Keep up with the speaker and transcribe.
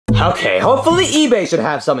Okay, hopefully eBay should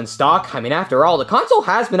have some in stock. I mean, after all, the console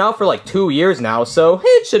has been out for like 2 years now, so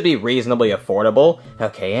it should be reasonably affordable.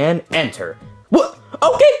 Okay, and enter. What?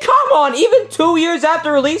 Okay, come on! Even 2 years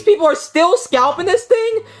after release, people are still scalping this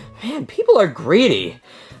thing? Man, people are greedy.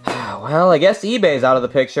 Well, I guess eBay's out of the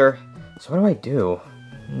picture. So what do?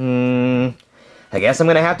 I guess I'm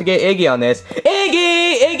gonna have to get Iggy on this.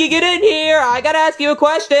 Iggy, get in here! I gotta ask you a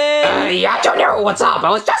question! Yeah, Junior, what's up?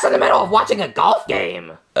 I was just in the middle of watching a golf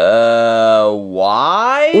game.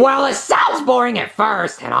 Why? Well, it sounds boring at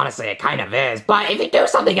first, and honestly, it kind of is. But if you do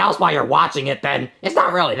something else while you're watching it, then it's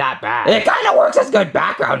not really that bad. It kind of works as good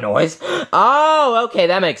background noise. Oh, okay,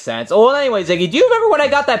 that makes sense. Well, anyways, Iggy, do you remember when I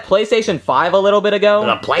got that PlayStation 5 a little bit ago?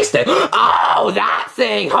 The PlayStation? Oh, that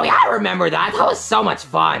thing! Oh, yeah, I remember that. That was so much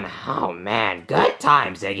fun. Oh, man, good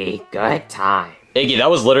times, Iggy. Good times. Iggy, that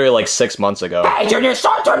was literally like 6 months ago. Hey, Junior,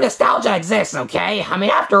 short-term nostalgia exists, okay? I mean,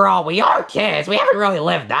 after all, we are kids. We haven't really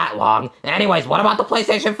lived that long. Anyways, what about the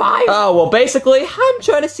PlayStation 5? Oh, well, basically, I'm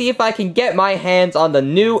trying to see if I can get my hands on the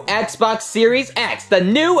new Xbox Series X. The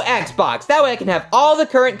new Xbox. That way I can have all the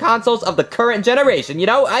current consoles of the current generation. You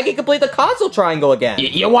know, I can complete the console triangle again.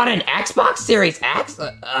 You want an Xbox Series X?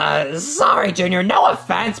 Sorry, Junior, no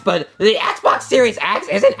offense, but the Xbox Series X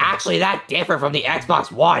isn't actually that different from the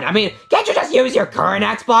Xbox One. I mean, can't you just use your current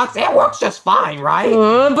Xbox? It works just fine, right?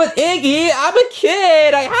 But Iggy, I'm a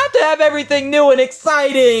kid. I have to have everything new and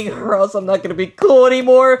exciting, or else I'm not gonna be cool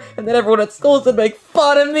anymore, and then everyone at school's gonna make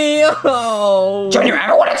fun of me. Oh. Junior,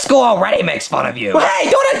 everyone at school already makes fun of you. Well, hey,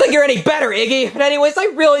 don't act like you're any better, Iggy. But anyways, I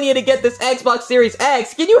really need to get this Xbox Series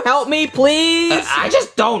X. Can you help me, please? I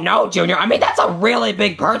just don't know, Junior. I mean, that's a really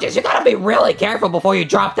big purchase. You gotta be really careful before you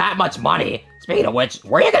drop that much money. Speaking of which,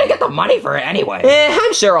 where are you gonna get the money for it anyway?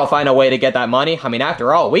 I'm sure I'll find a way to get that money. I mean,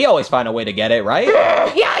 after all, we always find a way to get it, right?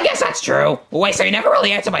 Yeah, I guess that's true. Wait, so you never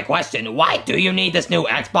really answered my question. Why do you need this new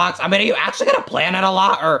Xbox? I mean, are you actually gonna plan it a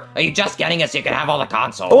lot, or are you just getting it so you can have all the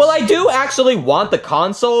consoles? Well, I do actually want the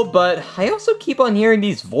console, but I also keep on hearing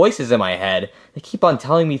these voices in my head. They keep on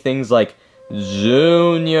telling me things like,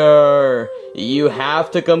 Junior, you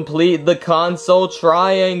have to complete the console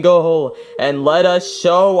triangle and let us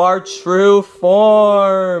show our true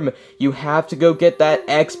form. You have to go get that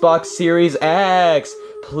Xbox Series X.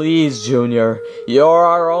 Please, Junior, you're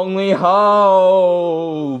our only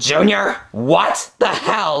hope. Junior, what the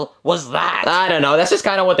hell was that? I don't know, that's just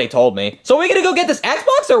kind of what they told me. So are we gonna go get this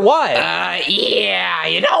Xbox or what? Yeah,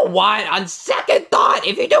 you know what? On second thought,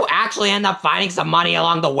 if you do actually end up finding some money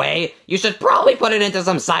along the way, you should probably put it into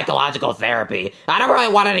some psychological therapy. I don't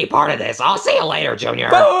really want any part of this. I'll see you later, Junior.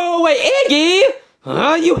 Oh, wait, Iggy!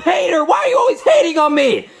 You hater! Why are you always hating on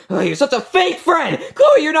me? You're such a fake friend!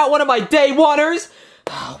 Clearly you're not one of my day oneers!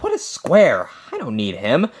 What a square. I don't need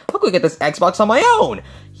him. I'll go get this Xbox on my own.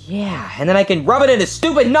 Yeah, and then I can rub it in his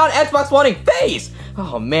stupid non-Xbox wanting face.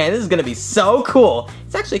 Oh man, this is gonna be so cool.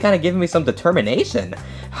 It's actually kind of giving me some determination.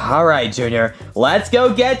 Alright, Junior, let's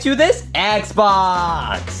go get you this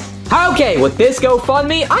Xbox. Okay, with this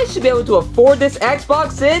GoFundMe, I should be able to afford this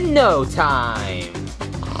Xbox in no time.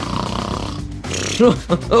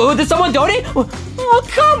 Oh, did someone donate? Oh,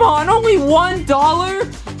 come on, only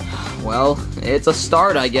 $1? Well, it's a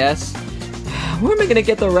start, I guess. Where am I gonna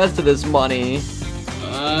get the rest of this money?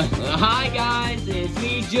 Hi guys, it's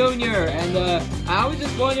me, Junior, and I was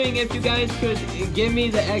just wondering if you guys could give me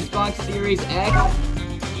the Xbox Series X.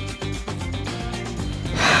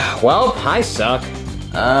 Well, I suck.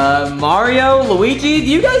 Mario, Luigi, do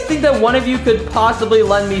you guys think that one of you could possibly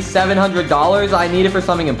lend me $700? I need it for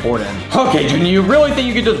something important. Okay, Junior, you really think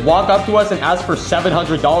you could just walk up to us and ask for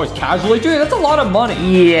 $700 casually? Junior, that's a lot of money.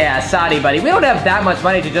 Yeah, sorry, buddy. We don't have that much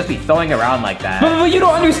money to just be throwing around like that. But you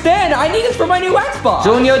don't understand. I need this for my new Xbox.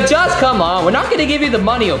 Junior, just come on. We're not gonna give you the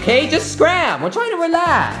money, okay? Just scram. We're trying to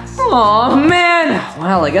relax. Aw, man.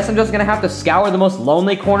 Well, I guess I'm just gonna have to scour the most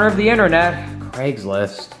lonely corner of the internet.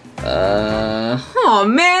 Craigslist. Oh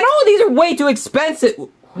man, all of these are way too expensive.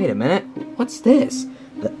 Wait a minute, what's this?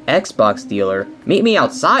 The Xbox dealer. Meet me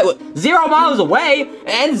outside. 0 miles away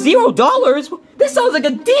and $0? This sounds like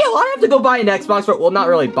a deal. I have to go buy an Xbox for, well, not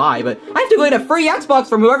really buy, but I have to go get a free Xbox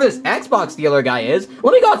from whoever this Xbox dealer guy is.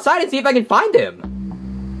 Let me go outside and see if I can find him.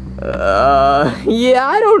 Yeah,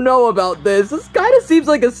 I don't know about this. This kind of seems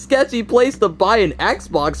like a sketchy place to buy an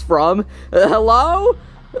Xbox from. Hello?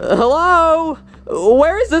 Hello?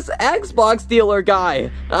 Where is this Xbox dealer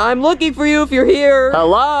guy? I'm looking for you if you're here.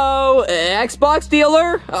 Hello? Xbox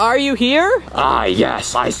dealer? Are you here? Ah,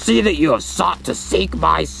 yes, I see that you have sought to seek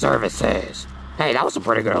my services. Hey, that was a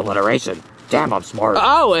pretty good alliteration. Damn, I'm smart.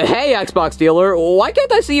 Oh, hey, Xbox dealer. Why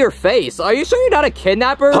can't I see your face? Are you sure you're not a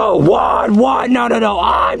kidnapper? Oh, what? No.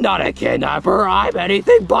 I'm not a kidnapper. I'm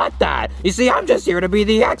anything but that. You see, I'm just here to be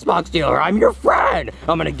the Xbox dealer. I'm your friend.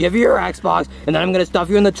 I'm gonna give you your Xbox, and then I'm gonna stuff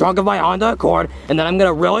you in the trunk of my Honda Accord, and then I'm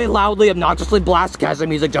gonna really loudly, obnoxiously blast Kesha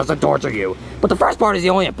music just to torture you. But the first part is the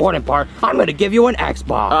only important part. I'm gonna give you an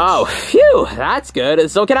Xbox. Oh, phew, that's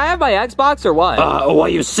good. So can I have my Xbox or what? Well,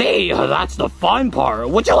 you see, that's the fun part.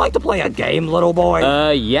 Would you like to play a game, little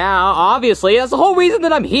boy? Yeah, obviously. That's the whole reason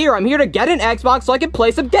that I'm here. I'm here to get an Xbox so I can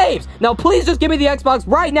play some games. Now, please just give me the Xbox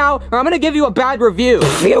right now, or I'm gonna give you a bad review.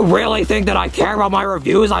 You really think that I care about my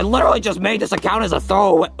reviews? I literally just made this account as a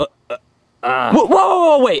throwaway.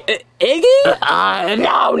 Whoa, wait, Iggy?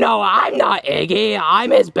 No, I'm not Iggy. I'm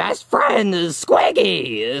his best friend,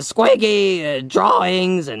 Squiggy. Squiggy,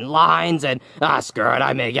 drawings and lines and... screw it,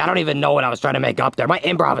 I'm Iggy. I don't even know what I was trying to make up there. My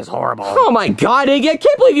improv is horrible. Oh my god, Iggy, I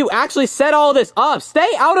can't believe you actually set all this up. Stay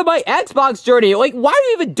out of my Xbox journey. Like, why are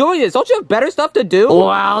you even doing this? Don't you have better stuff to do?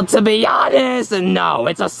 Well, to be honest, no.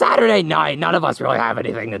 It's a Saturday night. None of us really have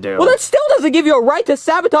anything to do. Well, that still doesn't give you a right to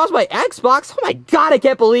sabotage my Xbox. Oh my god, I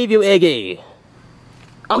can't believe you, Iggy.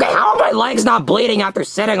 Okay, how are my legs not bleeding after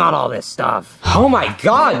sitting on all this stuff? Oh my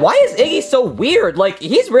god, why is Iggy so weird? Like,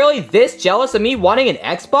 he's really this jealous of me wanting an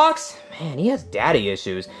Xbox? Man, he has daddy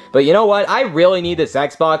issues. But you know what? I really need this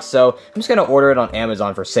Xbox, so I'm just gonna order it on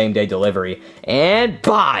Amazon for same-day delivery. And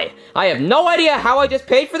buy! I have no idea how I just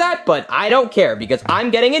paid for that, but I don't care because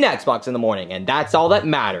I'm getting an Xbox in the morning, and that's all that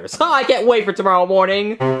matters. I can't wait for tomorrow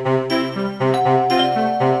morning.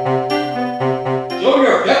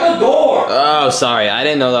 Junior, get the door! Oh, sorry. I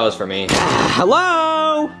didn't know that was for me.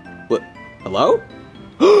 Hello? What? Hello?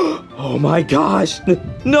 Oh my gosh.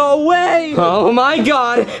 No way. Oh my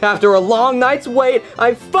god. After a long night's wait,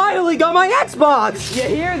 I finally got my Xbox. You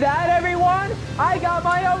hear that, everyone? I got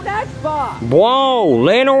my own Xbox. Whoa,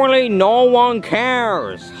 literally no one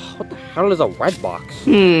cares. What the hell is a red box?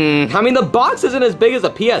 I mean, the box isn't as big as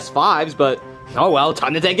the PS5's, but oh well,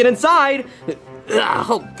 time to take it inside.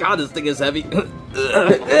 Oh god, this thing is heavy.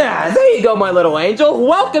 There you go, my little angel.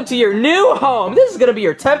 Welcome to your new home. This is gonna be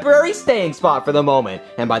your temporary staying spot for the moment.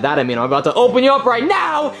 And by that I mean I'm about to open you up right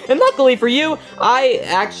now. And luckily for you, I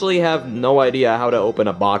actually have no idea how to open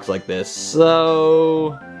a box like this.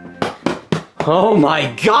 So... oh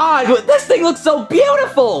my god, this thing looks so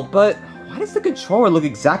beautiful. But why does the controller look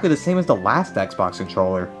exactly the same as the last Xbox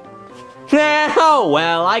controller? Oh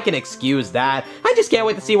well, I can excuse that. I just can't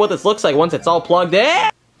wait to see what this looks like once it's all plugged in.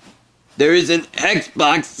 There is an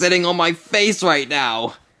Xbox sitting on my face right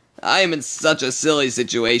now. I am in such a silly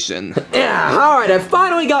situation. Yeah, alright, I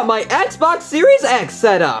finally got my Xbox Series X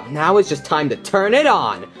set up. Now it's just time to turn it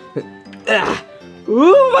on.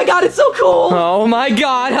 Oh my god, it's so cool! Oh my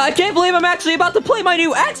god, I can't believe I'm actually about to play my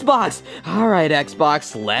new Xbox! Alright,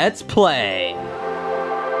 Xbox, let's play.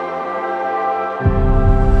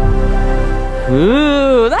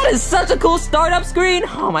 Ooh, that is such a cool startup screen!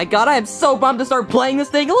 Oh my god, I am so pumped to start playing this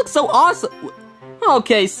thing. It looks so awesome.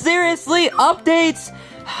 Okay, seriously? Updates?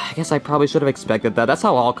 I guess I probably should have expected that. That's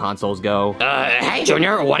how all consoles go. Hey,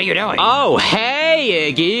 Junior, what are you doing? Oh,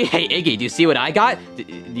 hey, Iggy. Hey, Iggy, do you see what I got? Do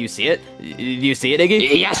you see it? Do you see it,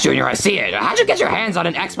 Iggy? Yes, Junior, I see it. How'd you get your hands on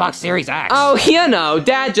an Xbox Series X? Oh, you know,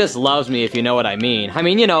 Dad just loves me, if you know what I mean. I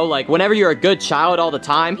mean, you know, like, whenever you're a good child all the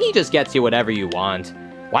time, he just gets you whatever you want.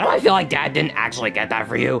 Why do I feel like Dad didn't actually get that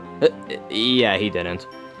for you? Yeah, he didn't.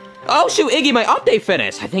 Oh, shoot, Iggy, my update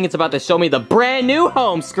finished. I think it's about to show me the brand new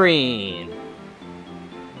home screen.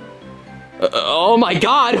 Oh my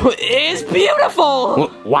god, it's beautiful!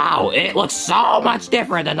 Wow, it looks so much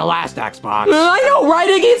different than the last Xbox. I know, right,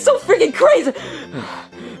 Iggy? It's so freaking crazy.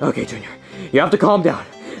 Okay, Junior, you have to calm down.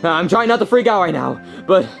 I'm trying not to freak out right now,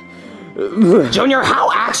 but... Junior,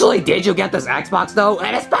 how actually did you get this Xbox, though?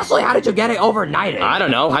 And especially, how did you get it overnighted? I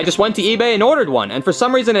don't know. I just went to eBay and ordered one, and for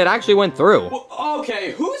some reason, it actually went through. Well,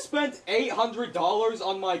 okay, who spent $800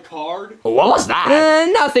 on my card? What was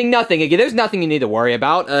that? Nothing, Iggy. There's nothing you need to worry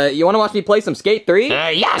about. You want to watch me play some Skate 3?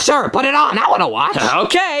 Yeah, sure. Put it on. I want to watch.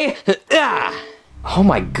 Okay. Oh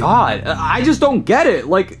my god, I just don't get it.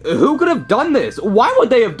 Like, who could have done this? Why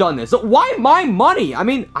would they have done this? Why my money? I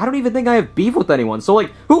mean, I don't even think I have beef with anyone, so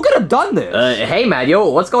like, who could have done this? Hey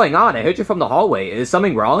Mario, what's going on? I heard you from the hallway. Is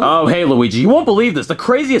something wrong? Oh, hey Luigi, you won't believe this. The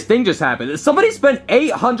craziest thing just happened. Somebody spent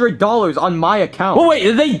 $800 on my account. Oh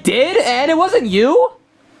wait, they did? And it wasn't you?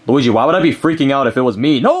 Luigi, why would I be freaking out if it was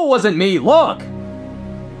me? No, it wasn't me, look!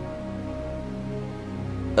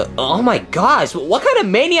 Oh my gosh, what kind of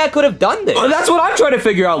maniac could have done this? That's what I'm trying to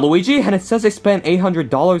figure out, Luigi. And it says they spent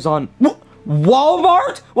 $800 on...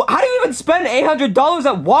 Walmart? Well, how do you even spend $800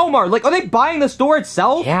 at Walmart? Like, are they buying the store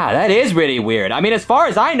itself? Yeah, that is really weird. I mean, as far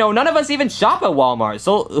as I know, none of us even shop at Walmart,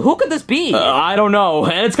 so who could this be? I don't know,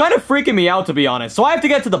 and it's kind of freaking me out, to be honest, so I have to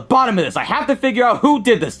get to the bottom of this. I have to figure out who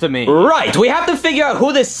did this to me. Right, we have to figure out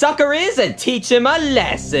who this sucker is and teach him a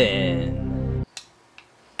lesson.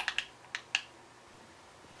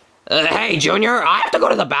 Hey, Junior, I have to go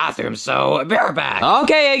to the bathroom, so be right back.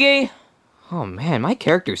 Okay, Iggy. Oh man, my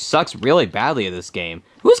character sucks really badly at this game.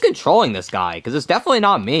 Who's controlling this guy? Because it's definitely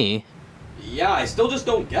not me. Yeah, I still just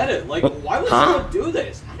don't get it. Like, why would someone do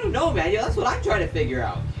this? I don't know, man. Yeah, that's what I'm trying to figure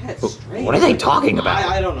out. Yeah, it's strange. What are they talking about?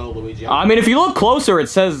 I don't know, Luigi. I mean, if you look closer, it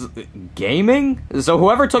says gaming. So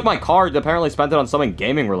whoever took my card apparently spent it on something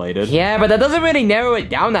gaming related. Yeah, but that doesn't really narrow it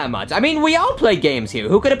down that much. I mean, we all play games here.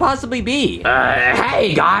 Who could it possibly be?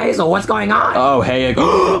 Hey guys, what's going on? Oh, hey,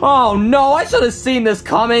 Iggy. Oh no, I should have seen this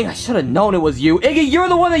coming. I should have known it was you. Iggy, you're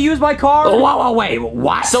the one that used my card? Whoa, wait,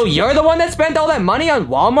 what? So you're the one that spent all that money on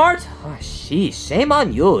Walmart? Oh, sheesh, shame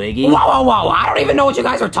on you, Iggy. Whoa, I don't even know what you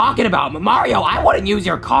guys are talking about. Mario, I wouldn't use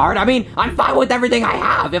your card. I mean, I'm fine with everything I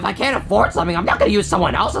have. If I can't afford something, I'm not gonna use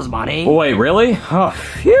someone else's money. Wait, really? Oh,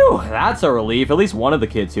 phew, that's a relief. At least one of the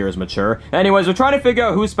kids here is mature. Anyways, we're trying to figure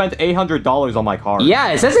out who spent $800 on my card.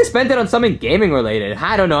 Yeah, it says they spent it on something gaming related.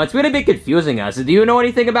 I don't know, it's really been confusing us. Do you know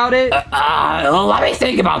anything about it? Let me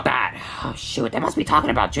think about that. Oh, shoot, they must be talking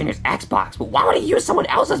about Junior's Xbox, but why would he use someone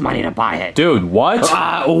else's money to buy it? Dude, what?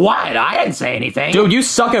 What? I didn't say anything. Dude, you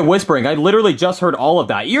suck at whispering. I literally just heard all of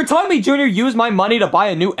that. You're telling me Junior used my money to buy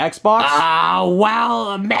a new Xbox?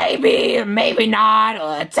 Well, maybe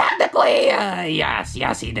not. Technically,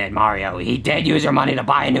 yes, he did, Mario. He did use your money to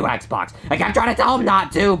buy a new Xbox. I kept trying to tell him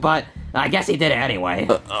not to, but I guess he did it anyway.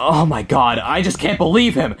 Oh my god, I just can't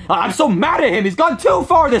believe him. I'm so mad at him. He's gone too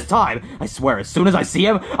far this time. I swear, as soon as I see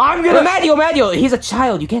him, I'm gonna— Manuel, he's a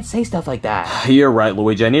child. You can't say stuff like that. You're right,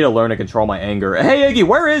 Luigi. I need to learn to control my anger. Hey, Iggy,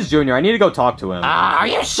 where is Junior? I need to go talk to him. Are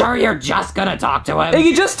you sure you're just gonna talk to him?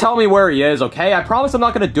 Iggy, just tell me where he is, okay? I promise I'm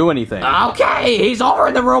not gonna do anything. Okay, he's over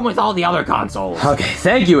in the room with all the other consoles. Okay,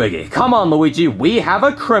 thank you, Iggy. Come on, Luigi. We have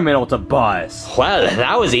a criminal to bust. Well,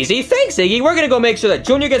 that was easy. Thanks, Iggy. We're gonna go make sure that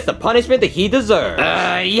Junior gets the punishment that he deserves.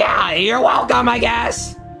 Yeah, you're welcome, I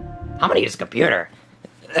guess. I'm gonna use a computer.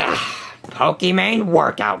 Pokemon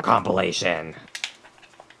workout compilation.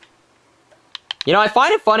 You know, I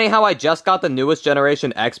find it funny how I just got the newest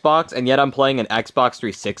generation Xbox, and yet I'm playing an Xbox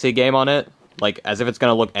 360 game on it. Like, as if it's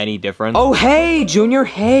gonna look any different. Oh, hey, Junior.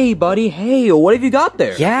 Hey, buddy. Hey, what have you got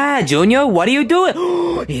there? Yeah, Junior, what are you doing?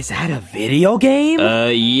 Is that a video game?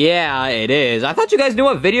 Yeah, it is. I thought you guys knew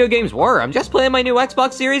what video games were. I'm just playing my new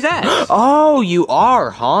Xbox Series X. Oh, you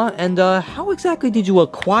are, huh? And, how exactly did you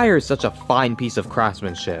acquire such a fine piece of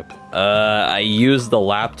craftsmanship? I used the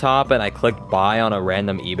laptop and I clicked buy on a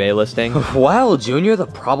random eBay listing. Well, Junior, the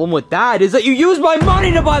problem with that is that you used my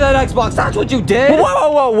money to buy that Xbox. That's what you did.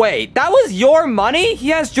 Whoa, wait. That was your money?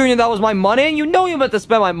 Yes, Junior, that was my money, and you know you meant to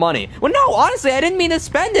spend my money. Well, no, honestly, I didn't mean to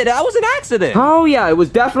spend it. That was an accident. Oh, yeah, it was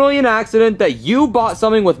definitely an accident that you bought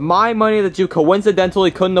something with my money that you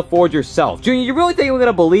coincidentally couldn't afford yourself. Junior, you really think I'm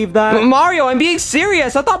gonna believe that? Mario, I'm being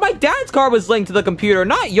serious. I thought my dad's card was linked to the computer,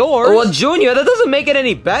 not yours. Well, Junior, that doesn't make it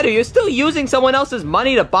any better. You're still using someone else's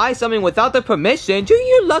money to buy something without their permission. Junior,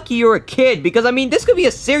 you're lucky you're a kid, because, I mean, this could be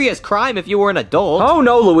a serious crime if you were an adult. Oh,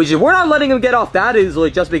 no, Luigi, we're not letting him get off that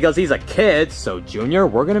easily just because he's a kid. So, Junior,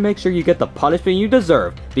 we're gonna make sure you get the punishment you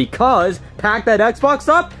deserve, because pack that Xbox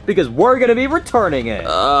up, because we're gonna be returning it.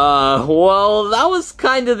 Well, that was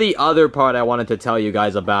kind of the other part I wanted to tell you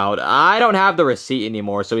guys about. I don't have the receipt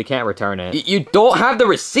anymore, so we can't return it. You don't have the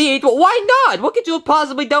receipt? Well, why not? What could you have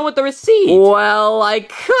possibly done with the receipt? Well, I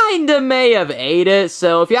kinda may have ate it,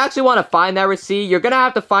 so if you actually want to find that receipt, you're gonna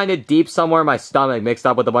have to find it deep somewhere in my stomach, mixed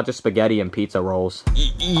up with a bunch of spaghetti and pizza rolls.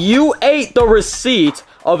 You ate the receipt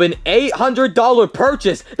of an $800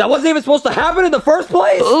 purchase that wasn't even supposed to happen in the first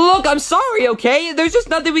place? Look, I'm sorry, okay? There's just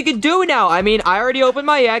nothing we can do now. I mean, I already opened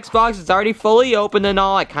my Xbox. It's already fully open and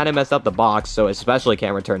all. I kind of messed up the box, so especially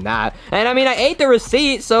can't return that. And I mean, I ate the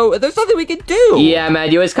receipt, so there's nothing we can do. Yeah,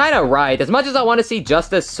 man, you was kind of right. As much as I want to see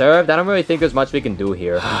justice served, I don't really think there's much we can do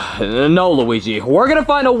here. No, Luigi. We're gonna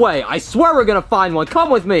find a way. I swear we're gonna find one.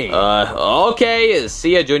 Come with me. Okay.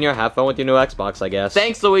 See ya, Junior. Have fun with your new Xbox, I guess.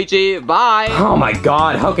 Thanks, Luigi. Bye. Oh my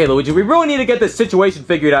god. Okay, Luigi, we really need to get this situation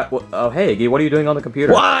figured out. Oh, hey, Iggy, what are you doing on the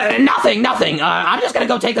computer? What? Nothing. nothing. I'm just gonna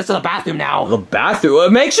go take this to the bathroom now. The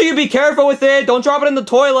bathroom? Make sure you be careful with it. Don't drop it in the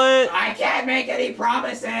toilet. I can't make any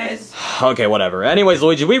promises. Okay, whatever. Anyways,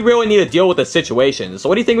 Luigi, we really need to deal with the situation. So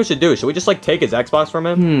what do you think we should do? Should we just, like, take his Xbox from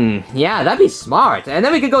him? Yeah, that'd be smart. And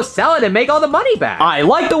then we could go sell it and make all the money back. I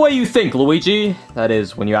like the way you think, Luigi. That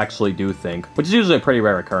is, when you actually do think, which is usually a pretty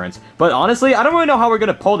rare occurrence. But honestly, I don't really know how we're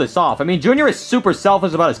gonna pull this off. I mean, Junior is super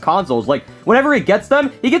selfish about his consoles. Like, whenever he gets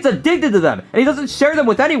them, he gets addicted to them, and he doesn't share them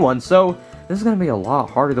with anyone, so this is gonna be a lot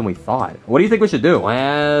harder than we thought. What do you think we should do?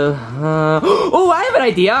 Well, oh, I have an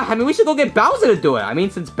idea. I mean, we should go get Bowser to do it. I mean,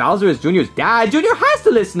 since Bowser is Junior's dad, Junior has to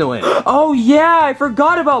listen to him. Oh yeah, I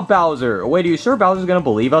forgot about Bowser. Wait, are you sure Bowser's gonna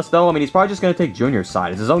believe us though? I mean, he's probably just gonna take Junior's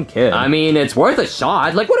side. It's his own kid. I mean, it's worth a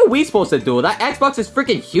shot. Like, what are we supposed to do? That Xbox is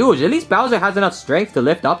freaking huge. At least Bowser has enough strength to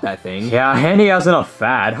lift up that thing. Yeah, and he has enough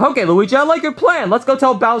fat. Okay, Luigi, I like your plan. Let's go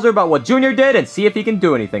tell Bowser about what Junior did and see if he can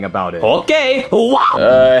do anything about it. Okay.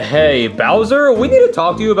 Wow. Hey, Bowser, we need to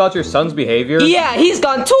talk to you about your son's behavior. Yeah, he's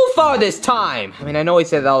gone too far this time. I mean, I know he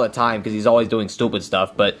says that all the time because he's always doing stupid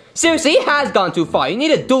stuff, but seriously, he has gone too far. You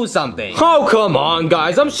need to do something. Oh, come on,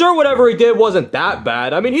 guys. I'm sure whatever he did wasn't that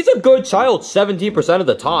bad. I mean, he's a good child 17% of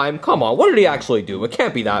the time. Come on, what did he actually do? It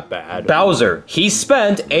can't be that bad. Bowser, he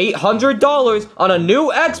spent $800 on a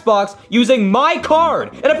new Xbox using my card,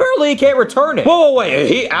 and apparently he can't return it. Whoa, wait,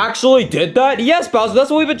 he actually did that? Yes, Bowser, that's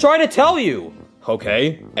what we've been trying to tell you.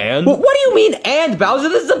 Okay, and? What do you mean, and, Bowser?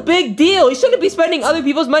 This is a big deal. He shouldn't be spending other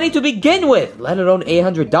people's money to begin with. Let alone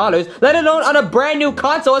 $800. Let alone on a brand new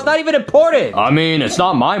console. It's not even important. I mean, it's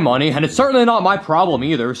not my money, and it's certainly not my problem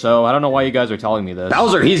either, so I don't know why you guys are telling me this.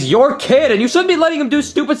 Bowser, he's your kid, and you shouldn't be letting him do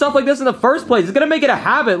stupid stuff like this in the first place. It's gonna make it a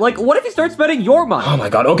habit. Like, what if he starts spending your money? Oh my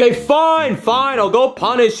god, okay, fine, I'll go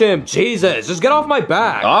punish him. Jesus, just get off my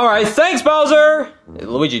back. Alright, thanks, Bowser!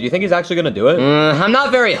 Luigi, do you think he's actually gonna do it? I'm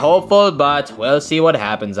not very hopeful, but we'll see what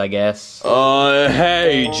happens, I guess.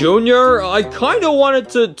 Hey, Junior, I kinda wanted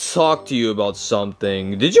to talk to you about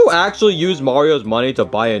something. Did you actually use Mario's money to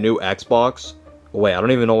buy a new Xbox? Wait, I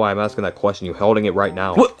don't even know why I'm asking that question. You're holding it right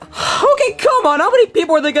now. What? Okay, come on, how many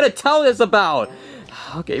people are they gonna tell this about?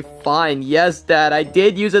 Okay, fine. Yes, Dad, I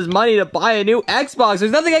did use his money to buy a new Xbox.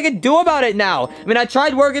 There's nothing I can do about it now. I mean, I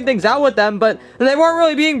tried working things out with them, but they weren't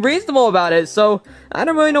really being reasonable about it, so I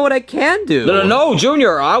don't really know what I can do. No,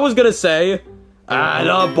 Junior, I was gonna say...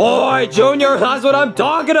 Attaboy, Junior, that's what I'm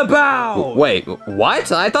talking about! Wait,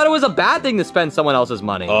 what? I thought it was a bad thing to spend someone else's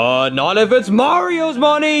money. Not if it's Mario's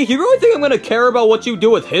money! You really think I'm gonna care about what you do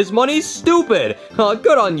with his money? Stupid!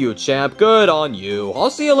 Good on you, champ, good on you. I'll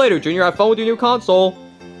see you later, Junior, have fun with your new console.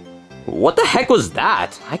 What the heck was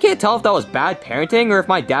that? I can't tell if that was bad parenting or if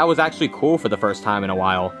my dad was actually cool for the first time in a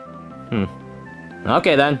while.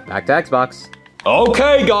 Okay then, back to Xbox.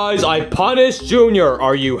 Okay, guys, I punished Junior.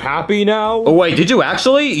 Are you happy now? Oh, wait, did you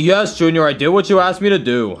actually? Yes, Junior, I did what you asked me to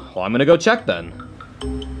do. Well, I'm gonna go check then.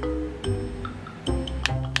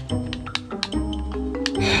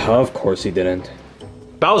 Of course he didn't.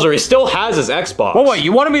 Bowser, he still has his Xbox. Oh, wait,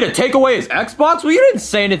 you wanted me to take away his Xbox? Well, you didn't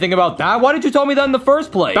say anything about that. Why didn't you tell me that in the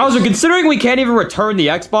first place? Bowser, considering we can't even return the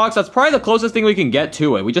Xbox, that's probably the closest thing we can get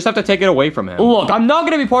to it. We just have to take it away from him. Look, I'm not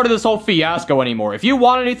gonna be part of this whole fiasco anymore. If you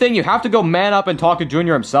want anything, you have to go man up and talk to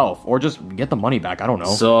Junior himself. Or just get the money back, I don't know.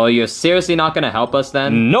 So, you're seriously not gonna help us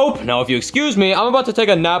then? Nope. Now, if you excuse me, I'm about to take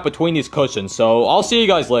a nap between these cushions, so I'll see you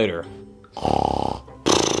guys later.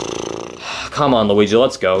 Come on, Luigi,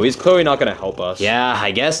 let's go. He's clearly not gonna help us. Yeah,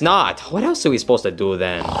 I guess not. What else are we supposed to do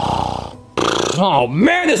then? Oh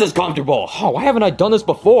man, this is comfortable. Oh, why haven't I done this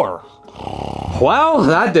before? Well,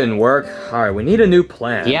 that didn't work. Alright, we need a new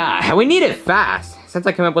plan. Yeah, we need it fast. Since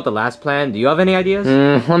I came up with the last plan, do you have any ideas?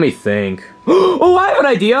 Let me think. Oh, I have an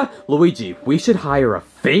idea! Luigi, we should hire a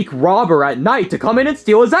fake robber at night to come in and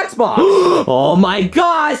steal his Xbox! Oh my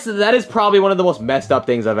gosh! That is probably one of the most messed up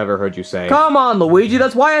things I've ever heard you say. Come on, Luigi,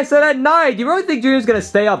 that's why I said at night. Do you really think Junior's gonna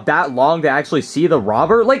stay up that long to actually see the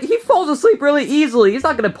robber? Like, he falls asleep really easily. He's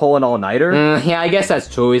not gonna pull an all-nighter. Yeah, I guess that's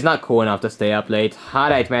true. He's not cool enough to stay up late.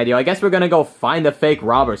 Alright, Mario, I guess we're gonna go find the fake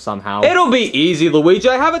robber somehow. It'll be easy, Luigi.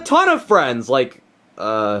 I have a ton of friends. Like,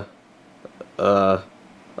 I'll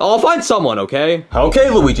find someone, okay? Okay,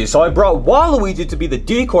 Luigi, so I brought Waluigi to be the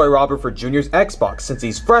decoy robber for Junior's Xbox, since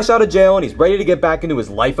he's fresh out of jail and he's ready to get back into his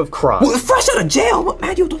life of crime. Well, fresh out of jail? What,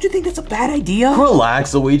 Mario, don't you think that's a bad idea?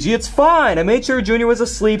 Relax, Luigi, it's fine. I made sure Junior was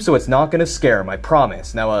asleep, so it's not gonna scare him, I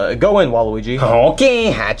promise. Now, go in, Waluigi.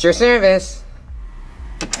 Okay, at your service.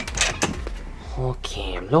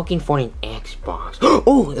 Okay, I'm looking for an Xbox.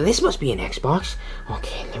 Oh, this must be an Xbox.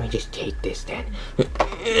 Okay, let me just take this then.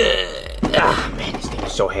 Ah, man, this thing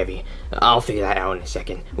is so heavy. I'll figure that out in a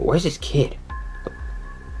second. Where's this kid?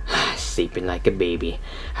 sleeping like a baby.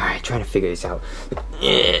 Alright, trying to figure this out.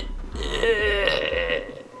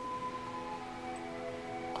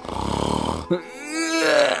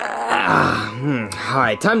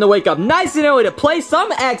 Alright, time to wake up nice and early to play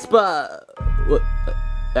some Xbox. What?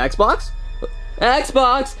 Xbox?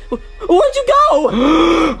 Xbox? Where'd you go?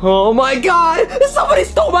 Oh my god! Somebody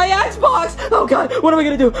stole my Xbox! Oh god, what am I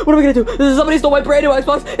gonna do? What am I gonna do? Somebody stole my brand new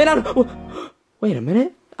Xbox and I don't... Wait a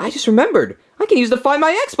minute. I just remembered. I can use the Find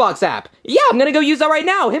My Xbox app. Yeah, I'm gonna go use that right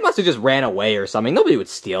now. He must have just ran away or something. Nobody would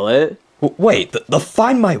steal it. Wait, the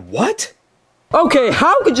Find My what? Okay,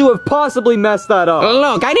 how could you have possibly messed that up?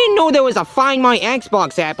 Look, I didn't know there was a Find My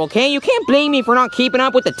Xbox app, okay? You can't blame me for not keeping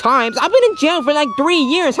up with the times. I've been in jail for like 3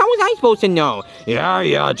 years. How was I supposed to know?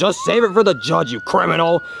 Yeah, just save it for the judge, you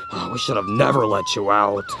criminal. Oh, we should have never let you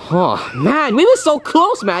out. Oh, man, we were so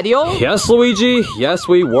close, Mario. Yes, Luigi. Yes,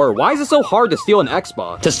 we were. Why is it so hard to steal an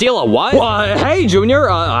Xbox? To steal a what? Hey, Junior.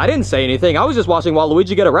 I didn't say anything. I was just watching while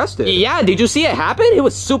Luigi get arrested. Yeah, did you see it happen? It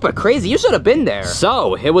was super crazy. You should have been there.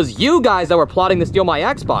 So, it was you guys that were plotting to steal my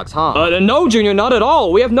Xbox, huh? No, Junior, not at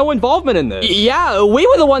all. We have no involvement in this. Yeah, we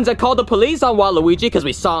were the ones that called the police on Waluigi because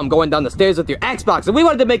we saw him going down the stairs with your Xbox, and we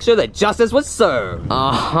wanted to make sure that justice was served.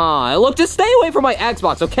 Look, just stay away from my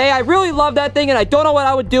Xbox, okay? I really love that thing, and I don't know what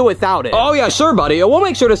I would do without it. Oh, yeah, sure, buddy. We'll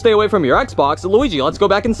make sure to stay away from your Xbox. Luigi, let's go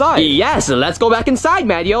back inside. Yes, let's go back inside,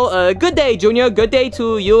 Mario. Good day, Junior. Good day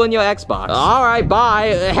to you and your Xbox. All right, bye.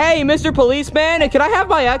 Hey, Mr. Policeman, can I have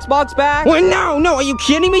my Xbox back? No, are you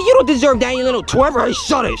kidding me? You don't deserve that, you little twerp. Hey,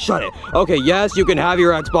 shut it. Okay, yes, you can have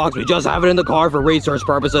your Xbox. We just have it in the car for research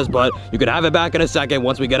purposes, but you can have it back in a second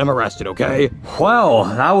once we get him arrested, okay? Well,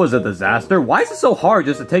 that was a disaster. Why is it so hard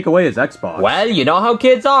just to take away his Xbox? Well, you know how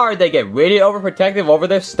kids are. They get really overprotective over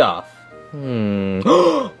their stuff.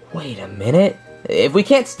 Wait a minute. If we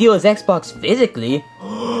can't steal his Xbox physically,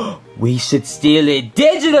 we should steal it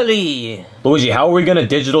digitally. Luigi, how are we gonna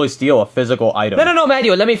digitally steal a physical item? No,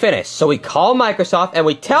 Mario, let me finish. So we call Microsoft and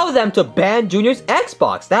we tell them to ban Junior's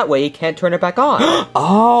Xbox. That way he can't turn it back on.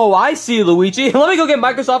 Oh, I see, Luigi. Let me go get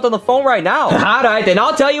Microsoft on the phone right now. Alright, then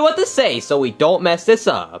I'll tell you what to say so we don't mess this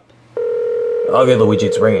up. Okay, Luigi,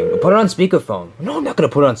 it's ringing. Put it on speakerphone. No, I'm not gonna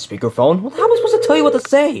put it on speakerphone. Well, how am I supposed to tell you what to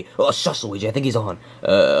say? Oh, shush, Luigi. I think he's on.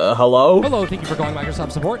 Hello? Hello, thank you for calling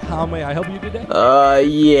Microsoft support. How may I help you today?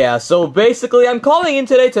 Yeah, so basically, I'm calling in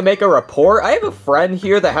today to make a report. I have a friend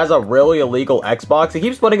here that has a really illegal Xbox. He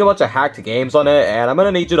keeps putting a bunch of hacked games on it, and I'm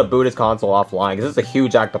gonna need you to boot his console offline, because this is a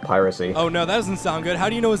huge act of piracy. Oh, no, that doesn't sound good. How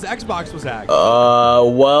do you know his Xbox was hacked?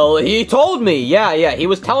 Well, he told me. Yeah, he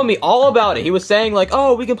was telling me all about it. He was saying, like,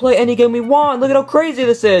 oh, we can play any game we want. Look at how crazy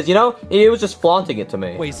this is, you know? He was just flaunting it to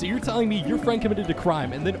me. Wait, so you're telling me your friend committed a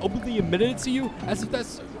crime and then openly admitted it to you? As if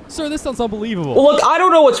that's... Sir, this sounds unbelievable. Well, look, I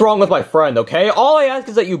don't know what's wrong with my friend, okay? All I ask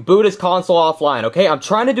is that you boot his console offline, okay? I'm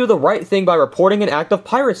trying to do the right thing by reporting an act of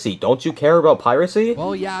piracy. Don't you care about piracy?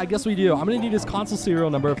 Well, yeah, I guess we do. I'm gonna need his console serial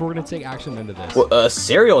number if we're gonna take action into this. Well,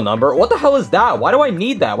 serial number? What the hell is that? Why do I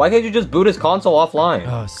need that? Why can't you just boot his console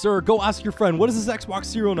offline? Sir, go ask your friend, what is his Xbox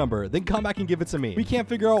serial number? Then come back and give it to me. We can't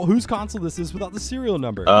figure out whose console this is without the serial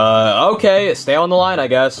number. Okay. Stay on the line, I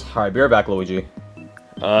guess. Alright, be right back, Luigi.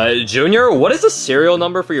 Junior, what is the serial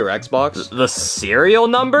number for your Xbox? The serial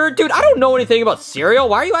number? Dude, I don't know anything about cereal.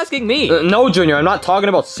 Why are you asking me? No, Junior, I'm not talking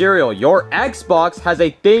about cereal. Your Xbox has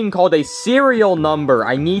a thing called a serial number.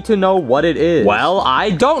 I need to know what it is. Well,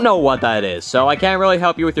 I don't know what that is, so I can't really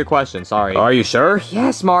help you with your question. Sorry. Are you sure?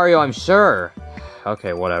 Yes, Mario, I'm sure.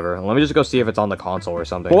 Okay, whatever. Let me just go see if it's on the console or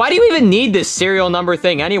something. Why do you even need this serial number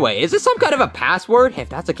thing anyway? Is this some kind of a password? If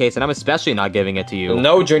that's the case, then I'm especially not giving it to you.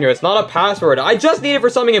 No, Junior, it's not a password. I just need it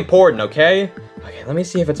for something important, okay? Okay, let me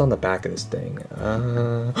see if it's on the back of this thing.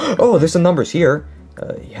 Oh, there's some numbers here.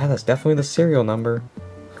 Yeah, that's definitely the serial number.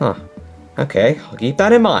 Huh. Okay, I'll keep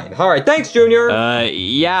that in mind. Alright, thanks, Junior!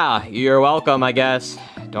 Yeah, you're welcome, I guess.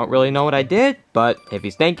 Don't really know what I did, but if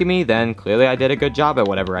he's thanking me, then clearly I did a good job at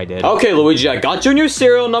whatever I did. Okay, Luigi, I got Junior's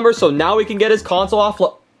serial number, so now we can get his console off.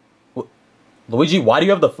 Luigi, why do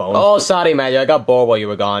you have the phone? Oh, sorry, man. I got bored while you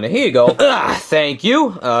were gone. Here you go. Thank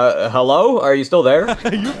you. Hello? Are you still there?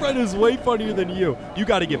 Your friend is way funnier than you. You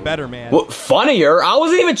gotta get better, man. What, funnier? I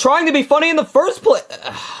wasn't even trying to be funny in the first place.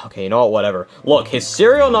 Okay, you know what? Whatever. Look, his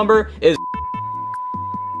serial number is...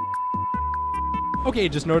 Okay,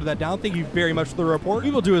 just noted that down. Thank you very much for the report.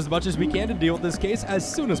 We will do as much as we can to deal with this case as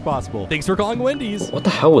soon as possible. Thanks for calling Wendy's. What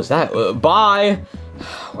the hell was that? Bye.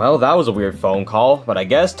 Well, that was a weird phone call, but I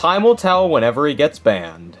guess time will tell whenever he gets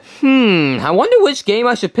banned. I wonder which game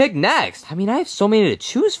I should pick next. I mean, I have so many to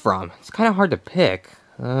choose from. It's kind of hard to pick.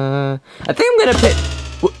 I think I'm gonna pick...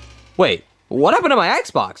 Wait, what happened to my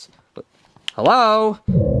Xbox? Hello?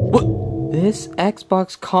 This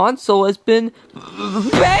Xbox console has been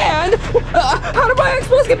banned? How did my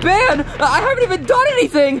Xbox get banned? I haven't even done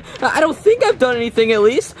anything. I don't think I've done anything, at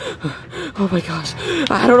least. Oh my gosh.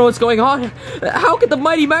 I don't know what's going on. How could the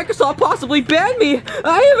mighty Microsoft possibly ban me?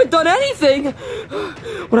 I haven't done anything.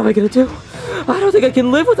 What am I gonna do? I don't think I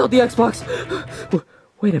can live without the Xbox.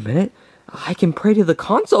 Wait a minute. I can pray to the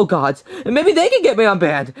console gods, and maybe they can get me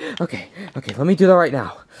unbanned. Okay, let me do that right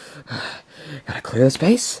now. Gotta clear the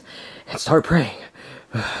space and start praying.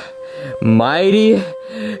 Mighty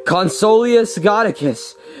Consolius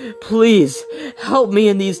Godicus, please help me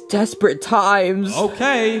in these desperate times.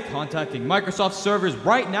 Okay, contacting Microsoft servers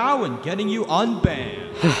right now and getting you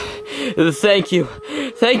unbanned. Thank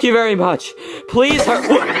you very much. Please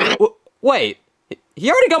wait,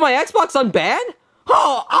 you already got my Xbox unbanned?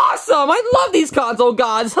 Oh, awesome! I love these console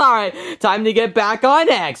gods! Alright, time to get back on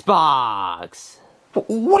Xbox.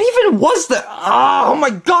 What even was that? Oh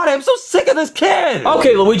my god, I'm so sick of this kid!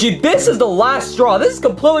 Okay, Luigi, this is the last straw. This is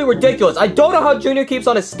completely ridiculous. I don't know how Junior keeps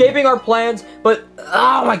on escaping our plans, but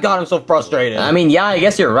oh my god, I'm so frustrated. I mean, yeah, I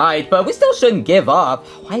guess you're right, but we still shouldn't give up.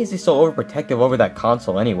 Why is he so overprotective over that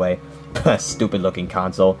console anyway? Stupid looking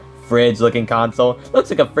console. Fridge looking console.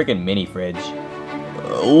 Looks like a freaking mini fridge.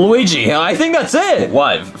 Luigi, I think that's it.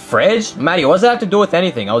 What, fridge? Maddie, what does that have to do with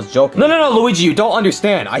anything? I was joking. No, Luigi, you don't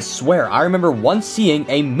understand. I swear, I remember once seeing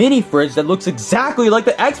a mini fridge that looks exactly like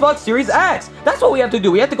the Xbox Series X. That's what we have to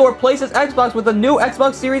do. We have to go replace this Xbox with a new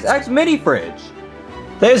Xbox Series X mini fridge.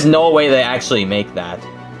 There's no way they actually make that.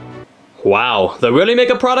 Wow, they'll really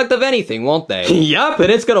make a product of anything, won't they? Yup,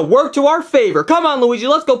 and it's gonna work to our favor. Come on, Luigi,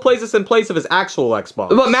 let's go place this in place of his actual Xbox.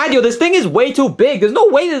 But Mario, this thing is way too big. There's no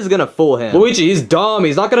way this is gonna fool him. Luigi, he's dumb.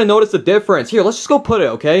 He's not gonna notice the difference. Here, let's just go put it,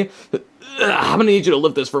 okay? I'm gonna need you to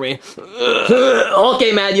lift this for me.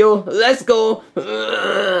 Okay, Mario, let's go.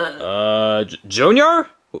 Junior?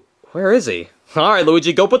 Where is he? Alright,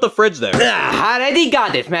 Luigi, go put the fridge there. I already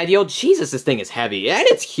got it, Mario. Jesus, this thing is heavy, and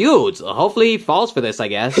it's huge. Hopefully he falls for this, I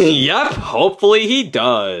guess. Yep, hopefully he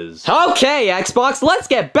does. Okay, Xbox, let's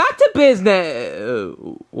get back to business.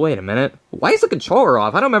 Wait a minute. Why is the controller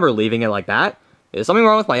off? I don't remember leaving it like that. Is something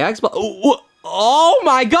wrong with my Xbox? Oh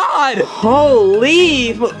my god!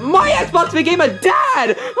 Holy! My Xbox became a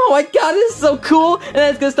dad! Oh my god, this is so cool! And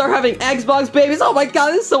then it's gonna start having Xbox babies. Oh my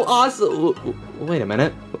god, this is so awesome. Wait a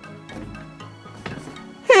minute.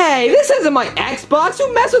 Hey, this isn't my Xbox!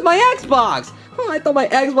 Who messed with my Xbox? Oh, I thought my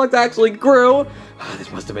Xbox actually grew.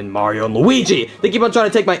 This must have been Mario and Luigi. They keep on trying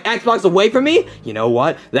to take my Xbox away from me. You know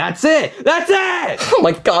what? That's it! That's it! Oh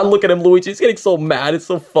my god, look at him, Luigi. He's getting so mad. It's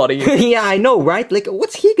so funny. Yeah, I know, right? Like,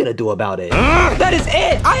 what's he gonna do about it? That is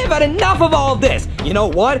it! I have had enough of all of this! You know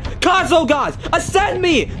what? Console gods, ascend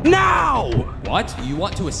me! Now! What? You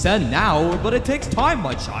want to ascend now, but it takes time,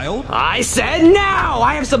 my child. I said now!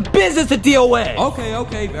 I have some business to deal with!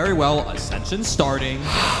 Okay, very well. Ascension starting.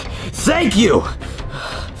 Thank you!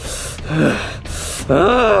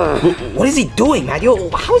 What is he doing, Mario?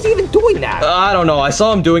 How is he even doing that? I don't know. I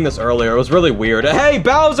saw him doing this earlier. It was really weird. Hey,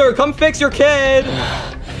 Bowser, come fix your kid!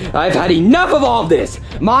 I've had enough of all of this.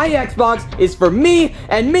 My Xbox is for me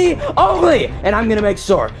and me only, and I'm gonna make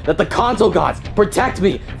sure that the console gods protect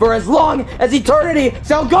me for as long as eternity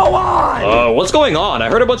shall go on! What's going on? I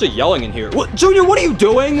heard a bunch of yelling in here. Junior, what are you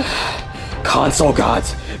doing? Console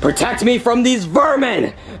gods, protect me from these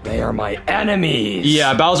vermin! They are my enemies!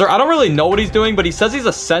 Yeah, Bowser, I don't really know what he's doing, but he says he's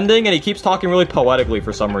ascending and he keeps talking really poetically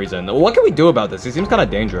for some reason. What can we do about this? He seems kind of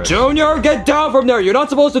dangerous. Junior, get down from there! You're not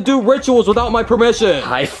supposed to do rituals without my permission!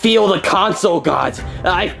 I feel the console gods!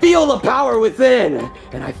 I feel the power within!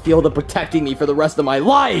 And I feel them protecting me for the rest of my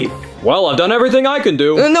life! Well, I've done everything I can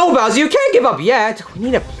do. No, Bowser, you can't give up yet. We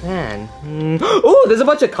need a plan. Ooh, there's a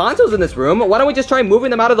bunch of consoles in this room. Why don't we just try moving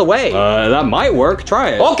them out of the way? That might work.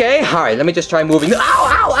 Try it. Okay, alright, let me just try moving them.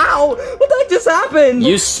 Ow! What the heck just happened?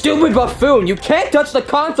 You stupid buffoon! You can't touch the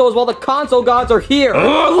consoles while the console gods are here!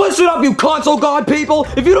 Listen up, you console god people!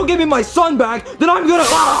 If you don't give me my son back, then I'm gonna—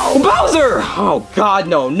 Bowser! Oh god,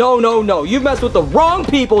 no. You've messed with the wrong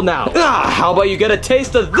people now! How about you get a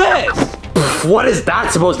taste of this? What is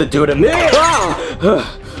that supposed to do to me?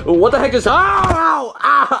 What the heck is— Ow!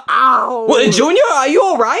 What, Junior, are you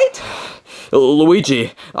alright?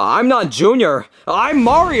 Luigi, I'm not Junior. I'm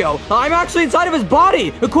Mario. I'm actually inside of his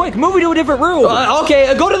body. Quick, move me to a different room.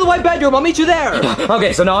 Okay, go to the white bedroom. I'll meet you there.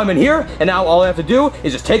 Okay, so now I'm in here, and now all I have to do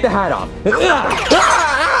is just take the hat off.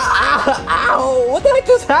 Ow! What the heck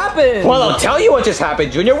just happened? Well, I'll tell you what just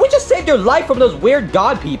happened, Junior. We just saved your life from those weird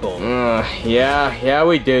god people. Yeah,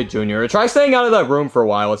 we did, Junior. Try staying out of that room for a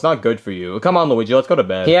while. It's not good for you. Come on, Luigi, let's go to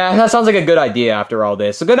bed. Yeah, that sounds like a good idea after all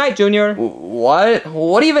this. So good night, Junior. What?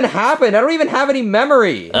 What even happened? I don't even have any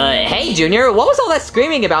memory. Hey, Junior, what was all that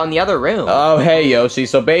screaming about in the other room? Oh, hey, Yoshi.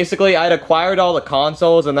 So basically, I'd acquired all the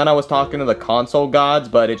consoles, and then I was talking to the console gods,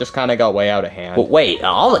 but it just kind of got way out of hand. Wait,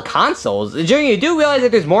 all the consoles? Junior, you do realize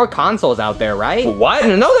that there's more consoles out there, right? What?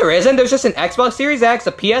 No, there isn't. There's just an Xbox Series X,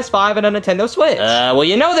 a PS5, and a Nintendo Switch. Well,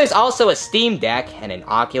 you know there's also a Steam Deck, and an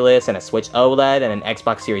Oculus, and a Switch OLED, and an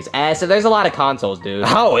Xbox Series S, so there's a lot of consoles, dude.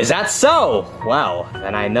 Oh, is that so? Well,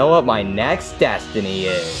 then I know what my next destiny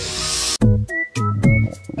is.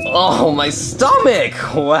 Oh, my stomach!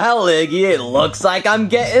 Well, Iggy, it looks like I'm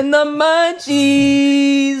getting the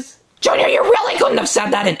munchies! Junior, you really couldn't have said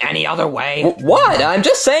that in any other way. What? I'm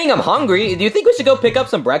just saying I'm hungry. Do you think we should go pick up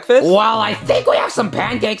some breakfast? Well, I think we have some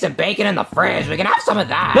pancakes and bacon in the fridge. We can have some of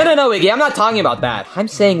that. No, Iggy, I'm not talking about that. I'm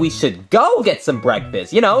saying we should go get some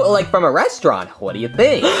breakfast. You know, like from a restaurant. What do you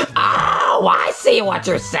think? Oh, I see what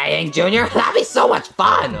you're saying, Junior. That'd be so much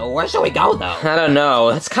fun. Where should we go, though? I don't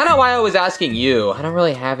know. That's kind of why I was asking you. I don't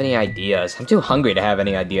really have any ideas. I'm too hungry to have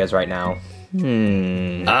any ideas right now.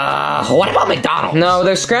 What about McDonald's? No,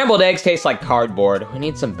 their scrambled eggs taste like cardboard. We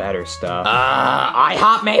need some better stuff.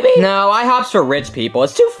 IHOP maybe? No, IHOP's for rich people.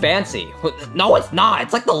 It's too fancy. No, it's not.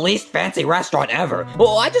 It's like the least fancy restaurant ever.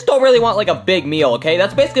 Well, I just don't really want like a big meal, okay?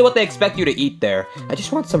 That's basically what they expect you to eat there. I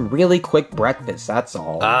just want some really quick breakfast, that's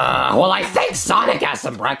all. Well, I think Sonic has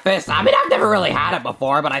some breakfast. I mean, I've never really had it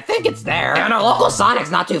before, but I think it's there. And our local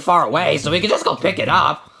Sonic's not too far away, so we can just go pick it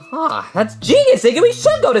up. That's genius, Iggy. We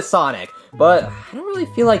should go to Sonic. But I don't really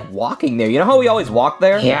feel like walking there. You know how we always walk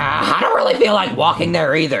there? Yeah, I don't really feel like walking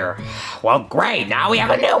there either. Well, great. Now we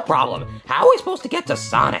have a new problem. How are we supposed to get to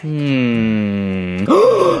Sonic?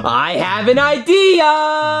 I have an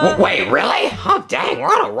idea! Wait, really? Oh, dang, we're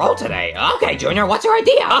on a roll today. Okay, Junior, what's your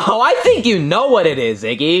idea? Oh, I think you know what it is,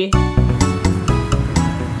 Iggy.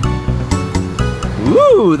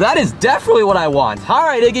 Ooh, that is definitely what I want. All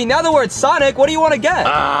right, Iggy, now that we're at Sonic, what do you want to get?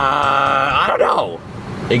 I don't know.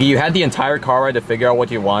 Iggy, you had the entire car ride to figure out what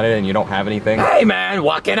you wanted and you don't have anything? Hey, man,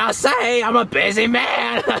 what can I say? I'm a busy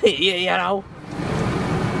man, you know?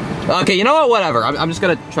 Okay, you know what? Whatever. I'm just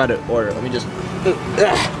gonna try to order. Let me just...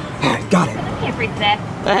 Got it.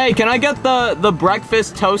 Hey, can I get the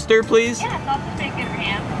breakfast toaster, please? Yeah, sausage, bacon, or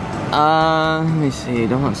ham. Let me see.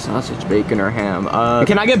 Don't want sausage, bacon, or ham.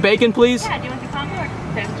 Can I get bacon, please? Yeah, do you want the combo or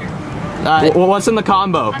just the toaster? What's in the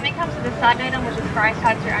combo? It comes with a side item, which is fries,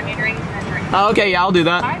 tots, or onion rings, and a drink. Oh, okay, yeah, I'll do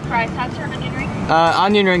that. Alright, fries, tots, or onion rings?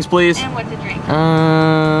 Onion rings, please. And what's a drink?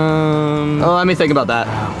 Let me think about that.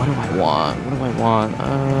 What do I want?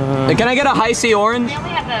 Can I get a high C orange? We only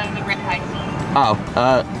have the red high tea. Oh,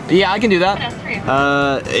 yeah, I can do that. What else? 3 of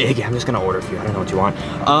them. Yeah, I'm just gonna order a few. I don't know what you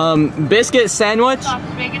want. Biscuit sandwich?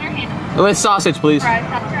 Sausage, bacon, or ham? With sausage, please. Fries,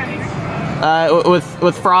 tots, or onion rings?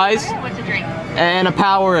 With fries? Okay, what's a drink? And a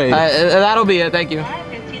Powerade. That'll be it, thank you. Alright,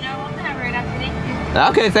 1501 whenever right after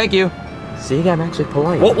thank you. Okay, thank you. See, I'm actually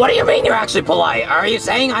polite. What do you mean you're actually polite? Are you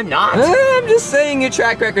saying I'm not? I'm just saying your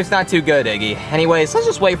track record's not too good, Iggy. Anyways, let's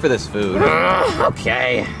just wait for this food.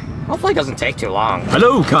 Okay. Hopefully it doesn't take too long.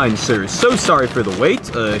 Hello, kind sir. So sorry for the wait.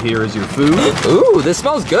 Here is your food. Ooh, this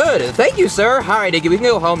smells good. Thank you, sir. All right, Iggy, we can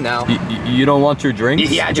go home now. You don't want your drinks?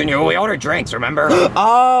 Yeah, Junior, we ordered drinks, remember?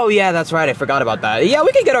 Oh, yeah, that's right. I forgot about that. Yeah,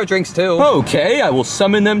 we can get our drinks, too. Okay, I will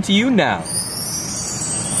summon them to you now.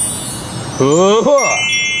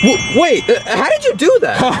 Wait, how did you do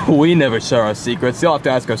that? We never share our secrets. You'll have to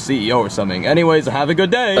ask our CEO or something. Anyways, have a good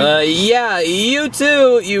day. Yeah, you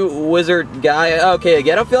too, you wizard guy. Okay,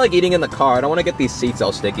 again, I don't feel like eating in the car. I don't want to get these seats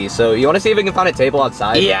all sticky. So, you want to see if we can find a table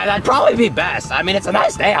outside? Yeah, that'd probably be best. I mean, it's a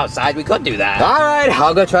nice day outside. We could do that. All right,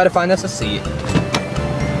 I'll go try to find us a seat.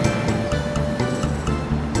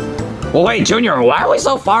 Well, wait, Junior, why are we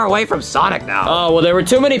so far away from Sonic now? Oh, well, there were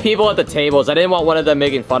too many people at the tables. I didn't want one of them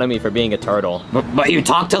making fun of me for being a turtle. But you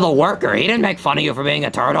talked to the worker. He didn't make fun of you for being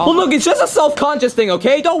a turtle. Well, look, it's just a self-conscious thing,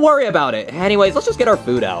 okay? Don't worry about it. Anyways, let's just get our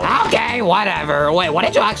food out. Okay, whatever. Wait, what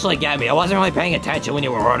did you actually get me? I wasn't really paying attention when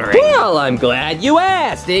you were ordering. Well, I'm glad you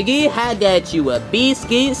asked, Iggy. I got you a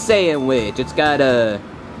biscuit sandwich. It's got,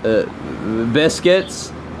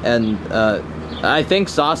 biscuits and, I think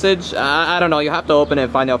sausage. I don't know. You have to open it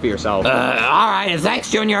and find out for yourself. All right. Thanks,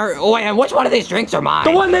 Junior. Wait, and which one of these drinks are mine?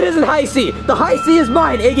 The one that isn't high C. The high C is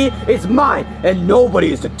mine, Iggy. It's mine, and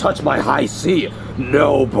nobody is to touch my high C.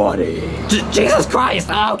 Nobody. Jesus Christ.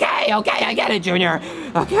 Okay, I get it, Junior.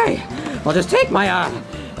 Okay, I'll just take my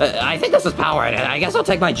I think this is power in it. I guess I'll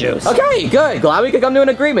take my juice. Okay, good. Glad we could come to an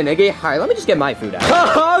agreement, Iggy. All right, let me just get my food out.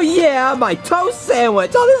 Oh, yeah, my toast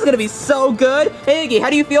sandwich. Oh, this is gonna be so good. Hey, Iggy, how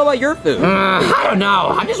do you feel about your food? I don't know.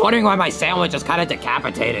 I'm just wondering why my sandwich is kind of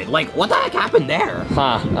decapitated. Like, what the heck happened there?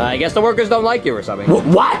 Huh, I guess the workers don't like you or something.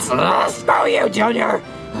 What? Screw you, Junior.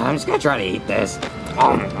 I'm just gonna try to eat this.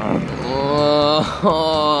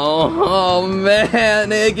 Oh, man,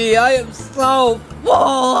 Iggy, I am so full.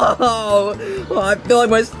 Oh, I feel like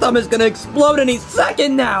my stomach's gonna explode any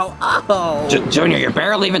second now. Oh. Junior, you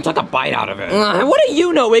barely even took a bite out of it. What do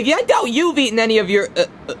you know, Iggy? I doubt you've eaten any of your...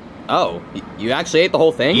 Oh, you actually ate the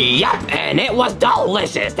whole thing? Yep, and it was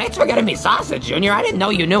delicious. Thanks for getting me sausage, Junior. I didn't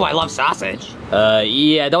know you knew I love sausage.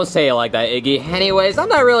 Yeah, don't say it like that, Iggy. Anyways, I'm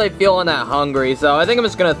not really feeling that hungry, so I think I'm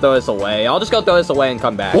just gonna throw this away. I'll just go throw this away and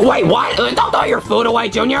come back. Wait, what? Don't throw your food away,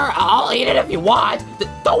 Junior. I'll eat it if you want.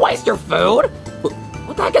 Don't waste your food.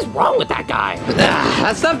 What the heck is wrong with that guy?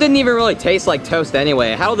 That stuff didn't even really taste like toast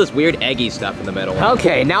anyway. It had all this weird eggy stuff in the middle.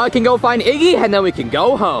 Okay, now I can go find Iggy, and then we can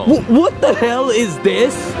go home. What the hell is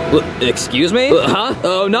this? Excuse me? Huh?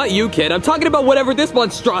 Oh, not you, kid. I'm talking about whatever this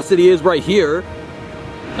monstrosity is right here.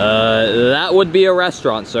 That would be a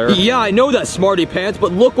restaurant, sir. Yeah, I know that, smarty pants,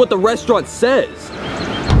 but look what the restaurant says.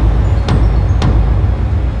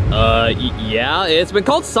 Yeah, it's been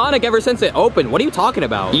called Sonic ever since it opened. What are you talking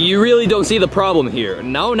about? You really don't see the problem here.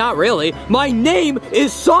 No, not really. My name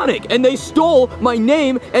is Sonic, and they stole my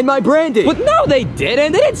name and my branding. But no, they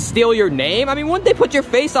didn't. They didn't steal your name. I mean, wouldn't they put your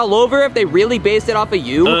face all over if they really based it off of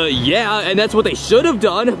you? Yeah, and that's what they should have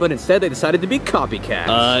done, but instead they decided to be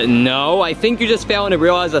copycats. No, I think you're just failing to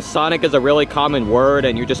realize that Sonic is a really common word,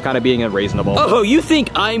 and you're just kind of being unreasonable. Oh, you think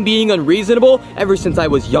I'm being unreasonable? Ever since I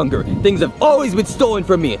was younger, things have always been stolen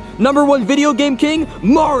from me. #1 video game king,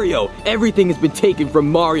 Mario. Everything has been taken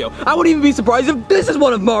from Mario. I wouldn't even be surprised if this is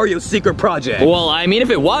one of Mario's secret projects. Well, I mean, if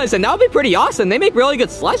it was, then that would be pretty awesome. They make really good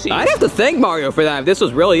slushies. I'd have to thank Mario for that if this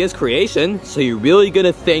was really his creation. So you're really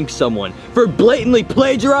gonna thank someone for blatantly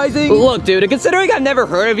plagiarizing? Look, dude, considering I've never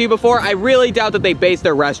heard of you before, I really doubt that they based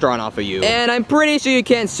their restaurant off of you. And I'm pretty sure you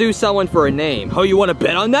can't sue someone for a name. Oh, you wanna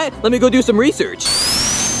bet on that? Let me go do some research.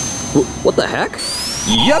 What the heck?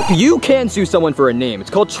 Yep, you can sue someone for a name. It's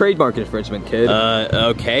called trademark infringement, kid.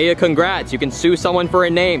 Okay, congrats. You can sue someone for a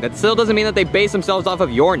name. That still doesn't mean that they base themselves off of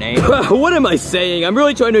your name. What am I saying? I'm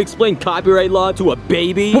really trying to explain copyright law to a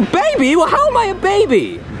baby. Well, baby? Well, how am I a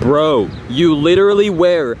baby? Bro, you literally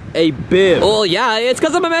wear a bib. Well, yeah, it's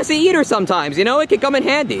because I'm a messy eater sometimes, you know? It can come in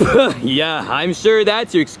handy. Yeah, I'm sure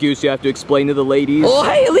that's your excuse you have to explain to the ladies. Well,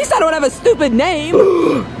 hey, at least I don't have a stupid name.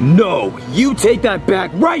 No, you take that back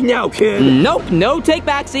right now, kid. Nope, no take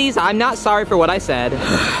backsies. I'm not sorry for what I said.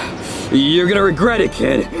 You're gonna regret it,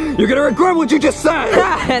 kid. You're gonna regret what you just said.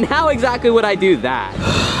 And how exactly would I do that?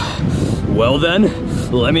 Well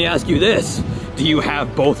then, let me ask you this. Do you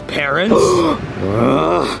have both parents?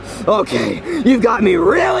 Okay, you've got me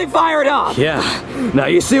really fired up. Yeah, now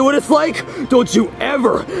you see what it's like? Don't you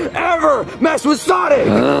ever mess with Sonic.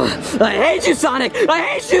 I hate you, Sonic. I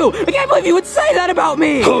hate you. I can't believe you would say that about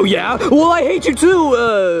me. Oh, yeah? Well, I hate you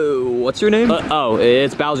too. What's your name? Oh,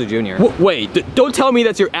 it's Bowser Jr. Wait, don't tell me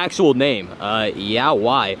that's your actual name. Yeah,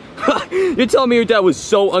 why? You're telling me your dad was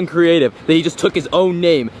so uncreative that he just took his own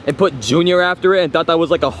name and put Junior after it and thought that was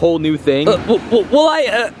like a whole new thing?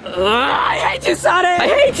 I hate you, Sonic. I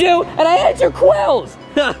hate you, and I hate your quills.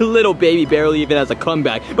 Little baby barely even has a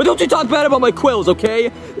comeback. But don't you talk bad about my quills, okay?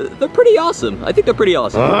 They're pretty awesome. I think they're pretty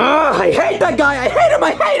awesome. I hate that guy. I hate him.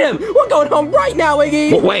 I hate him. We're going home right now,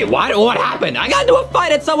 Iggy. Wait, what happened? I got into a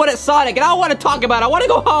fight at someone at Sonic, and I don't want to talk about it. I want to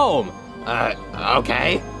go home.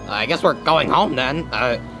 Okay. I guess we're going home then.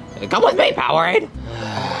 Come with me, Powerade.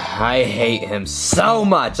 I hate him so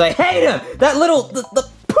much. I hate him. That little, the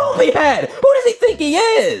poopy head. Who does he think he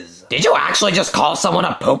is? Did you actually just call someone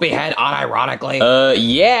a poopy head unironically?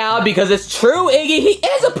 Yeah, because it's true, Iggy. He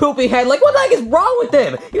is a poopy head. Like, what the heck is wrong with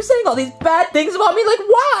him? You're saying all these bad things about me. Like,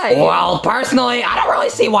 why? Well, personally, I don't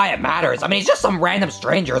really see why it matters. I mean, he's just some random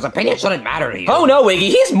stranger. His opinion shouldn't matter to you. Oh, no, Iggy.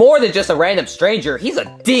 He's more than just a random stranger. He's a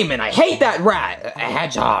demon. I hate that rat. A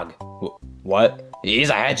hedgehog. What? He's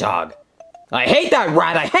a hedgehog. I hate that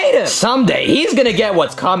rat. I hate him. Someday, he's gonna get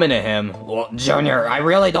what's coming to him. Well, Junior, I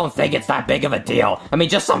really don't think it's that big of a deal. I mean,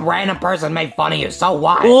 just some random person made fun of you, so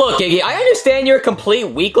what? Look, Iggy, I understand you're a complete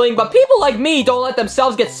weakling, but people like me don't let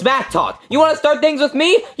themselves get smack talked. You wanna start things with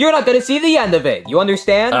me? You're not gonna see the end of it. You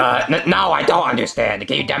understand? No, I don't understand.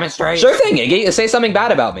 Can you demonstrate? Sure thing, Iggy. Say something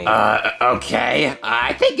bad about me. Okay.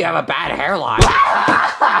 I think you have a bad hairline.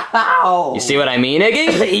 You see what I mean,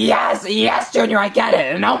 Iggy? Yes, Junior, I get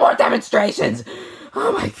it. No more demonstrations.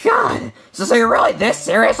 Oh my god. So you're really this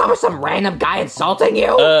serious over some random guy insulting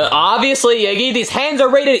you? Obviously, Iggy, these hands are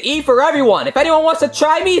rated E for everyone. If anyone wants to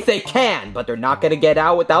try me, they can, but they're not gonna get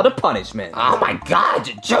out without a punishment. Oh my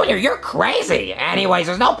god, Junior, you're crazy. Anyways,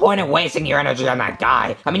 there's no point in wasting your energy on that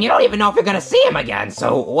guy. I mean, you don't even know if you're gonna see him again,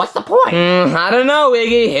 so what's the point? I don't know,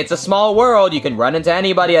 Iggy. It's a small world. You can run into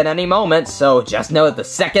anybody at any moment, so just know that the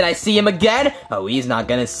second I see him again, oh, he's not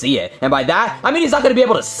gonna see it. And by that, I mean he's not gonna be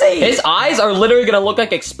able to see. His eyes are literally gonna look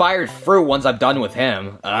like expired fruit once I'm done with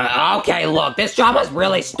him. Okay, look, this drama's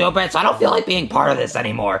really stupid, so I don't feel like being part of this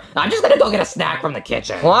anymore. I'm just gonna go get a snack from the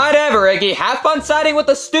kitchen. Whatever, Iggy. Have fun siding with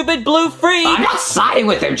the stupid blue freak. I'm not siding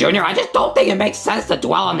with him, Junior. I just don't think it makes sense to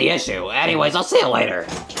dwell on the issue. Anyways, I'll see you later.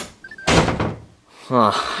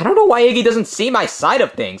 I don't know why Iggy doesn't see my side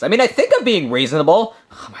of things. I mean, I think I'm being reasonable.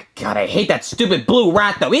 Oh my god, I hate that stupid blue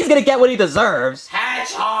rat, though. He's gonna get what he deserves.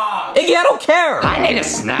 Hedgehog! Iggy, I don't care! I need a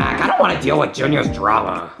snack. I don't want to deal with Junior's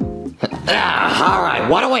drama. Alright,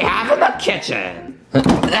 what do we have in the kitchen?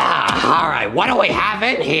 Alright, what do we have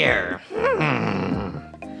in here?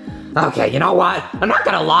 Okay, you know what? I'm not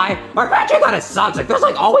gonna lie. Our pantry kind of sucks. It feels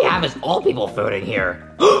like all we have is old people food in here.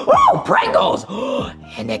 Oh, Pringles!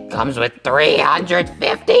 And it comes with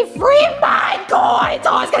 350 free mine coins!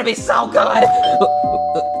 Oh, it's gonna be so good!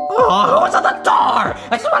 Oh, who's at the door? I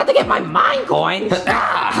just wanted to get my mine coins.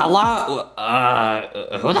 Hello?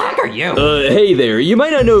 Who the heck are you? Hey there. You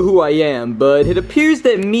might not know who I am, but it appears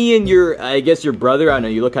that me and your brother, I don't know,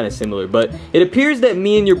 you look kind of similar, but it appears that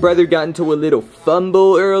me and your brother got into a little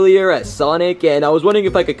fumble earlier at Sonic, and I was wondering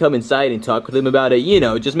if I could come inside and talk with him about it, you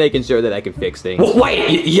know, just making sure that I can fix things.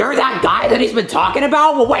 Wait, you're that guy that he's been talking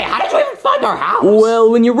about? Well, wait, how did you even find our house?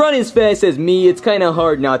 Well, when you run as fast as me, it's kind of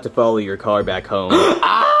hard not to follow your car back home.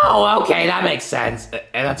 Oh, okay, that makes sense.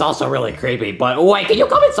 And that's also really creepy. But wait, can you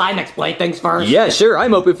come inside and explain things first? Yeah, sure,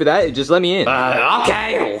 I'm open for that. Just let me in.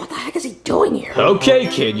 Okay. What the heck is he doing here? Okay,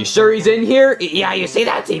 kid, you sure he's in here? Yeah, you see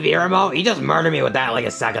that TV remote? He just murdered me with that like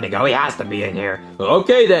a second ago. He has to be in here.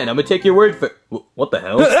 Okay, then, I'm gonna take your word for... What the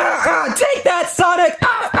hell? Take that, Sonic!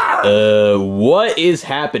 What is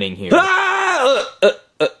happening here?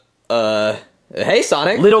 Hey,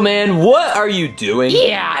 Sonic. Little man, what are you doing?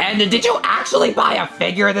 Yeah, and did you actually buy a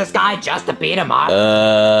figure of this guy just to beat him up?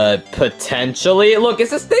 Potentially. Look,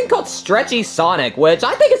 it's this thing called Stretchy Sonic, which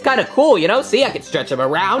I think is kind of cool, you know? See, I can stretch him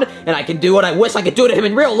around, and I can do what I wish I could do to him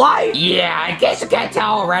in real life. Yeah, in case you can't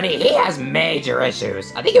tell already, he has major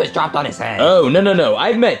issues. I think it was dropped on his head. Oh, no.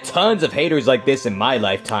 I've met tons of haters like this in my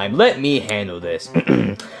lifetime. Let me handle this.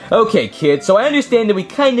 Okay, kid, so I understand that we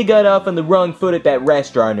kinda got off on the wrong foot at that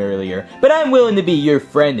restaurant earlier, but I'm willing to be your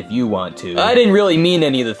friend if you want to. I didn't really mean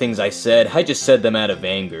any of the things I said, I just said them out of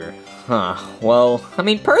anger. Huh, well, I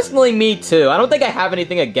mean, personally, me too. I don't think I have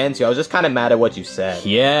anything against you, I was just kinda mad at what you said.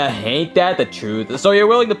 Yeah, ain't that the truth? So you're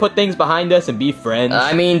willing to put things behind us and be friends?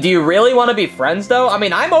 I mean, do you really want to be friends, though? I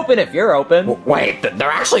mean, I'm open if you're open. Wait,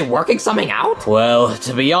 they're actually working something out? Well,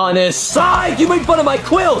 to be honest... Side! You made fun of my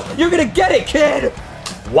quill! You're gonna get it, kid!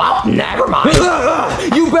 Well, never mind.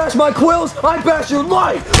 You bash my quills, I bash your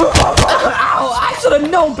life! Ow, I should have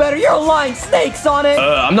known better. You're a lying snake, Sonic!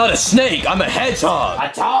 I'm not a snake, I'm a hedgehog. I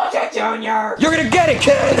told you, Junior. You're gonna get it,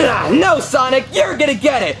 kid! No, Sonic, you're gonna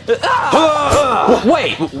get it!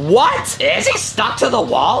 Wait, what? Is he stuck to the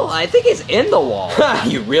wall? I think he's in the wall.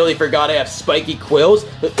 You really forgot I have spiky quills?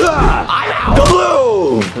 I'm out.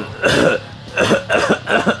 Blue!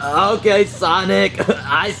 Okay, Sonic,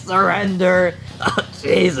 I surrender.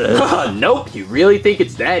 Jesus. Nope, you really think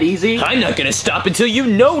it's that easy? I'm not gonna stop until you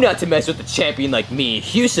know not to mess with a champion like me.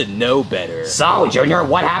 You should know better. So, Junior,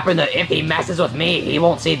 what happened to if he messes with me, he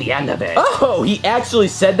won't see the end of it? Oh, he actually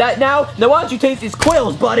said that now? Now why don't you taste these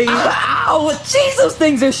quills, buddy? Ow, jeez, those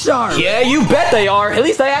things are sharp. Yeah, you bet they are. At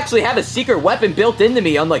least I actually have a secret weapon built into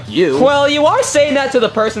me, unlike you. Well, you are saying that to the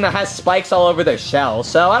person that has spikes all over their shell,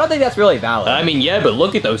 so I don't think that's really valid. I mean, yeah, but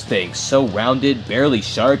look at those things. So rounded, barely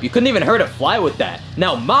sharp. You couldn't even hurt a fly with that.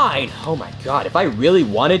 Now mine, oh my god, if I really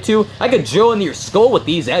wanted to, I could drill into your skull with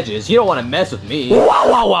these edges. You don't want to mess with me.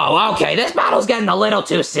 Whoa, okay, this battle's getting a little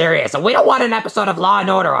too serious, and we don't want an episode of Law &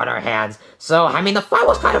 Order on our hands. So, I mean, the fight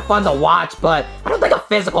was kind of fun to watch, but I don't think a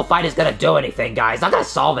physical fight is gonna do anything, guys. Not gonna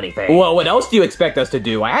solve anything. Well, what else do you expect us to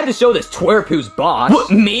do? I had to show this twerp who's boss. What,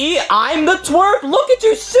 me? I'm the twerp? Look at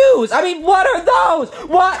your shoes! I mean, what are those?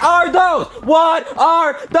 What are those? What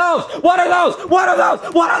are those? What are those? What are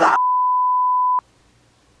those? What are those?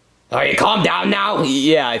 Are you calm down now?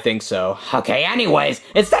 Yeah, I think so. Okay, anyways,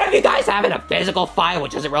 instead of you guys having a physical fight,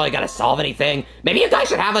 which isn't really gonna solve anything, maybe you guys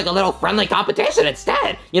should have like a little friendly competition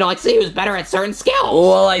instead. You know, like see who's better at certain skills.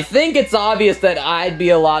 Well, I think it's obvious that I'd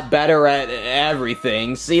be a lot better at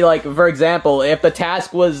everything. See, like, for example, if the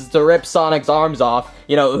task was to rip Sonic's arms off,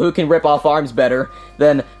 you know, who can rip off arms better,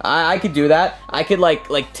 then I could do that. I could,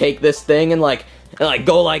 like take this thing and, like,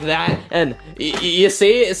 go like that, and you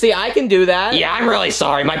see, I can do that. Yeah, I'm really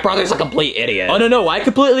sorry. My brother's a complete idiot. Oh, no, I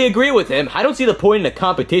completely agree with him. I don't see the point in a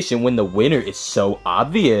competition when the winner is so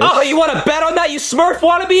obvious. Oh, you want to bet on that, you Smurf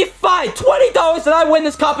wannabe? Fine, $20 and I win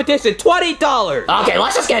this competition, $20. Okay,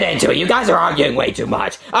 let's just get into it. You guys are arguing way too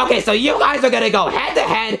much. Okay, so you guys are gonna go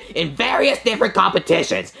head-to-head in various different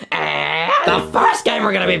competitions, and the first game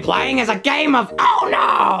we're gonna be playing is a game of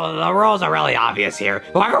Uno. The rules are really obvious here.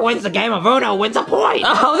 Whoever wins the game of Uno wins a point.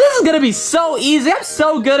 Oh, this is gonna be so easy. I'm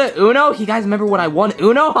so good at Uno. You guys remember when I won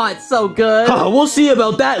Uno? Oh, it's so good. Oh, we'll see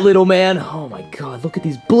about that, little man. Oh my god, look at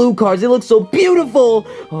these blue cards. They look so beautiful.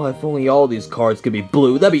 Oh, if only all these cards could be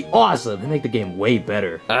blue. That'd be awesome. It'd make the game way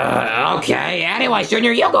better. Okay. Anyways,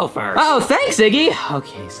 Junior, you go first. Oh, thanks, Iggy.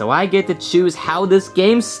 Okay, so I get to choose how this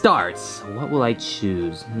game starts. What will I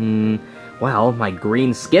choose? Well, my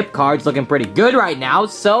green skip card's looking pretty good right now,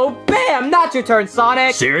 so bam! Not your turn,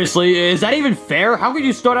 Sonic! Seriously, is that even fair? How could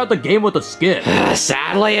you start out the game with a skip?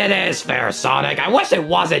 Sadly, it is fair, Sonic. I wish it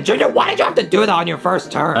wasn't. Junior, why did you have to do that on your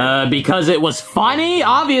first turn? Because it was funny,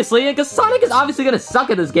 obviously, and because Sonic is obviously gonna suck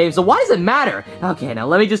at this game, so why does it matter? Okay, now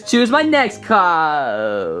let me just choose my next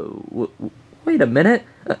card. Wait a minute.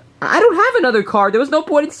 I don't have another card. There was no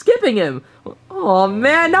point in skipping him. Oh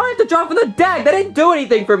man, now I have to draw from the deck. That didn't do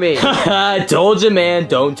anything for me. I told you, man,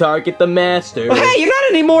 don't target the master. Well, hey, you're not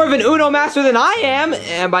any more of an Uno master than I am.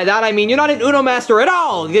 And by that I mean you're not an Uno master at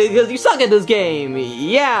all, because you suck at this game.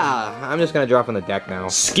 Yeah, I'm just gonna draw from the deck now.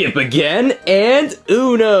 Skip again, and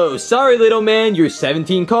Uno. Sorry, little man, your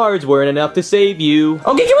 17 cards weren't enough to save you.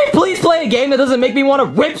 Okay, can we please play a game that doesn't make me want to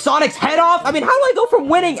rip Sonic's head off? I mean, how do I go from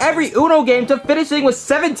winning every Uno game to finishing with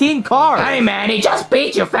 17 cards? Hey man, he just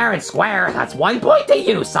beat you fair and square. That's 1 point to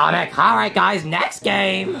you, Sonic. Alright guys, next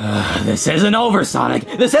game. This isn't over, Sonic.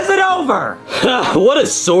 This isn't over! What a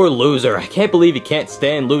sore loser. I can't believe you can't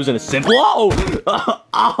stand losing a simple— Whoa!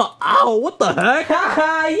 Ow, what the heck?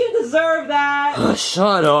 Haha, you deserve that!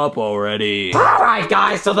 Shut up already. Alright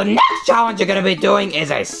guys, so the next challenge you're gonna be doing is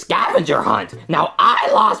a scavenger hunt. Now, I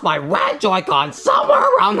lost my red Joy-Con somewhere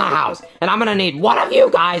around the house, and I'm gonna need one of you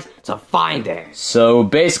guys to find it. So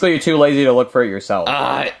basically you're too lazy to look for it yourself.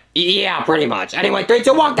 Yeah, pretty much. Anyway, 3,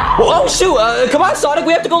 2, 1, go! Oh, shoot! Come on, Sonic,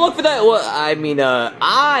 we have to go look for that— well, I mean,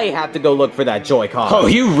 I have to go look for that Joy-Con. Oh,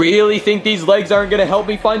 you really think these legs aren't gonna help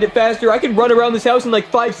me find it faster? I can run around this house in like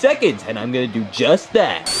 5 seconds, and I'm gonna do just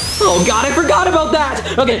that. Oh god, I forgot about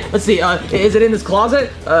that! Okay, let's see, is it in this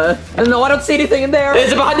closet? No, I don't see anything in there.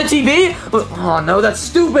 Is it behind the TV? Oh no, that's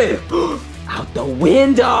stupid! Out the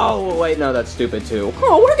window! Wait, no, that's stupid too.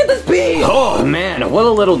 Oh, where could this be? Oh man, what a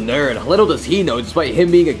little nerd. Little does he know, despite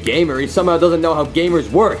him being a gamer, he somehow doesn't know how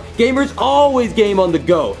gamers work. Gamers always game on the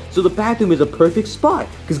go, so the bathroom is a perfect spot,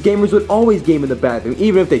 because gamers would always game in the bathroom,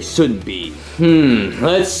 even if they shouldn't be.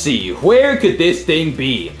 Let's see, where could this thing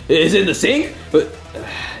be? Is it in the sink?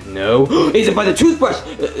 No. Is it by the toothbrush?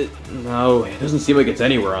 No, it doesn't seem like it's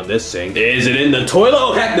anywhere on this sink. Is it in the toilet?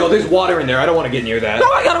 Oh heck no, there's water in there. I don't want to get near that.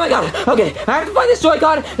 Oh my god! Okay, I have to find this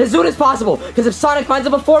Joy-Con as soon as possible, because if Sonic finds it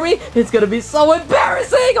before me, it's gonna be so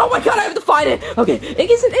embarrassing! Oh my god, I have to find it! Okay,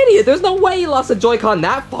 Iggy's an idiot. There's no way he lost a Joy-Con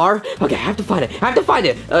that far. Okay, I have to find it.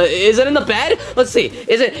 Is it in the bed? Let's see.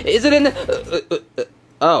 Is it in the—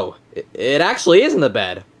 oh, it actually is in the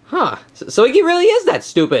bed. Huh, so Iggy really is that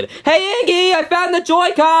stupid. Hey Iggy, I found the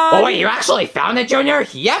Joy-Con! Oh wait, you actually found it, Junior?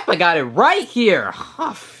 Yep, I got it right here.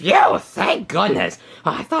 Oh, phew, thank goodness.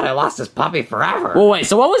 Oh, I thought I lost this puppy forever. Well wait,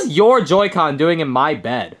 so what was your Joy-Con doing in my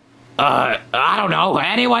bed? I don't know.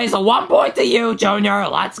 Anyways, 1 point to you, Junior.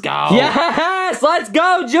 Let's go. Yes, let's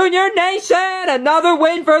go, Junior Nation! Another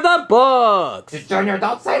win for the books! Junior,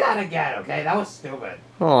 don't say that again, okay? That was stupid.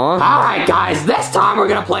 Aww. Alright guys, this time we're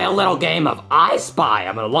gonna play a little game of I Spy.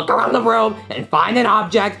 I'm gonna look around the room and find an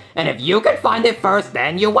object, and if you can find it first,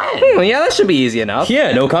 then you win. Yeah, that should be easy enough.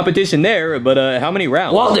 Yeah, no competition there, but how many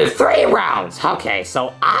rounds? We'll do 3 rounds. Okay,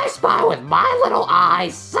 so I spy with my little eye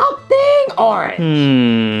something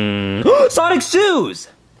orange. Sonic's shoes!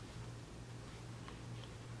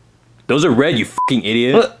 Those are red, you fucking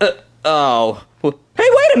idiot. Oh. Hey,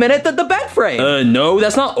 wait a minute, the bed frame. No,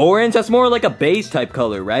 that's not orange. That's more like a beige type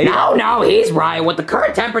color, right? No, he's right. With the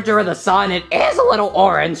current temperature of the sun, it is a little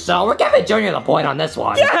orange, so we're giving Junior the point on this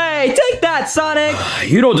one. Yay, take that, Sonic.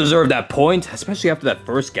 You don't deserve that point, especially after that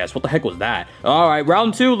first guess. What the heck was that? All right,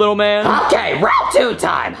 round 2, little man. Okay, round 2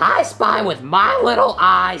 time. I spy with my little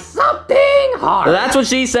eye something hard. That's what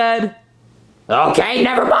she said. Okay,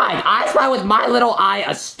 never mind. I spy with my little eye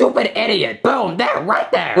a stupid idiot. Boom, there, right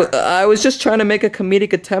there. I was just trying to make a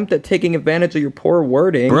comedic attempt at taking advantage of your poor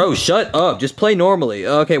wording. Bro, shut up. Just play normally.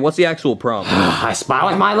 Okay, what's the actual prompt? I spy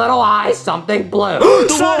with my little eye something blue.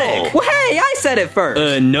 Sonic! Well, hey, I said it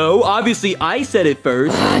first. No, obviously I said it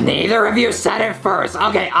first. Neither of you said it first.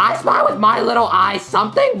 Okay, I spy with my little eye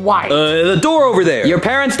something white. The door over there. Your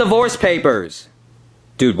parents' divorce papers.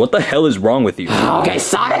 Dude, what the hell is wrong with you? Okay,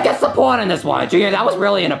 Sonic gets the point on this one. Junior, that was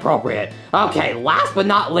really inappropriate. Okay, last but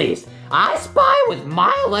not least, I spy with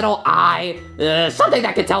my little eye something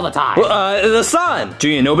that can tell the time. The sun.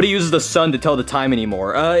 Junior, nobody uses the sun to tell the time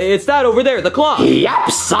anymore. It's that over there, the clock.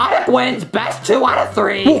 Yep, Sonic wins. Best 2 out of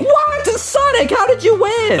 3. What? Sonic, how did you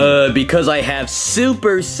win? Because I have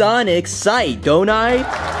supersonic sight, don't I?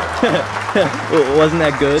 Wasn't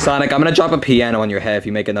that good? Sonic, I'm gonna drop a piano on your head if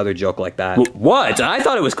you make another joke like that. What? I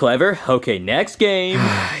thought it was clever. Okay, next game.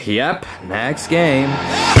 Yep, next game.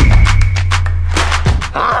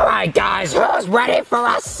 Alright guys, who's ready for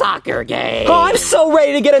a soccer game? Oh, I'm so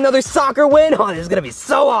ready to get another soccer win. Oh, this is gonna be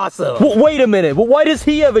so awesome. Wait a minute, why does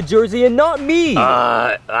he have a jersey and not me?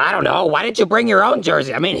 I don't know. Why didn't you bring your own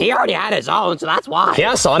jersey? I mean, he already had his own, so that's why.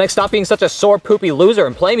 Yeah, Sonic, stop being such a sore poopy loser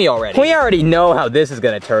and play me already. We already know how this is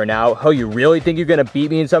gonna turn out. Oh, you really think you're gonna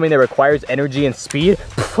beat me in something that requires energy and speed?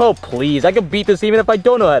 Oh, please, I can beat this even if I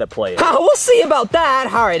don't know how to play it. We'll see about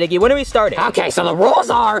that. Alright, Iggy, when are we starting? Okay, so the rules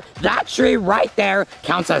are, that tree right there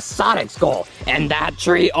counts as Sonic's goal, and that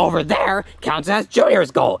tree over there counts as Junior's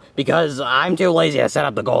goal, because I'm too lazy to set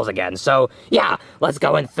up the goals again. So, yeah, let's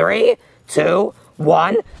go in 3, 2,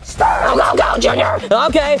 1, start! Go, Junior!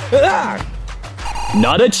 Okay.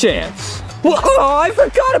 Not a chance. Oh, I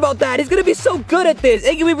forgot about that. He's gonna be so good at this.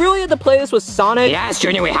 Iggy, we really had to play this with Sonic? Yes,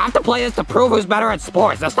 Junior, we have to play this to prove who's better at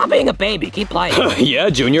sports. Now stop being a baby. Keep playing. Yeah,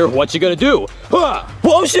 Junior, what you gonna do?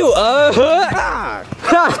 Whoa, shoot!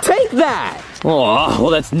 Take that! Oh, well,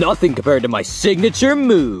 that's nothing compared to my signature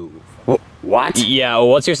move. What? Yeah,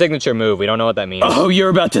 what's your signature move? We don't know what that means. Oh, you're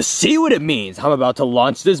about to see what it means. I'm about to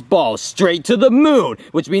launch this ball straight to the moon,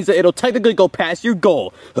 which means that it'll technically go past your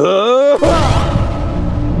goal.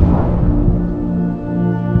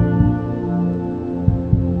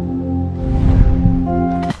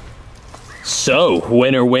 So,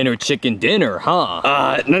 winner, chicken dinner,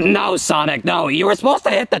 huh? No, Sonic, no. You were supposed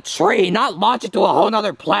to hit the tree, not launch it to a whole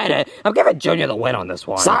nother planet. I'm giving Junior the win on this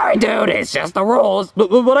one. Sorry, dude, it's just the rules.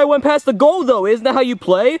 But I went past the goal, though. Isn't that how you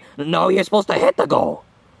play? No, you're supposed to hit the goal.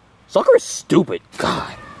 Soccer is stupid.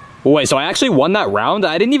 God. Wait, so I actually won that round?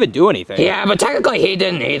 I didn't even do anything. Yeah, but technically he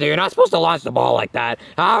didn't either. You're not supposed to launch the ball like that.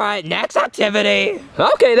 All right, next activity.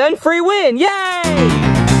 Okay, then, free win. Yay!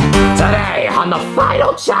 Today, on the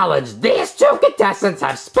final challenge, these 2 contestants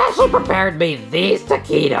have specially prepared me these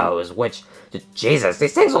taquitos, which, Jesus,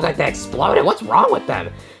 these things look like they exploded. What's wrong with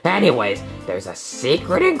them? Anyways, there's a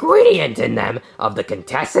secret ingredient in them of the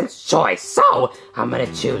contestant's choice, so I'm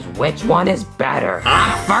gonna choose which one is better.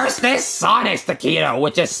 First is Sonic's taquito,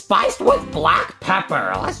 which is spiced with black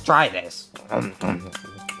pepper. Let's try this.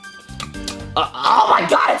 Oh my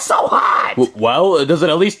god, it's so hot! Well, does it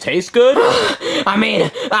at least taste good? I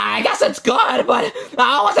mean, I guess it's good, but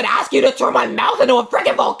I wasn't asking you to turn my mouth into a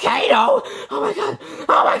freaking volcano! Oh my god,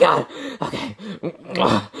 okay.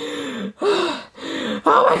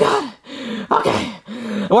 Oh my god, okay.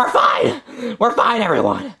 We're fine,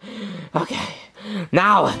 everyone. Okay.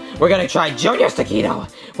 Now, we're gonna try Junior's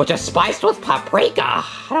taquito, which is spiced with paprika.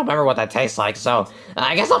 I don't remember what that tastes like, so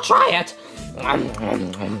I guess I'll try it.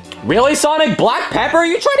 Really, Sonic? Black pepper? Are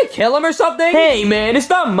you trying to kill him or something? Hey, man, it's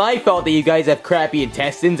not my fault that you guys have crappy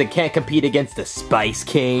intestines and can't compete against the Spice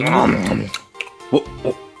King.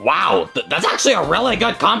 Wow, that's actually a really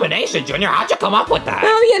good combination, Junior. How'd you come up with that?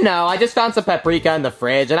 Well, you know, I just found some paprika in the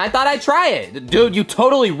fridge and I thought I'd try it. Dude, you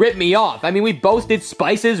totally ripped me off. I mean, we both did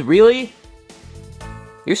spices, really?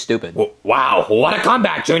 You're stupid. Wow, what a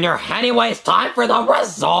comeback, Junior. Anyways, time for the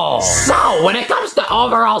results. So, when it comes to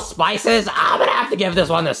overall spices, I'm gonna have to give this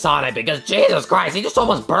one to Sonic because, Jesus Christ, he just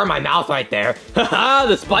almost burned my mouth right there. Haha,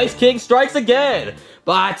 the Spice King strikes again.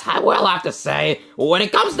 but I will have to say, when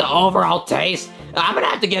it comes to overall taste, I'm gonna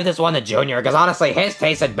have to give this one to Junior, because honestly, his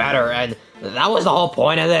tasted better, and that was the whole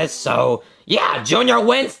point of this, so yeah, Junior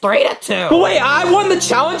wins 3-2. Wait, I won the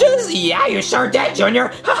challenges? Yeah, you sure did,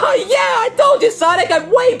 Junior. Yeah, I told you, Sonic,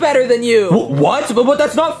 I'm way better than you. What? But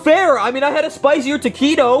that's not fair. I mean, I had a spicier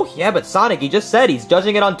taquito. Yeah, but Sonic, he just said he's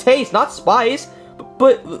judging it on taste, not spice.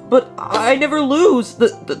 But I never lose.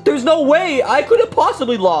 There's no way. I could have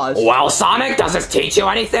possibly lost. Well, Sonic, does this teach you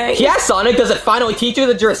anything? Yeah, Sonic, does it finally teach you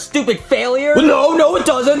that you're a stupid failure? No, it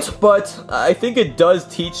doesn't. But I think it does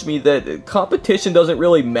teach me that competition doesn't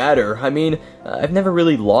really matter. I mean, I've never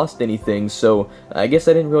really lost anything, so I guess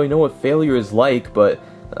I didn't really know what failure is like, but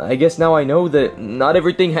I guess now I know that not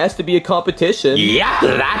everything has to be a competition. Yeah,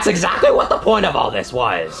 that's exactly what the point of all this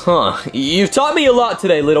was. Huh. You've taught me a lot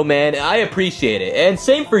today, little man. I appreciate it. And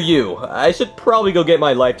same for you. I should probably go get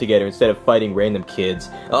my life together instead of fighting random kids.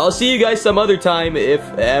 I'll see you guys some other time, if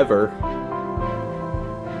ever.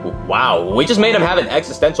 Wow, we just made him have an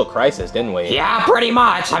existential crisis, didn't we? Yeah, pretty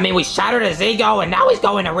much. I mean, we shattered his ego, and now he's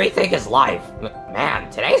going to rethink his life. Man,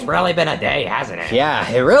 today's really been a day, hasn't it? Yeah,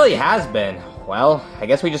 it really has been. Well, I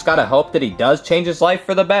guess we just gotta hope that he does change his life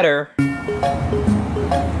for the better.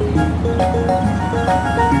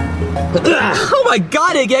 Oh my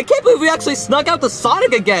god, Iggy, I can't believe we actually snuck out to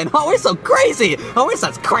Sonic again. Oh, we're so crazy. Oh, we're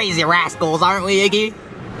such crazy rascals, aren't we, Iggy?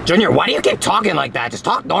 Junior, why do you keep talking like that? Just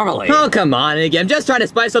talk normally. Oh, come on, Iggy. I'm just trying to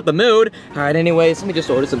spice up the mood. Alright, anyways, let me just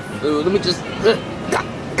order some food. Let me just...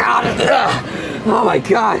 God. Oh my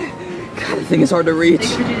god. God, the thing is hard to reach.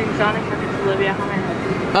 Thanks for choosing Sonic. My name is Olivia. How may I help you?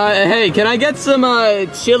 Hey, can I get some,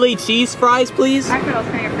 chili cheese fries, please? Alright, what else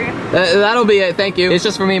can I get for you? That'll be it, thank you. It's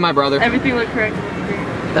just for me and my brother. Everything looked correct on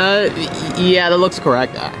the screen. Yeah, that looks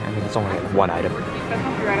correct. I mean, it's only one item.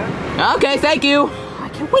 Okay, thank you. I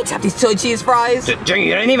can't wait to have these chili cheese fries. Junior,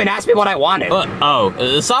 you didn't even ask me what I wanted.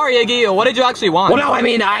 Sorry, Iggy. What did you actually want? Well, no, I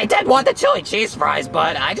mean, I did want the chili cheese fries,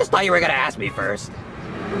 but I just thought you were gonna ask me first.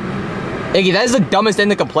 Iggy, that is the dumbest thing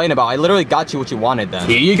to complain about. I literally got you what you wanted then.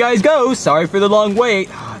 Here you guys go. Sorry for the long wait.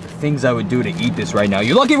 The things I would do to eat this right now.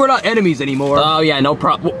 You're lucky we're not enemies anymore. Oh, yeah, no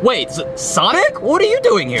problem. Wait, Sonic? What are you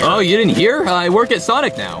doing here? Oh, you didn't hear? I work at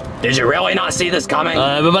Sonic now. Did you really not see this coming?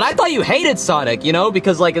 But I thought you hated Sonic, you know,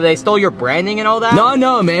 because, like, they stole your branding and all that?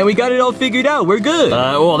 No, man, we got it all figured out. We're good.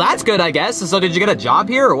 Well, that's good, I guess. So did you get a job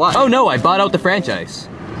here or what? Oh, no, I bought out the franchise.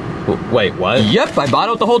 Wait, what? Yep, I bought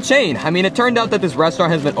out the whole chain. I mean, it turned out that this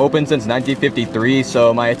restaurant has been open since 1953,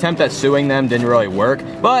 so my attempt at suing them didn't really work.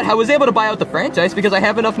 But I was able to buy out the franchise because I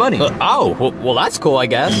have enough money. Well, that's cool, I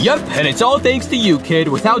guess. Yep, and it's all thanks to you, kid.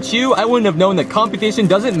 Without you, I wouldn't have known that competition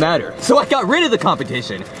doesn't matter. So I got rid of the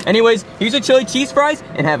competition. Anyways, here's your chili cheese fries,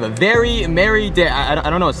 and have a very merry day. I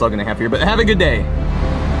don't know what slogan I have here, but have a good day.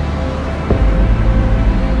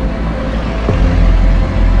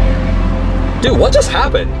 Dude, what just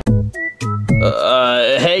happened?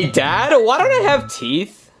 Hey, Dad, why don't I have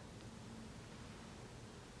teeth?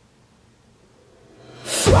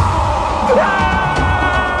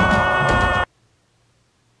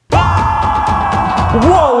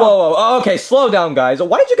 Whoa, okay, slow down, guys.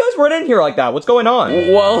 Why did you guys run in here like that? What's going on?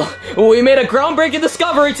 Well, we made a groundbreaking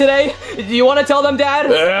discovery today. Do you want to tell them, Dad?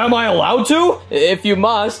 Am I allowed to? If you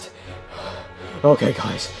must. Okay,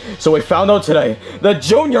 guys, so we found out today that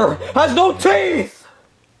Junior has no teeth!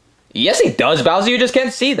 Yes, he does, Bowser, you just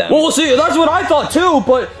can't see them. Well, see, that's what I thought too,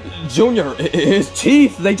 but Junior, his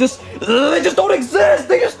teeth, they just don't exist!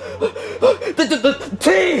 They just... the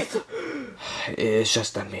teeth! It's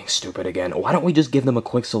just them being stupid again. Why don't we just give them a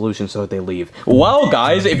quick solution so that they leave? Well,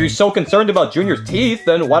 guys, if you're so concerned about Junior's teeth,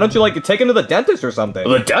 then why don't you, like, take him to the dentist or something?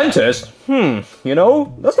 The dentist? You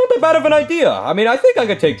know, that's not that bad of an idea. I mean, I think I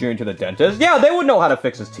could take Junior to the dentist. Yeah, they would know how to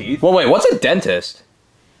fix his teeth. Well, wait, what's a dentist?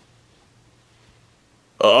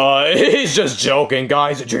 He's just joking,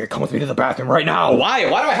 guys. Junior, come with me to the bathroom right now. Why?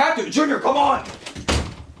 Why do I have to? Junior, come on!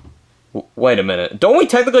 Wait a minute. Don't we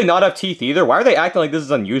technically not have teeth either? Why are they acting like this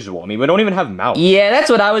is unusual? I mean, we don't even have mouths. Yeah, that's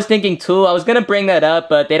what I was thinking too. I was gonna bring that up,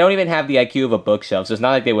 but they don't even have the IQ of a bookshelf, so it's not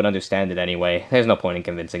like they would understand it anyway. There's no point in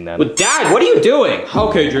convincing them. But Dad, what are you doing?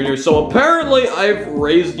 Okay, Junior, so apparently I've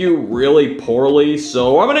raised you really poorly,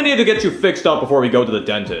 so I'm gonna need to get you fixed up before we go to the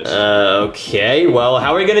dentist. Okay, well,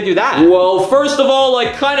 how are we gonna do that? Well, first of all,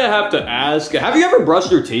 I kinda have to ask, have you ever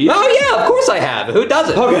brushed your teeth? Oh yeah, of course I have. Who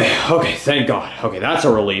doesn't? Okay, thank God. Okay, that's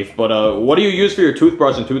a relief, but what do you use for your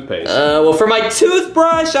toothbrush and toothpaste? Well, for my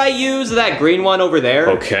toothbrush, I use that green one over there.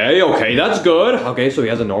 Okay, that's good. Okay, so he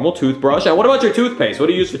has a normal toothbrush. And what about your toothpaste? What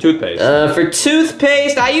do you use for toothpaste? For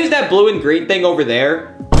toothpaste, I use that blue and green thing over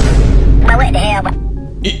there.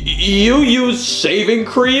 You use shaving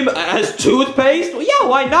cream as toothpaste? Well, yeah,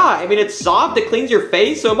 why not? I mean, it's soft, it cleans your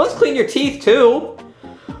face, so it must clean your teeth too.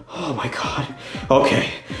 Oh my god.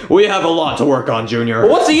 Okay, we have a lot to work on, Junior.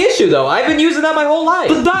 What's the issue, though? I've been using that my whole life.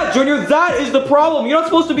 But that, Junior, that is the problem. You're not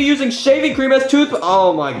supposed to be using shaving cream as toothpaste.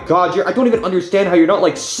 Oh my god, I don't even understand how you're not,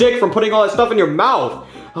 like, sick from putting all that stuff in your mouth.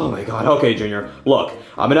 Oh my god, okay, Junior. Look,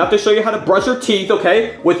 I'm gonna have to show you how to brush your teeth,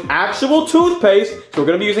 okay? With actual toothpaste. So we're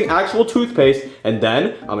gonna be using actual toothpaste, and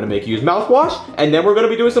then I'm gonna make you use mouthwash, and then we're gonna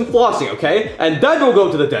be doing some flossing, okay? And then we'll go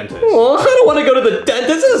to the dentist. Well, I don't wanna go to the dentist,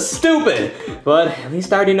 this is stupid. But at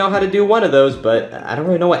least I already know how to do one of those, but I don't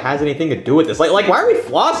really know what has anything to do with this. Like, why are we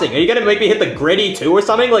flossing? Are you gonna make me hit the gritty too or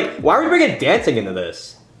something? Like, why are we bringing dancing into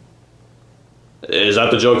this? Is that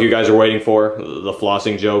the joke you guys are waiting for? The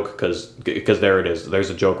flossing joke? Because there it is. There's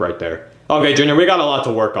a joke right there. Okay, Junior, we got a lot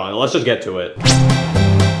to work on. Let's just get to it.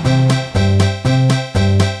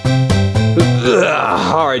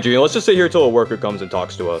 Alright, Junior, let's just sit here till a worker comes and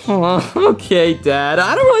talks to us. Okay, Dad.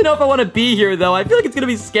 I don't really know if I want to be here, though. I feel like it's gonna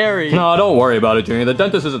be scary. No, don't worry about it, Junior. The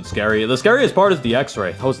dentist isn't scary. The scariest part is the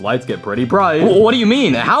x-ray. Those lights get pretty bright. What do you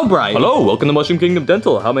mean? How bright? Hello, welcome to Mushroom Kingdom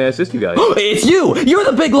Dental. How may I assist you guys? It's you! You're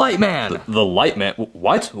the big light man! The light man?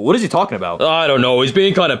 What? What is he talking about? I don't know. He's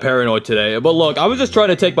being kind of paranoid today. But look, I was just trying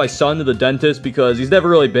to take my son to the dentist because he's never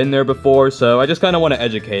really been there before, so I just kind of want to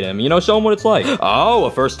educate him. You know, show him what it's like. Oh,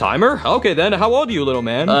 a first-timer? Okay, then. How old are you, little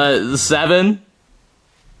man? 7.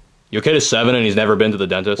 Your kid is 7 and he's never been to the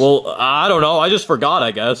dentist? Well, I don't know. I just forgot,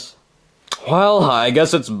 I guess. Well, I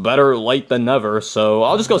guess it's better late than never, so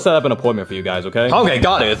I'll just go set up an appointment for you guys, okay? Okay,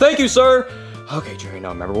 got it. Thank you, sir. Okay, Jerry, now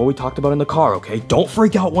remember what we talked about in the car, okay? Don't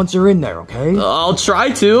freak out once you're in there, okay? I'll try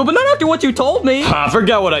to, but not after what you told me.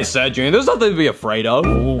 Forget what I said, Junior. There's nothing to be afraid of.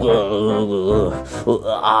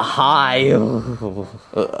 Hi.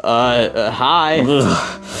 Hi.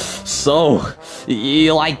 So,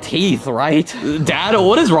 you like teeth, right? Dad,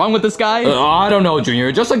 what is wrong with this guy? I don't know,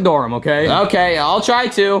 Junior. Just ignore him, okay? Okay, I'll try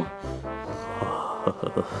to.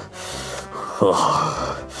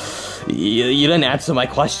 You didn't answer my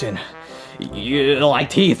question. You like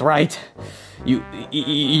teeth, right?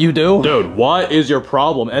 You do? Dude, what is your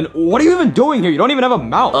problem? And what are you even doing here? You don't even have a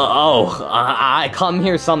mouth. I come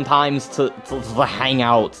here sometimes to hang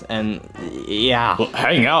out, and yeah. Well,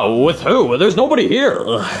 hang out? With who? There's nobody here.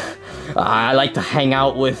 I like to hang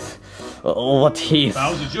out with teeth.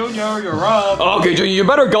 Bowser Jr., you're up. Okay, Junior, you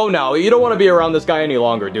better go now. You don't want to be around this guy any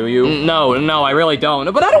longer, do you? No, I really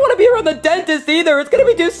don't. But I don't want to be around the dentist either. It's gonna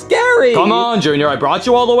be too scary. Come on, Junior. I brought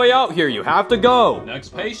you all the way out here. You have to go. Next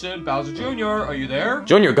patient, Bowser Jr., are you there?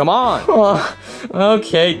 Junior, come on.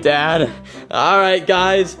 Okay, Dad. All right,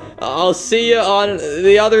 guys. I'll see you on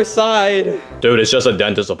the other side. Dude, it's just a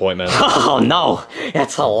dentist appointment. Oh, no.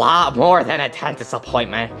 It's a lot more than a dentist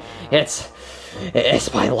appointment. It's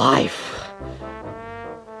my life.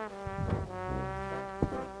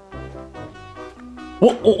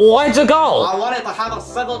 Where'd you go? I wanted to have a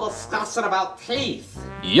civil discussion about teeth.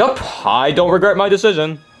 Yup, I don't regret my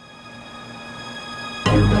decision.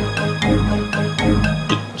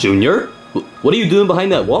 Junior? What are you doing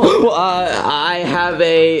behind that wall? Well, I have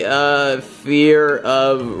a, fear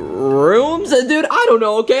of rooms? Dude, I don't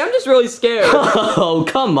know, okay? I'm just really scared. Oh,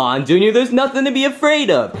 come on, Junior. There's nothing to be afraid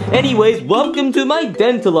of. Anyways, welcome to my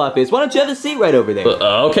dental office. Why don't you have a seat right over there?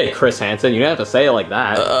 Okay, Chris Hansen, you don't have to say it like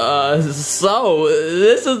that. So,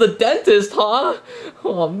 this is the dentist, huh?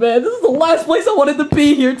 Oh, man, this is the last place I wanted to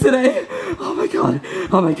be here today. Oh, my God.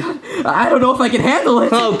 I don't know if I can handle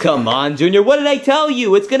it. Oh, come on, Junior. What did I tell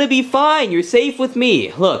you? It's gonna be fine. You're safe with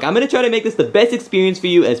me. Look, I'm gonna try to make this the best experience for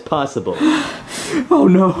you as possible. Oh,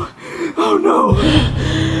 no. Oh, no.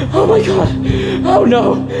 Oh, my God. Oh,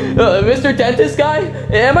 no. Mr. Dentist guy?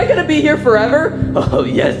 Am I gonna be here forever? Oh,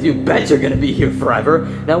 yes, you bet you're gonna be here forever.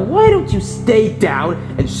 Now, why don't you stay down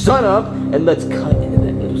and shut up and let's cut into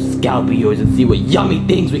that little scalp of yours and see what yummy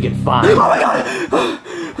things we can find. Oh, my God.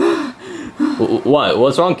 What?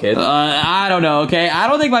 What's wrong, kid? I don't know, okay? I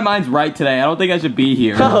don't think my mind's right today. I don't think I should be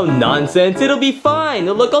here. Oh, nonsense. It'll be fine.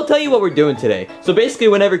 Look, I'll tell you what we're doing today. So basically,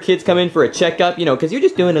 whenever kids come in for a checkup, you know, because you're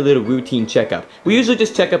just doing a little routine checkup. We usually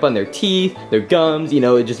just check up on their teeth, their gums, you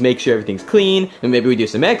know, just make sure everything's clean, and maybe we do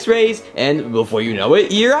some x-rays, and before you know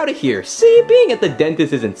it, you're out of here. See, being at the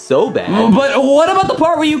dentist isn't so bad. But what about the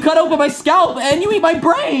part where you cut open my scalp and you eat my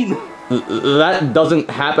brain? That doesn't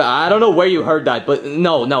happen. I don't know where you heard that, but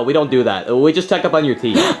no, we don't do that. We just check up on your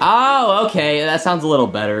teeth. Oh, okay, that sounds a little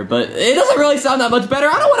better, but it doesn't really sound that much better.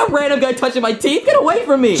 I don't want a random guy touching my teeth. Get away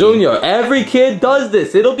from me. Junior, every kid does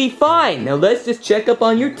this. It'll be fine. Now let's just check up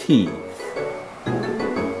on your teeth.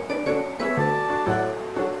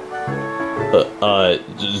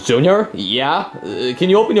 Junior? Yeah? Can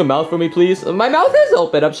you open your mouth for me, please? My mouth is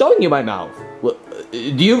open. I'm showing you my mouth. Do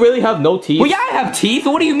you really have no teeth? Well, yeah, I have teeth.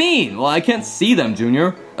 What do you mean? Well, I can't see them,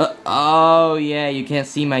 Junior. Oh, yeah, you can't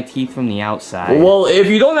see my teeth from the outside. Well, if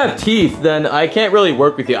you don't have teeth, then I can't really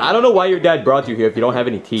work with you. I don't know why your dad brought you here if you don't have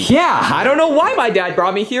any teeth. Yeah, I don't know why my dad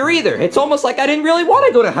brought me here either. It's almost like I didn't really want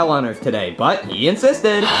to go to hell on earth today, but he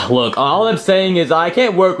insisted. Look, all I'm saying is I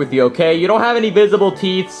can't work with you, okay? You don't have any visible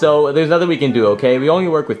teeth, so there's nothing we can do, okay? We only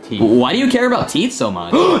work with teeth. Why do you care about teeth so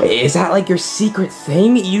much? Is that like your secret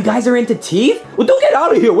thing? You guys are into teeth? Well, don't get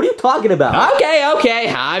out of here. What are you talking about? Okay,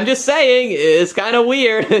 I'm just saying, it's kind of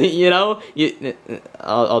weird, you know?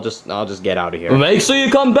 I'll just get out of here. Make sure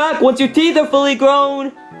you come back once your teeth are fully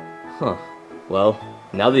grown. Huh. Well,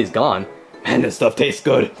 now that he's gone, man, this stuff tastes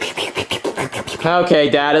good. Okay,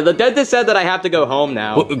 Dad, the dentist said that I have to go home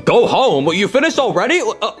now. Go home? You finished already?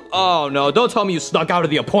 Oh, no, don't tell me you snuck out of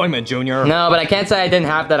the appointment, Junior. No, but I can't say I didn't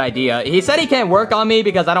have that idea. He said he can't work on me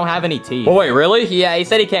because I don't have any teeth. Oh, wait, really? Yeah, he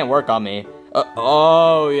said he can't work on me.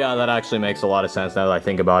 Oh, yeah, that actually makes a lot of sense now that I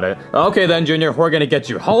think about it. Okay, then, Junior, we're gonna get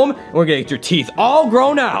you home, and we're gonna get your teeth all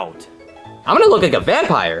grown out. I'm gonna look like a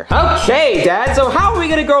vampire. Okay, Dad, so how are we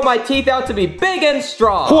gonna grow my teeth out to be big and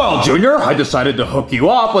strong? Well, Junior, I decided to hook you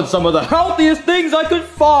up with some of the healthiest things I could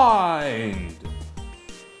find.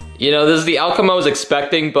 You know, this is the outcome I was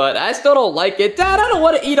expecting, but I still don't like it. Dad, I don't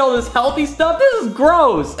want to eat all this healthy stuff. This is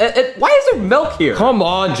gross. Why is there milk here? Come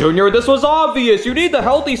on, Junior, this was obvious. You need the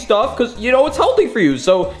healthy stuff because, you know, it's healthy for you.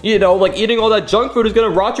 So, you know, like eating all that junk food is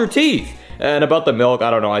gonna rot your teeth. And about the milk,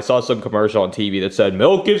 I don't know, I saw some commercial on TV that said,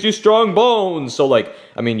 milk gives you strong bones. So, like,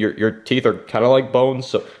 I mean, your teeth are kind of like bones,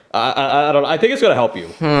 so I don't know. I think it's gonna help you.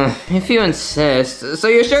 If you insist. So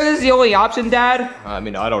you're sure this is the only option, Dad? I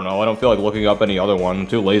mean, I don't know. I don't feel like looking up any other one. I'm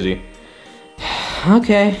too lazy.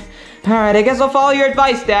 Okay. Alright, I guess I'll follow your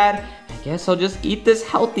advice, Dad. I guess I'll just eat this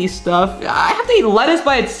healthy stuff. I have to eat lettuce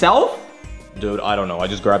by itself? Dude, I don't know. I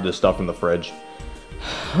just grabbed this stuff from the fridge.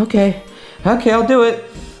 Okay, I'll do it.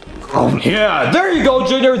 Oh, yeah, there you go,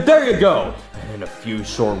 Junior. There you go. And in a few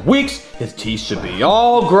short weeks, his teeth should be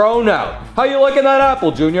all grown out. How you liking that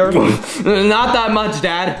apple, Junior? Not that much,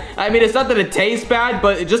 Dad. I mean, it's not that it tastes bad,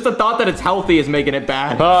 but just the thought that it's healthy is making it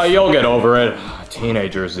bad. You'll get over it.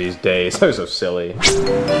 Teenagers these days, they're so silly.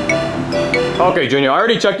 Okay, Junior, I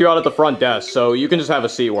already checked you out at the front desk, so you can just have a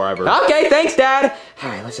seat wherever. Okay, thanks, Dad. All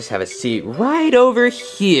right, let's just have a seat right over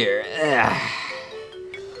here.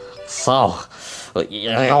 So, you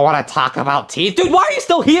don't want to talk about teeth? Dude, why are you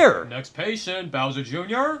still here? Next patient, Bowser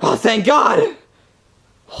Jr. Oh, thank God.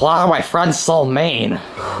 Why are my friends so mean?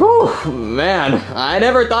 Whew, man, I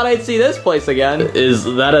never thought I'd see this place again. Is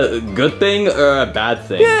that a good thing or a bad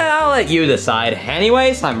thing? Yeah, I'll let you decide.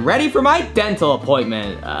 Anyways, I'm ready for my dental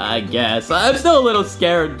appointment, I guess. I'm still a little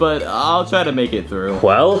scared, but I'll try to make it through.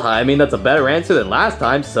 Well, I mean, that's a better answer than last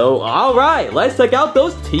time, so all right, let's check out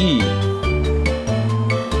those teeth.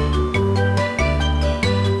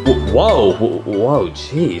 Whoa,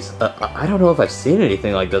 jeez. I don't know if I've seen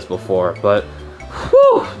anything like this before, but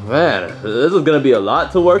whew, man, this is gonna be a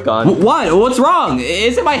lot to work on. What? What's wrong?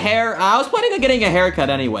 Is it my hair? I was planning on getting a haircut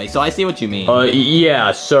anyway, so I see what you mean.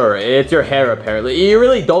 Yeah, sure. It's your hair, apparently. You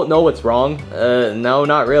really don't know what's wrong? No,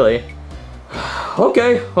 not really.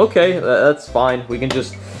 Okay, that's fine. We can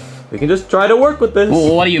just try to work with this.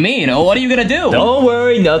 What do you mean? What are you gonna do? Don't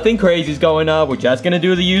worry, nothing crazy's going on. We're just gonna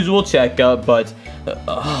do the usual checkup, but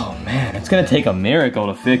oh man, it's gonna take a miracle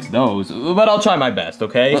to fix those. But I'll try my best,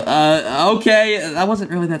 okay? Okay, that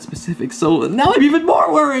wasn't really that specific, so now I'm even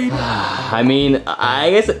more worried. I mean,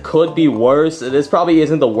 I guess it could be worse. This probably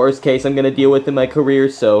isn't the worst case I'm gonna deal with in my career,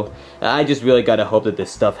 so I just really gotta hope that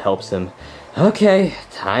this stuff helps him. Okay,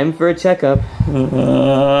 time for a checkup.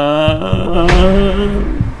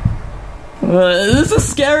 This is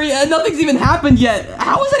scary, and nothing's even happened yet.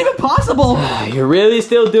 How is that even possible? You're really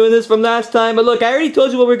still doing this from last time? But look, I already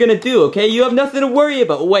told you what we're gonna do, okay? You have nothing to worry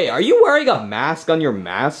about. Wait, are you wearing a mask on your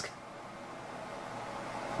mask?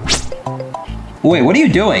 Wait, what are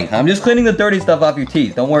you doing? I'm just cleaning the dirty stuff off your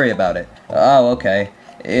teeth. Don't worry about it. Oh, okay.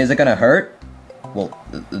 Is it gonna hurt? Well,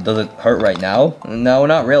 does it hurt right now? No,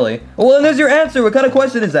 not really. Well, then there's your answer. What kind of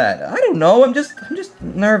question is that? I don't know. I'm just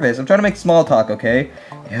nervous. I'm trying to make small talk, okay?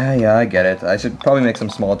 Yeah, I get it. I should probably make some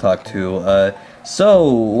small talk too.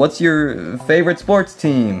 So, what's your favorite sports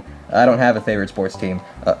team? I don't have a favorite sports team.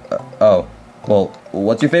 Oh. Well,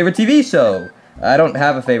 what's your favorite TV show? I don't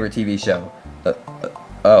have a favorite TV show.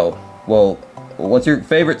 Oh. Well, what's your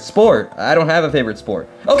favorite sport? I don't have a favorite sport.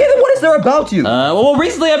 Okay, then what is there about you? Well,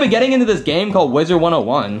 recently I've been getting into this game called Wizard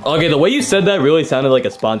 101. Okay, the way you said that really sounded like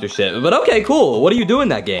a sponsorship. But okay, cool. What do you do in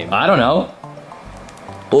that game? I don't know.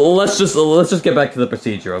 Well, let's just get back to the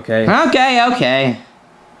procedure, okay? Okay.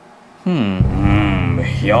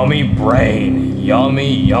 Yummy brain.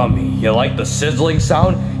 Yummy. You like the sizzling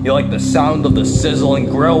sound? You like the sound of the sizzling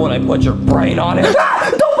grill when I put your brain on it?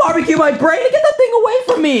 Don't barbecue my brain! Get that thing away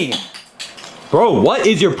from me! Bro, what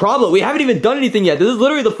is your problem? We haven't even done anything yet. This is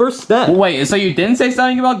literally the first step. Wait, so you didn't say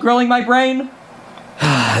something about grilling my brain?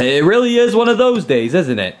 It really is one of those days,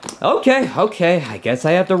 isn't it? Okay. I guess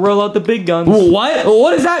I have to roll out the big guns. What?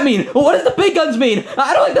 What does that mean? What does the big guns mean?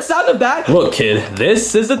 I don't like the sound of that. Look, kid,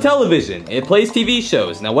 this is a television. It plays TV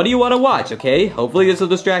shows. Now, what do you want to watch, okay? Hopefully this will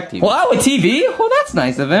distract you. Wow, a TV? Well, that's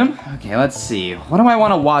nice of him. Okay, let's see. What do I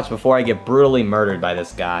want to watch before I get brutally murdered by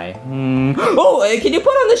this guy? Oh, can you put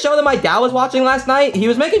on the show that my dad was watching last night? He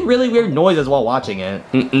was making really weird noises while watching it.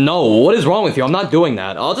 No, what is wrong with you? I'm not doing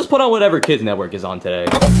that. I'll just put on whatever Kids Network is on today. You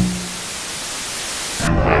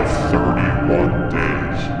have 31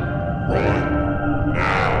 days. Run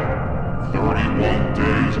now. 31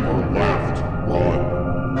 days are left. Run.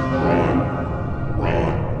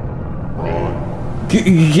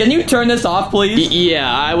 Can you turn this off, please? Yeah,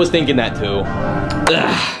 I was thinking that too.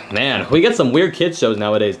 Ugh, man, we get some weird kids shows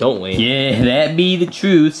nowadays, don't we? Yeah, that be the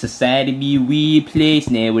truth. Society be a weird place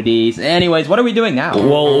nowadays. Anyways, what are we doing now?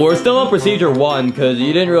 Well, we're still on procedure 1 because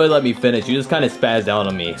you didn't really let me finish. You just kind of spazzed out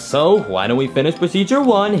on me. So, why don't we finish procedure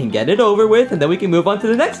 1 and get it over with, and then we can move on to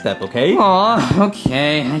the next step, okay? Aw,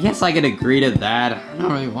 okay. I guess I could agree to that. I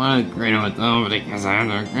don't really want to agree to it though, because I have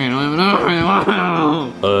to agree to it, but I don't really want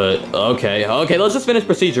to. Okay, let's just finish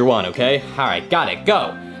procedure 1, okay? Alright, got it,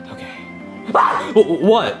 go! Ah!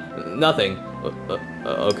 What? Nothing.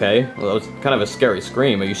 Okay. Well, that was kind of a scary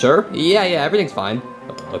scream. Are you sure? Yeah, everything's fine.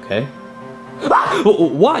 Okay. Ah!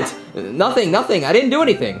 What? Nothing. I didn't do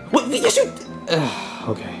anything. What? Yes, you...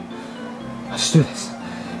 Okay. Let's do this.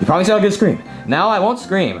 You promised you're not gonna scream. Now I won't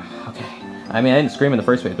scream. Okay. I mean, I didn't scream in the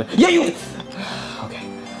first place, but... Yeah, you... Okay.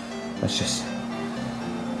 Let's just...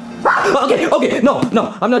 Okay, no,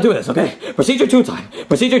 I'm not doing this, okay? Procedure 2 time.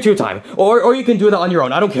 Or you can do that on your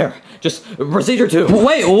own, I don't care. Just procedure 2.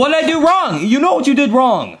 Wait, what did I do wrong? You know what you did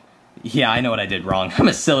wrong. Yeah, I know what I did wrong. I'm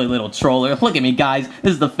a silly little troller. Look at me, guys.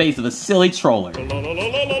 This is the face of a silly troller.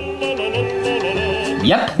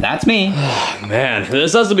 Yep, that's me. Man,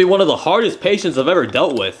 this has to be one of the hardest patients I've ever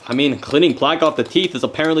dealt with. I mean, cleaning plaque off the teeth is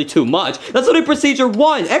apparently too much. That's only procedure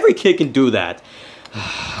 1. Every kid can do that.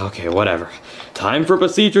 Okay, whatever. Time for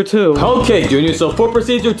procedure 2. Okay, Junior, so for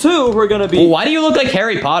procedure 2, we're gonna be... Why do you look like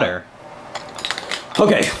Harry Potter?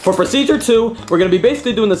 Okay, for procedure 2, we're gonna be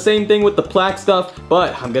basically doing the same thing with the plaque stuff,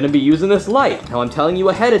 but I'm gonna be using this light. Now, I'm telling you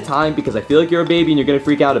ahead of time because I feel like you're a baby and you're gonna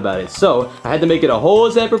freak out about it. So, I had to make it a whole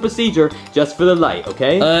separate procedure just for the light,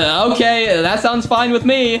 okay? Okay, that sounds fine with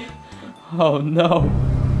me. Oh, no.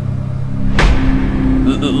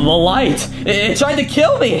 The light! It tried to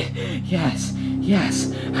kill me! Yes,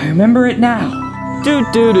 I remember it now. Do.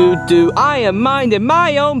 I am minding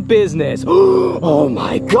my own business. Oh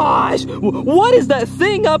my gosh! What is that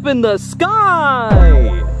thing up in the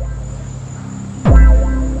sky?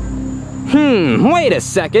 Wait a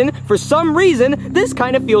second. For some reason, this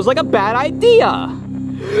kind of feels like a bad idea.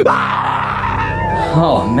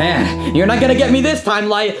 Oh man, you're not gonna get me this time,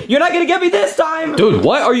 Light. You're not gonna get me this time. Dude,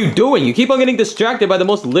 what are you doing? You keep on getting distracted by the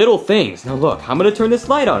most little things. Now look, I'm gonna turn this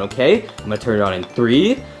light on, okay? I'm gonna turn it on in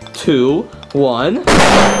 3, 2, 1.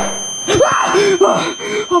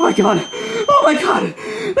 Oh my god.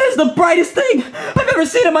 That is the brightest thing I've ever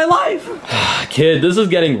seen in my life. Kid, this is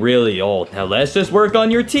getting really old. Now let's just work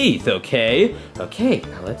on your teeth, okay? Okay,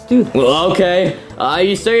 now let's do this. Well, okay. Are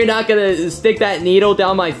you sure you're not gonna stick that needle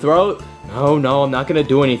down my throat? No, I'm not gonna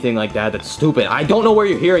do anything like that. That's stupid. I don't know where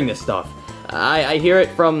you're hearing this stuff. I hear it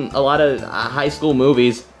from a lot of high school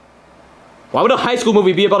movies. Why would a high school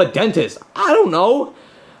movie be about a dentist? I don't know.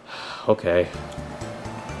 Okay.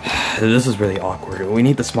 This is really awkward. We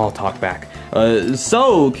need the small talk back.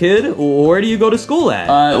 So, kid, where do you go to school at?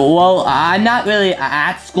 Well, I'm not really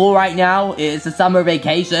at school right now. It's a summer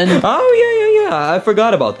vacation. Oh, yeah, I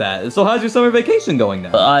forgot about that. So how's your summer vacation going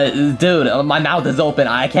now? Dude, my mouth is open.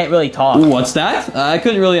 I can't really talk. What's that? I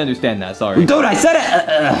couldn't really understand that, sorry. Dude, I said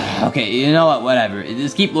it! Okay, you know what, whatever.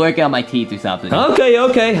 Just keep working on my teeth or something.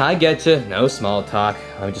 Okay, I get you. No small talk.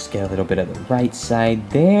 Let me just get a little bit of the right side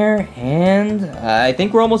there, and I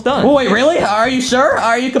think we're almost done. Oh, wait, really? Are you sure?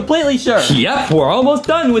 Are you completely sure? Yep, we're almost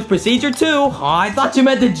done with procedure 2. Oh, I thought you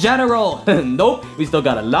meant the general. Nope, we still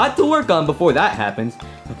got a lot to work on before that happens.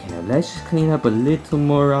 Okay, now let's just clean up a little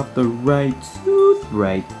more off the right tooth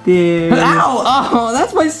right there. Ow! Oh,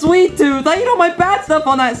 that's my sweet tooth. You know my bad stuff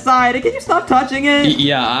on that side. Can you stop touching it?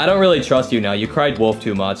 Yeah, I don't really trust you now. You cried wolf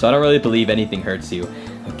too much, so I don't really believe anything hurts you.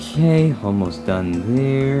 Okay, almost done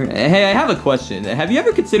there. Hey, I have a question. Have you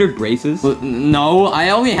ever considered braces? No, I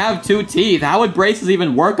only have 2 teeth. How would braces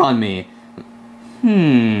even work on me?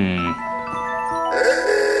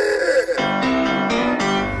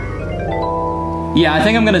 Yeah, I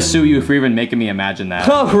think I'm gonna sue you for even making me imagine that.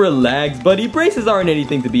 Oh, relax, buddy. Braces aren't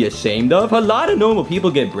anything to be ashamed of. A lot of normal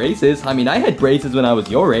people get braces. I mean, I had braces when I was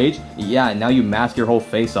your age. Yeah, and now you mask your whole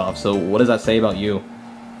face off, so what does that say about you?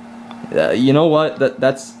 You know what?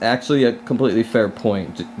 That's actually a completely fair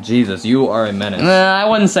point. Jesus, you are a menace. I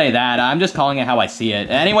wouldn't say that. I'm just calling it how I see it.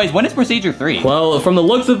 Anyways, when is procedure 3? Well, from the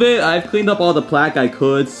looks of it, I've cleaned up all the plaque I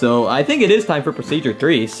could, so I think it is time for procedure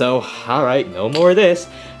 3. So, alright, no more of this.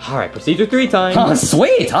 Alright, procedure 3 time. Oh,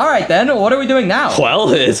 sweet. Alright then, what are we doing now?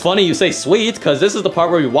 Well, it's funny you say sweet, because this is the part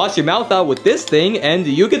where we wash your mouth out with this thing, and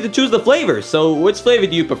you get to choose the flavor. So, which flavor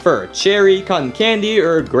do you prefer? Cherry, cotton candy,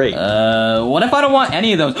 or grape? What if I don't want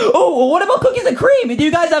any of those? Oh, what about cookies and cream? Do you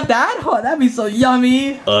guys have that? Oh, that'd be so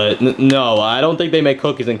yummy. No, I don't think they make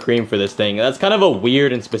cookies and cream for this thing. That's kind of a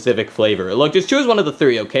weird and specific flavor. Look, just choose one of the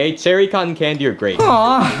 3, okay? Cherry, cotton candy, or grape.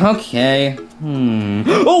 Aw, okay.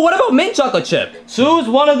 Oh, what about mint chocolate chip? Choose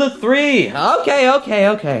one of the 3. Okay.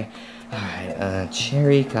 Alright,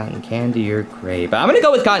 cherry, cotton candy, or grape. I'm gonna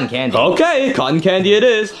go with cotton candy. Okay, cotton candy it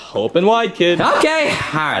is. Open wide, kid. Okay,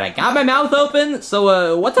 alright, I got my mouth open.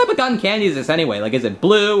 So, what type of cotton candy is this anyway? Like, is it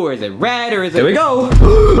blue, or is it red, or is it... Here we go.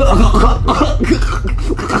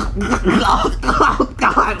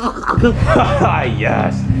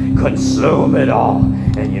 Yes, consume it all.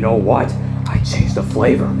 And you know what? I changed the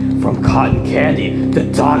flavor from cotton candy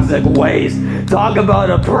to toxic waste. Talk about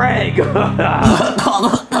a prank.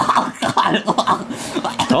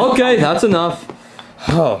 Okay, that's enough.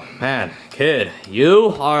 Oh, man. Kid,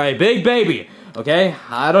 you are a big baby, okay?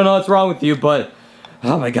 I don't know what's wrong with you, but...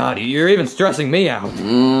 oh my god, you're even stressing me out.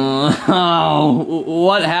 Oh,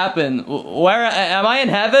 what happened? Where am I in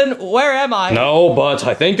heaven? Where am I? No, but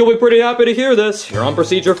I think you'll be pretty happy to hear this. You're on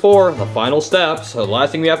procedure 4, the final step. So the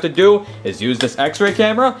last thing we have to do is use this x-ray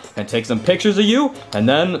camera and take some pictures of you, and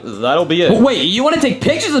then that'll be it. Wait, you want to take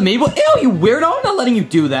pictures of me? Well, ew, you weirdo. I'm not letting you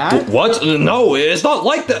do that. What? No, it's not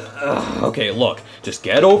like that. Okay, look. Just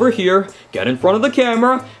get over here, get in front of the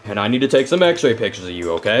camera, and I need to take some x-ray pictures of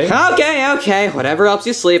you, okay? Okay. Whatever helps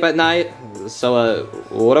you sleep at night. So,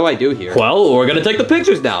 what do I do here? Well, we're gonna take the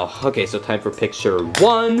pictures now. Okay, so time for picture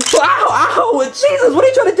 1. Ow! Jesus, what are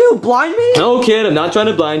you trying to do? Blind me? No, kid, I'm not trying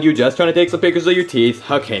to blind you, just trying to take some pictures of your teeth.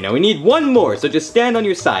 Okay, now we need 1 more, so just stand on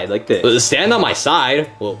your side, like this. Stand on my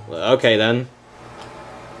side? Well, okay then.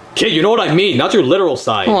 Kid, you know what I mean, not your literal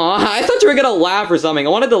side. Aw, I thought you were gonna laugh or something. I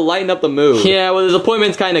wanted to lighten up the mood. Yeah, well, this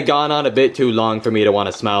appointment's kind of gone on a bit too long for me to want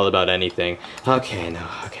to smile about anything. Okay,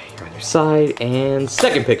 you're on your side, and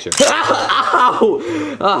second picture. Ow!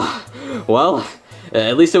 Well,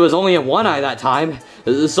 at least it was only in one eye that time.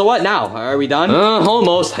 So what now? Are we done?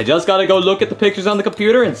 Almost. I just gotta go look at the pictures on the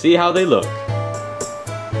computer and see how they look.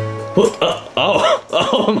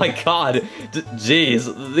 Oh my god.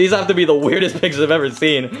 Jeez, these have to be the weirdest pictures I've ever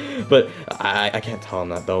seen. But I can't tell them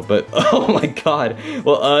that though, but oh my god.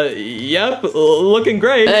 Well, yep, looking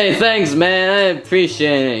great. Hey, thanks, man. I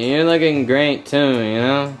appreciate it. You're looking great too, you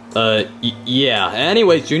know? Yeah.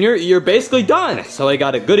 Anyways, Junior, you're basically done. So I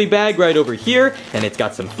got a goodie bag right over here, and it's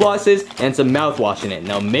got some flosses and some mouthwash in it.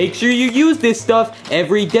 Now make sure you use this stuff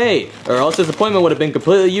every day, or else this appointment would have been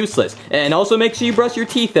completely useless. And also make sure you brush your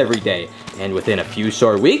teeth every day. And within a few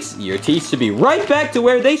short weeks, your teeth should be right back to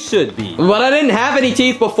where they should be. But I didn't have any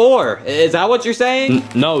teeth before. Is that what you're saying?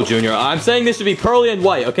 No, Junior. I'm saying this should be pearly and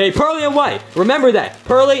white, okay? Pearly and white. Remember that.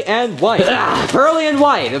 Pearly and white. Pearly and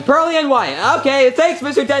white. Pearly and white. Okay, thanks,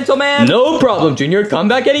 Mr. Dental Man. No problem, Junior. Come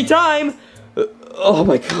back anytime. Oh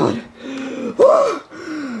my god.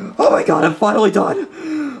 Oh my god, I'm finally done.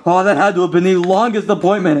 Oh, that had to have been the longest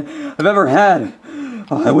appointment I've ever had.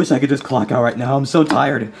 Oh, I wish I could just clock out right now. I'm so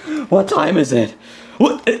tired. What time is it?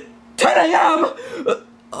 What? 10 a.m.?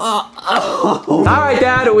 Alright,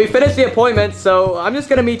 Dad, we finished the appointment, so I'm just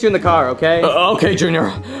gonna meet you in the car, okay? Okay,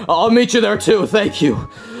 Junior. I'll meet you there too. Thank you.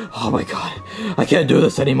 Oh my god. I can't do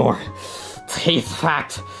this anymore. Teeth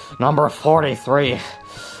fact number 43.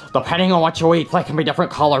 Depending on what you eat, they can be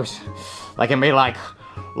different colors. They can be like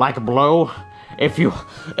blue. If you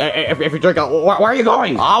drink a... Where are you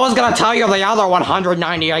going? I was gonna tell you the other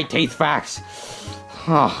 198 teeth facts.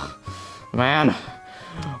 Oh, man.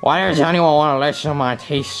 Why does anyone want to listen to my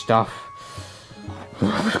teeth stuff?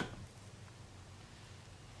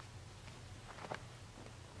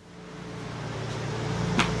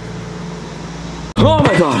 Oh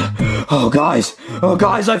my god. Oh,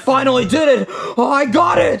 guys, I finally did it. Oh, I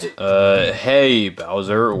got it. Hey,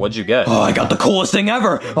 Bowser, what'd you get? Oh, I got the coolest thing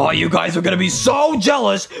ever. Oh, you guys are gonna be so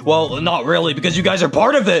jealous. Well, not really, because you guys are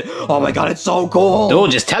part of it. Oh my god, it's so cool.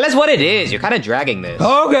 Dude, just tell us what it is. You're kind of dragging this.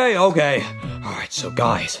 Okay. Alright, so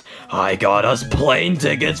guys, I got us plane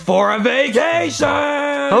tickets for a vacation!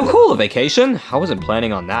 Oh, cool, a vacation? I wasn't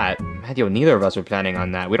planning on that. Matthew, neither of us were planning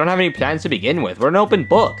on that. We don't have any plans to begin with. We're an open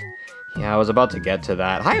book. Yeah, I was about to get to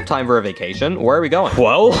that. I have time for a vacation. Where are we going?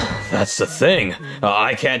 Well, that's the thing.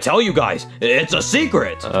 I can't tell you guys. It's a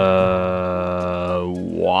secret.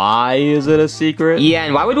 Why is it a secret? Yeah,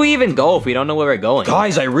 and why would we even go if we don't know where we're going?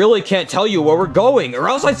 Guys, I really can't tell you where we're going, or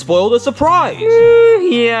else I'd spoil the surprise.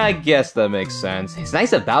 Yeah, I guess that makes sense. It's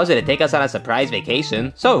nice of Bowser to take us on a surprise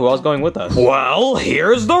vacation. So, who else going with us? Well,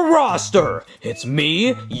 here's the roster. It's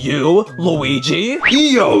me, you, Luigi,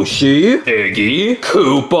 Yoshi, Iggy,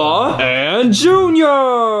 Koopa, and Junior.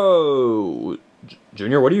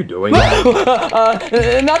 Junior, what are you doing?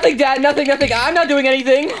 Nothing, Dad, nothing. I'm not doing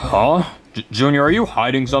anything. Huh? Junior, are you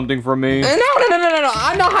hiding something from me? No.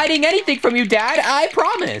 I'm not hiding anything from you, Dad. I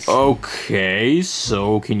promise. Okay,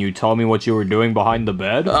 so can you tell me what you were doing behind the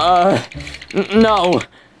bed? No.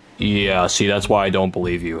 Yeah, see, that's why I don't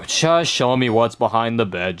believe you. Just show me what's behind the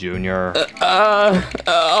bed, Junior.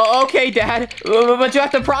 Okay, Dad. But you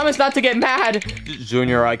have to promise not to get mad.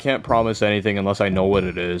 Junior, I can't promise anything unless I know what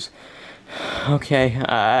it is. Okay,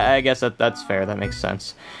 I guess that's fair. That makes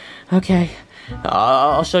sense. Okay.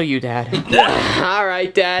 I'll show you, Dad. All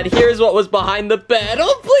right, Dad. Here's what was behind the bed.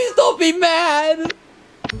 Oh, please don't be mad.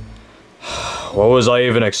 What was I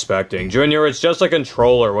even expecting? Junior, it's just a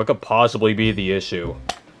controller. What could possibly be the issue?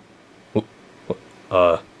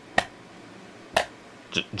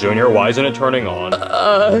 Junior, why isn't it turning on?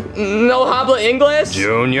 No habla English?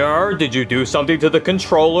 Junior, did you do something to the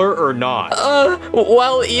controller or not?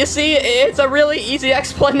 Well, you see, it's a really easy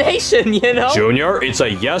explanation, you know? Junior, it's a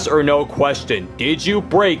yes or no question. Did you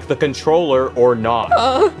break the controller or not?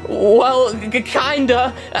 Well,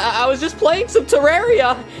 kinda. I was just playing some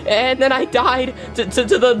Terraria, and then I died to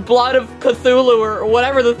the blood of Cthulhu, or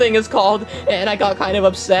whatever the thing is called, and I got kind of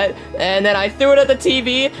upset, and then I threw it at the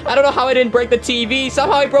TV. I don't know how I didn't break the TV.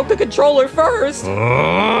 Somehow I broke the controller first. You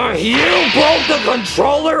broke the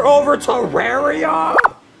controller over Terraria?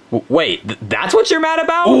 Wait, that's what you're mad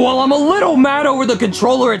about? Well, I'm a little mad over the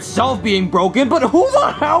controller itself being broken, but who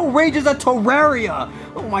the hell rages at Terraria?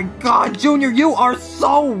 Oh my god, Junior, you are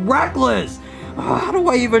so reckless. How do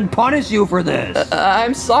I even punish you for this?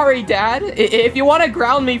 I'm sorry, Dad. If you want to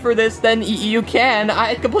ground me for this, then you can.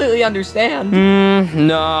 I completely understand.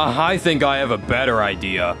 Nah, I think I have a better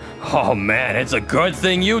idea. Oh man, it's a good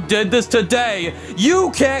thing you did this today.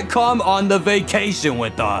 You can't come on the vacation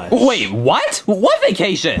with us. Wait, what? What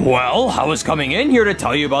vacation? Well, I was coming in here to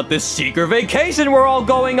tell you about this secret vacation we're all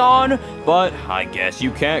going on, but I guess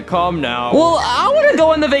you can't come now. Well, I want to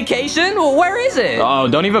go on the vacation. Where is it? Oh,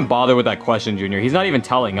 don't even bother with that question, Junior. He's not even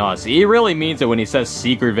telling us. He really means it when he says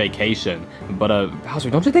secret vacation. But,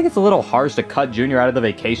 Bowser, don't you think it's a little harsh to cut Junior out of the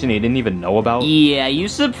vacation he didn't even know about? Yeah, you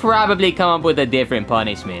should probably come up with a different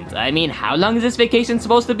punishment. I mean, how long is this vacation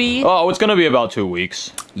supposed to be? Oh, it's gonna be about 2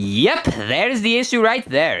 weeks. Yep, there's the issue right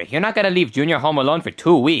there. You're not gonna leave Junior home alone for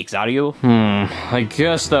 2 weeks, are you? I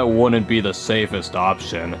guess that wouldn't be the safest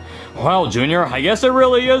option. Well, Junior, I guess it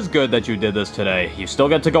really is good that you did this today. You still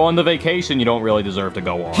get to go on the vacation you don't really deserve to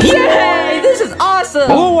go on. Yay! This is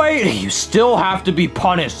awesome! Oh wait, you still have to be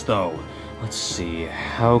punished though. Let's see,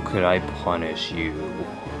 how could I punish you?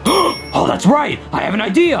 Oh, that's right! I have an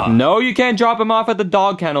idea! No, you can't drop him off at the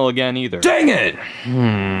dog kennel again either. Dang it!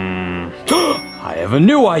 I have a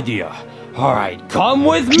new idea. Alright, come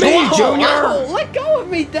with me, Junior! Whoa, let go of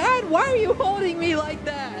me, Dad! Why are you holding me like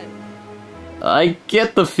that? I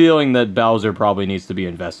get the feeling that Bowser probably needs to be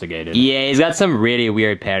investigated. Yeah, he's got some really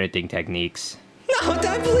weird parenting techniques. No,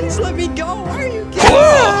 Dad, please let me go. Why are you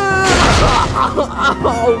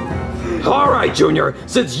Alright, Junior,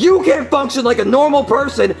 since you can't function like a normal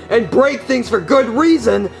person and break things for good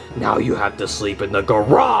reason, now you have to sleep in the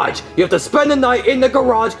garage. You have to spend the night in the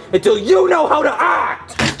garage until you know how to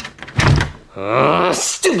act.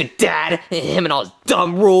 Stupid Dad! Him and all his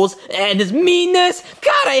dumb rules and his meanness!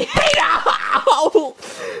 God, I hate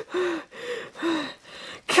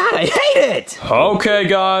God, I hate it! Okay,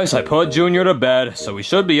 guys, I put Junior to bed, so we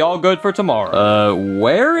should be all good for tomorrow.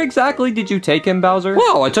 Where exactly did you take him, Bowser?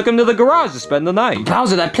 Well, I took him to the garage to spend the night.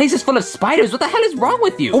 Bowser, that place is full of spiders. What the hell is wrong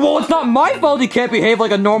with you? Well, it's not my fault he can't behave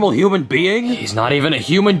like a normal human being. He's not even a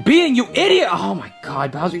human being, you idiot! Oh my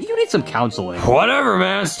god, Bowser, you need some counseling. Whatever,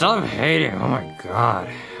 man. Stop hating. Oh my god.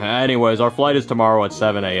 Anyways, our flight is tomorrow at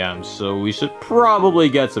 7 a.m., so we should probably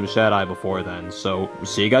get some shut-eye before then. So,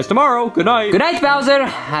 see you guys tomorrow. Good night. Good night, Bowser.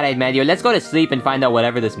 Alright, Mario, let's go to sleep and find out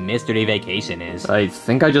whatever this mystery vacation is. I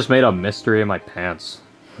think I just made a mystery in my pants.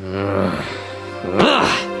 I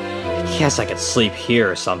guess I could sleep here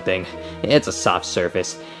or something. It's a soft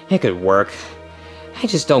surface. It could work. I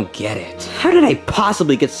just don't get it. How did I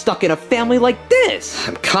possibly get stuck in a family like this?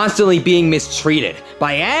 I'm constantly being mistreated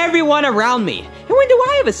by everyone around me. And when do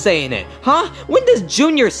I have a say in it, huh? When does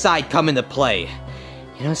Junior's side come into play?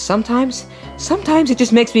 You know, sometimes it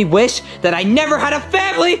just makes me wish that I never had a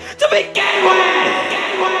family to begin with!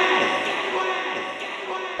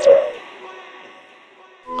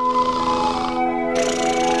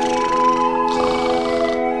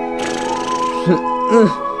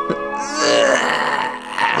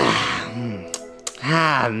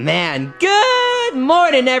 Ah, man. Good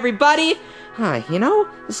morning, everybody. You know,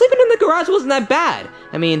 sleeping in the garage wasn't that bad.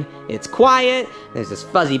 I mean, it's quiet. There's this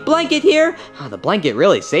fuzzy blanket here. The blanket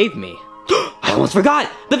really saved me. I almost forgot!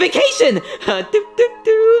 The vacation!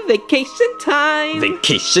 Vacation time!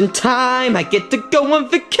 Vacation time! I get to go on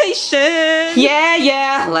vacation!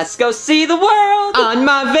 Yeah, let's go see the world on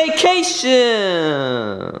my vacation!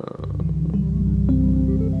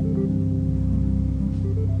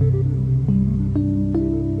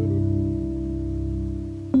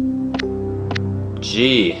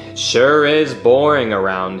 Gee, sure is boring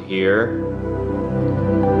around here.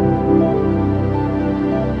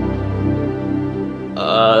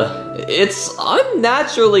 It's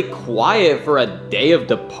unnaturally quiet for a day of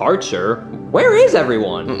departure. Where is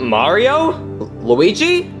everyone? Mario?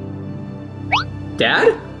 Luigi?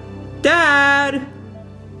 Dad? Dad?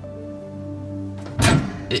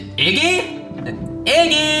 Iggy?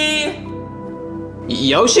 Iggy?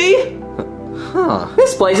 Yoshi? Huh.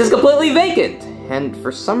 This place is completely vacant. And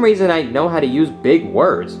for some reason, I know how to use big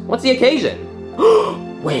words. What's the occasion?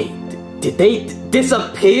 Wait, did they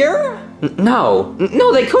disappear? No,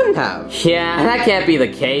 they couldn't have. Yeah, that can't be the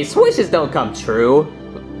case. Wishes don't come true.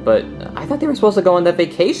 But I thought they were supposed to go on that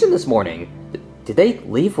vacation this morning. Did they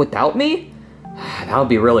leave without me? That would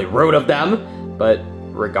be really rude of them. But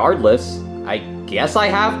regardless, I guess I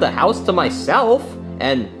have the house to myself.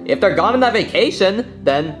 And if they're gone on that vacation,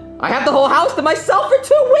 then I have the whole house to myself for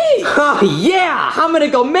 2 weeks! Oh yeah! I'm gonna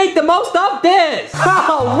go make the most of this!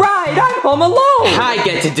 Alright, I'm home alone! I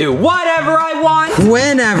get to do whatever I want!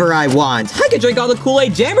 Whenever I want. I could drink all the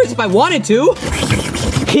Kool-Aid Jammers if I wanted to.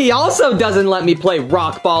 He also doesn't let me play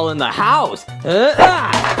rock ball in the house!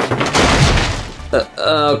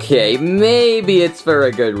 Okay, maybe it's for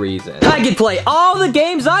a good reason. I can play all the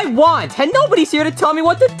games I want, and nobody's here to tell me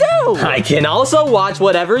what to do! I can also watch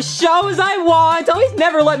whatever shows I want! Oh, he's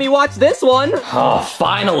never let me watch this one! Oh,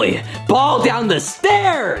 finally! Ball down the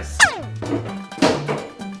stairs!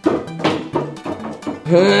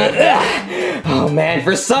 Oh man,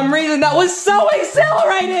 for some reason that was so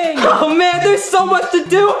exhilarating! Oh man, there's so much to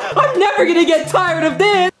do! I'm never gonna get tired of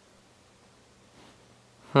this!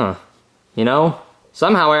 Huh. You know,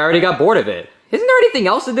 somehow I already got bored of it. Isn't there anything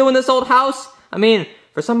else to do in this old house? I mean,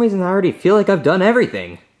 for some reason I already feel like I've done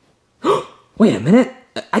everything. Wait a minute,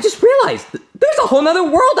 I just realized there's a whole nother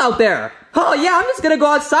world out there. Oh yeah, I'm just gonna go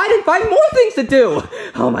outside and find more things to do.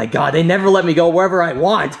 Oh my god, they never let me go wherever I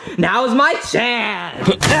want. Now's my chance.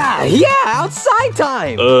 Yeah, outside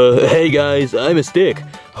time. Hey guys, I'm a stick.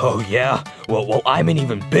 Oh yeah? Well, I'm an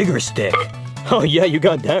even bigger stick. Oh yeah, you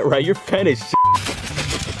got that right, you're fat as shit.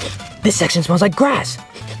 This section smells like grass.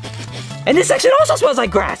 And this section also smells like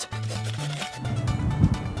grass.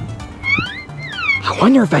 I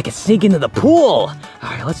wonder if I can sneak into the pool. All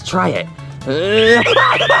right, let's try it.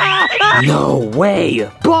 No way!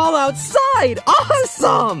 Ball outside!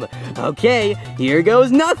 Awesome! Okay, here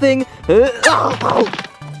goes nothing.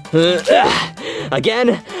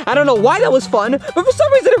 Again, I don't know why that was fun, but for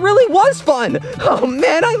some reason it really was fun. Oh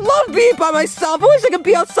man, I love being by myself. I wish I could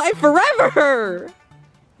be outside forever.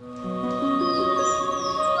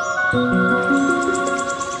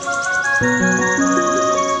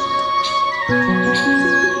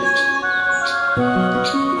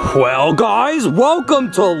 Well, guys,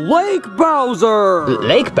 welcome to Lake Bowser!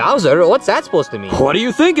 Lake Bowser? What's that supposed to mean? What do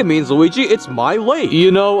you think it means, Luigi? It's my lake. You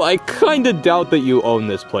know, I kinda doubt that you own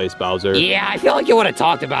this place, Bowser. Yeah, I feel like you would have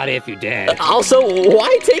talked about it if you did. Also,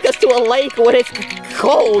 why take us to a lake when it's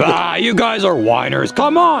cold? Ah, you guys are whiners.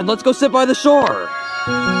 Come on, let's go sit by the shore.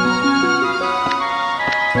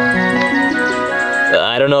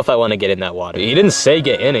 I don't know if I want to get in that water. He didn't say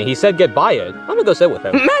get in it, he said get by it. I'm gonna go sit with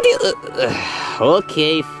him. Maddie,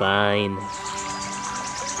 okay, fine.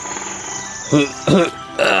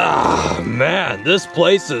 Man, this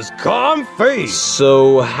place is comfy.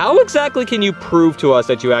 So, how exactly can you prove to us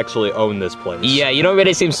that you actually own this place? Yeah, you don't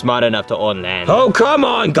really seem smart enough to own land. Oh, come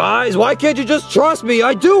on, guys. Why can't you just trust me?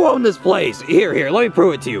 I do own this place. Here, let me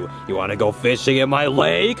prove it to you. You want to go fishing in my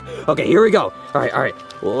lake? Okay, here we go. All right.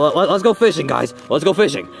 Well, let's go fishing, guys. Let's go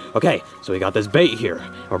fishing. Okay, so we got this bait here.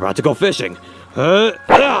 We're about to go fishing. Oh,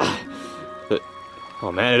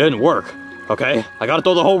 man, it didn't work. Okay, I gotta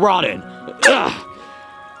throw the whole rod in.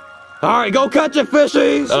 All right, go catch your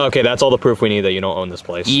fishies! Okay, that's all the proof we need that you don't own this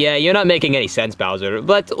place. Yeah, you're not making any sense, Bowser,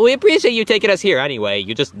 but we appreciate you taking us here anyway.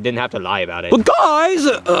 You just didn't have to lie about it. But guys!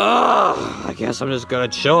 I guess I'm just gonna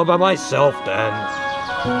chill by myself then.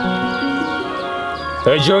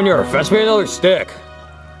 Hey, Junior, fetch me another stick.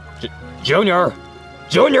 Junior,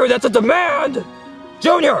 that's a demand!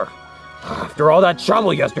 Junior! After all that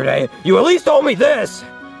trouble yesterday, you at least owe me this!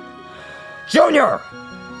 Junior!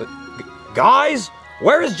 Guys?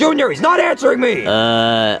 Where is Junior? He's not answering me!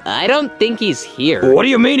 I don't think he's here. What do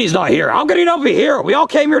you mean he's not here? How can he not be here? We all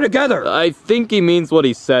came here together. I think he means what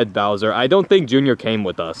he said, Bowser. I don't think Junior came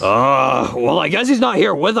with us. Well, I guess he's not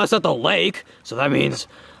here with us at the lake. So that means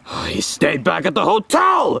he stayed back at the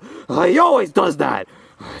hotel. He always does that.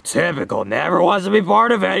 Typical, never wants to be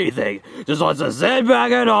part of anything. Just wants to sit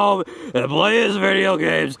back at home and play his video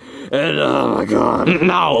games. And oh my god.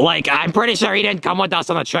 No, like, I'm pretty sure he didn't come with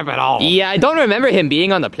us on the trip at all. Yeah, I don't remember him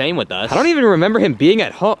being on the plane with us. I don't even remember him being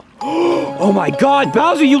at home. Oh my god,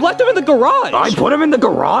 Bowser, you left him in the garage! I put him in the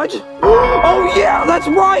garage? Oh yeah, that's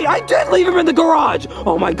right! I did leave him in the garage!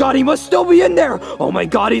 Oh my god, he must still be in there! Oh my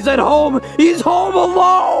god, he's at home! He's home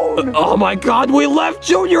alone! Oh my god, we left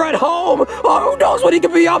Junior at home! Oh, who knows what he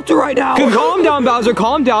could be up to right now? Calm down, Bowser,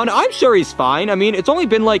 calm down. I'm sure he's fine. I mean, it's only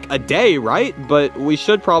been like a day, right? But we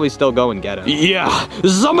should probably still go and get him. Yeah,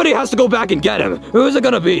 somebody has to go back and get him. Who's it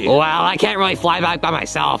gonna be? Well, I can't really fly back by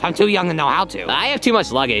myself. I'm too young to know how to. I have too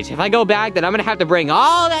much luggage. If I go back, then I'm gonna have to bring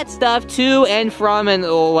all that stuff to and from and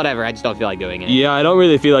whatever. I just don't feel like doing it. Yeah, I don't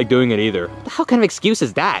really feel like doing it either. What the hell kind of excuse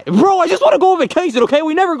is that? Bro, I just want to go on vacation, okay?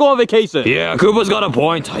 We never go on vacation. Yeah, Koopa's got a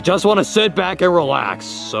point. I just want to sit back and relax.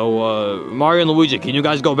 So, Mario and Luigi, can you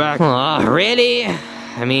guys go back? Really?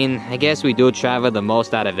 I mean, I guess we do travel the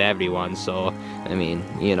most out of everyone, so, I mean,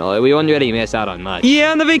 you know, we won't really miss out on much.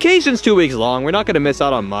 Yeah, and the vacation's 2 weeks long. We're not gonna miss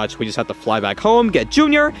out on much. We just have to fly back home, get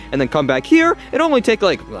Junior, and then come back here. It'll only take,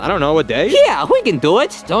 like, I don't know, a day? Yeah, we can do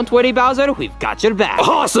it. Don't worry, Bowser. We've got your back.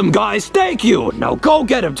 Awesome, guys. Thank you. Now go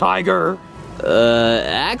get him, Tiger.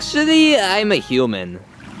 Actually, I'm a human.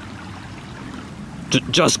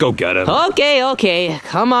 Just go get him. Okay.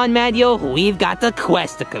 Come on, Mario. We've got the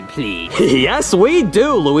quest to complete. Yes, we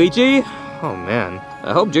do, Luigi. Oh, man.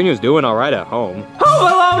 I hope Junior's doing all right at home. Home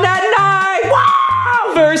alone at night!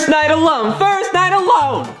 Wow! First night alone!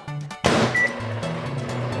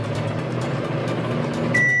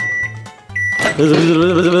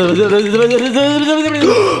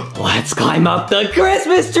 Let's climb up the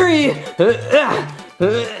Christmas tree!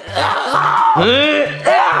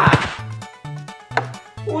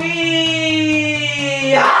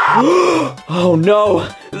 Whee! Oh no!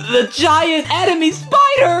 The giant enemy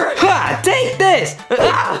spider! Ha! Take this!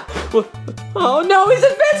 Oh no, he's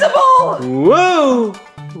invincible! Woo!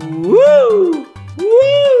 Woo!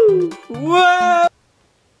 Woo! Woo!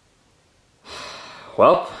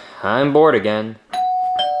 Well, I'm bored again.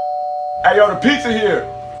 Hey, yo, the pizza here.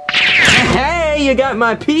 Hey, you got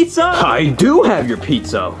my pizza? I do have your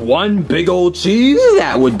pizza. One big old cheese?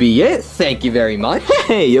 That would be it. Thank you very much.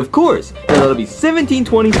 Hey, of course. And that'll be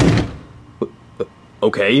 $17.20.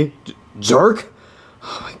 Okay, jerk.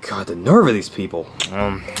 Oh my god, the nerve of these people.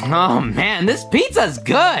 Oh man, this pizza's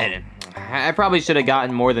good. I probably should have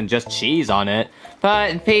gotten more than just cheese on it.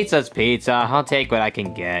 But pizza's pizza. I'll take what I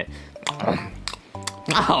can get.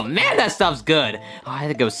 Oh man, that stuff's good. Oh, I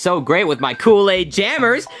think it goes so great with my Kool-Aid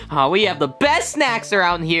jammers. Oh, we have the best snacks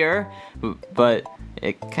around here. But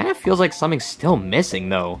it kind of feels like something's still missing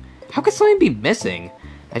though. How could something be missing?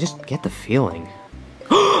 I just get the feeling.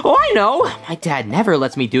 Oh, I know! My dad never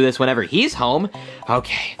lets me do this whenever he's home.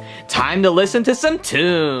 Okay, time to listen to some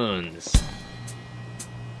tunes.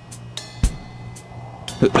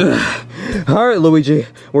 Alright, Luigi,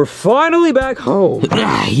 we're finally back home.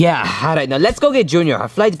 Yeah, alright, now let's go get Junior. Our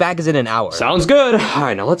flight's back is in an hour. Sounds good.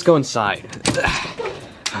 Alright, now let's go inside.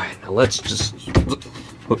 Alright, now let's just...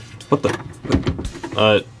 What the...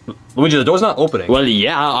 Luigi, the door's not opening. Well,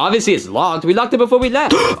 yeah, obviously it's locked. We locked it before we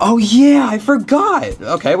left. Oh yeah, I forgot.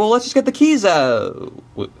 Okay, well let's just get the keys.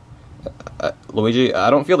 Luigi, I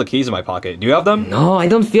don't feel the keys in my pocket. Do you have them? No, I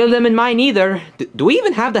don't feel them in mine either. Do we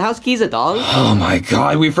even have the house keys at all? Oh my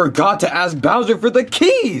god, we forgot to ask Bowser for the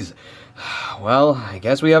keys. Well, I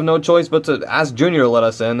guess we have no choice but to ask Junior to let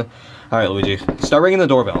us in. Alright, Luigi, start ringing the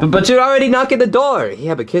doorbell. But you're already knocking the door!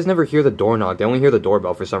 Yeah, but kids never hear the door knock, they only hear the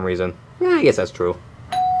doorbell for some reason. Yeah, I guess that's true.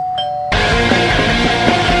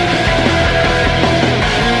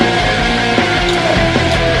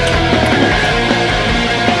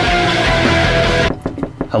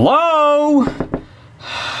 Hello?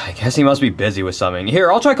 I guess he must be busy with something.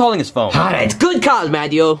 Here, I'll try calling his phone. Alright, good call,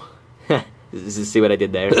 Mario. See what I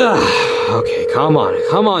did there? Okay, come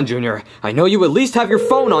on, Junior. I know you at least have your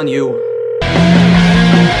phone on you.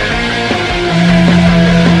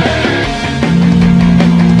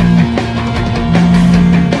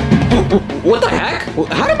 What the heck?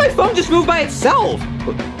 How did my phone just move by itself?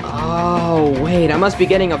 Oh, wait, I must be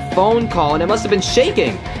getting a phone call and it must have been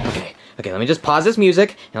shaking. Okay, let me just pause this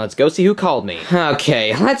music, and let's go see who called me.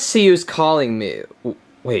 Okay, let's see who's calling me.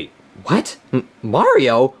 Wait, what?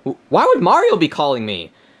 Mario? Why would Mario be calling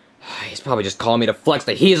me? He's probably just calling me to flex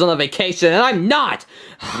that he's on a vacation, and I'm not!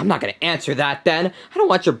 I'm not gonna answer that then. I don't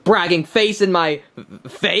want your bragging face in my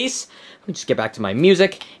face. Let me just get back to my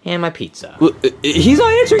music and my pizza. He's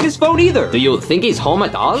not answering his phone either. Do you think he's home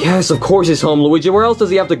at all? Yes, of course he's home, Luigi. Where else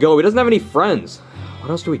does he have to go? He doesn't have any friends. What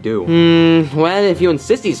else do we do? Well, if you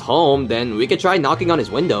insist he's home, then we could try knocking on his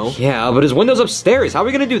window. Yeah, but his window's upstairs. How are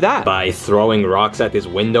we gonna do that? By throwing rocks at his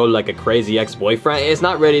window like a crazy ex-boyfriend? It's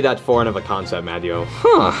not really that foreign of a concept, Mario.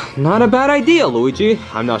 Huh, not a bad idea, Luigi.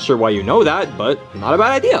 I'm not sure why you know that, but not a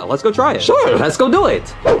bad idea. Let's go try it. Sure, let's go do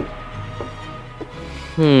it.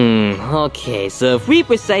 Okay, so if we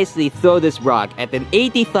precisely throw this rock at an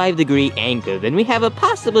 85-degree angle, then we have a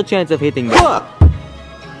possible chance of hitting the...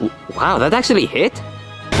 Wow, that actually hit?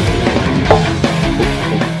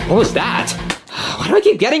 What was that? Why do I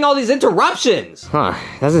keep getting all these interruptions? Huh,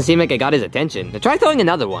 doesn't seem like I got his attention. Try throwing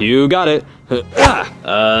another one. You got it.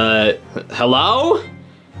 Hello?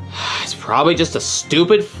 It's probably just a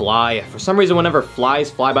stupid fly. For some reason, whenever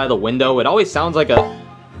flies fly by the window, it always sounds like a...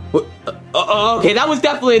 Okay, that was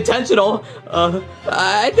definitely intentional.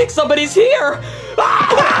 I think somebody's here.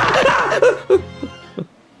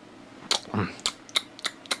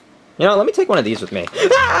 You know, let me take one of these with me.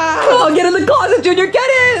 Oh, get in the closet, Junior, get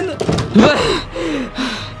in!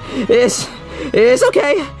 It's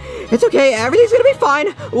okay. It's okay, everything's gonna be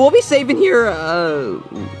fine. We'll be safe in here.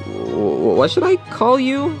 What should I call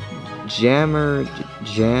you? James?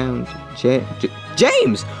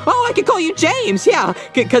 Oh, I could call you James, yeah,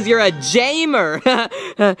 because you're a Jamer.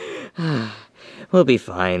 We'll be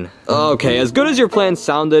fine. Okay, as good as your plan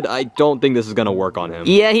sounded, I don't think this is gonna work on him.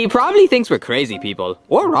 Yeah, he probably thinks we're crazy people.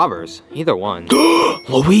 Or robbers. Either one.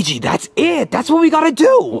 Luigi, that's it! That's what we gotta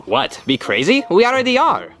do! What? Be crazy? We already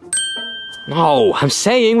are. No, I'm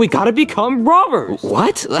saying we gotta become robbers.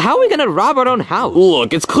 What? How are we gonna rob our own house?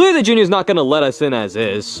 Look, it's clear that Junior's not gonna let us in as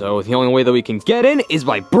is, so the only way that we can get in is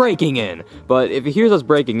by breaking in. But if he hears us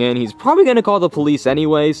breaking in, he's probably gonna call the police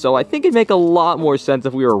anyway, so I think it'd make a lot more sense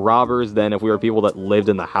if we were robbers than if we were people that lived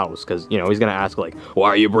in the house, because, you know, he's gonna ask, like, why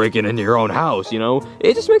are you breaking into your own house, you know?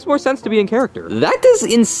 It just makes more sense to be in character. That is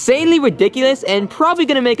insanely ridiculous and probably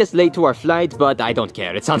gonna make us late to our flight, but I don't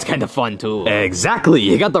care. It sounds kind of fun, too. Exactly!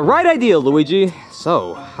 You got the right idea, Luigi.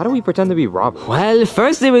 So, how do we pretend to be robbers? Well,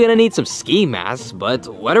 firstly we're gonna need some ski masks, but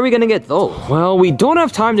what are we gonna get those? Well, we don't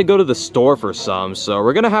have time to go to the store for some, so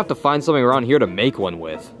we're gonna have to find something around here to make one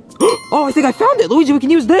with. Oh, I think I found it! Luigi, we can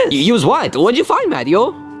use this! Use what? What'd you find,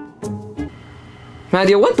 Mario?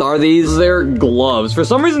 Mario, what are these? They're gloves. For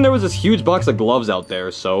some reason, there was this huge box of gloves out there,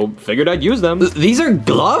 so figured I'd use them. These are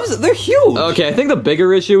gloves? They're huge! Okay, I think the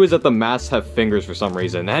bigger issue is that the masks have fingers for some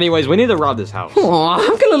reason. Anyways, we need to rob this house. Aw,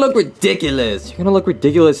 I'm gonna look ridiculous. You're gonna look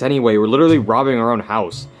ridiculous anyway. We're literally robbing our own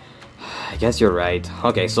house. I guess you're right.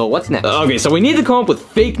 Okay, so what's next? Okay, so we need to come up with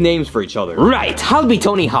fake names for each other. Right, I'll be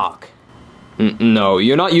Tony Hawk. No,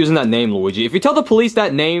 you're not using that name, Luigi. If you tell the police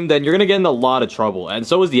that name, then you're gonna get in a lot of trouble, and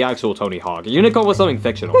so is the actual Tony Hawk. You're gonna come up with something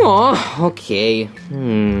fictional. Aw, okay.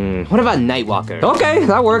 What about Nightwalker? Okay,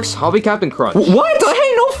 that works. I'll be Captain Crunch. What?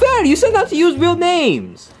 Hey, no fair! You said not to use real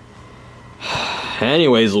names!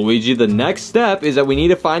 Anyways, Luigi, the next step is that we need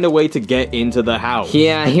to find a way to get into the house.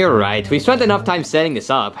 Yeah, you're right. We spent enough time setting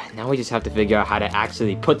this up. Now we just have to figure out how to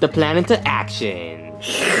actually put the plan into action.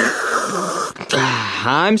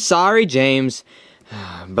 I'm sorry, James,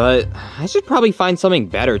 but I should probably find something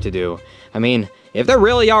better to do. I mean, if there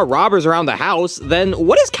really are robbers around the house, then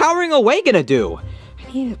what is cowering away gonna do?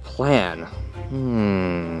 I need a plan.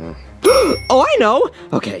 Oh, I know!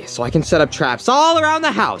 Okay, so I can set up traps all around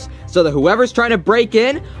the house, so that whoever's trying to break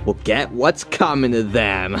in will get what's coming to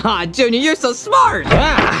them. Ha, Junior, you're so smart!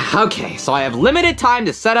 Okay, so I have limited time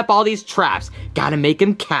to set up all these traps. Gotta make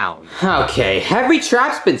them count. Okay, every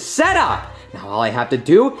trap's been set up. Now all I have to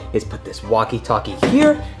do is put this walkie-talkie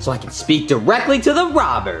here so I can speak directly to the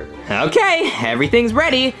robber. Okay, everything's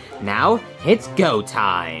ready. Now it's go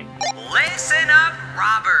time. Listen up,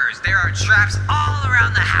 robbers. There are traps all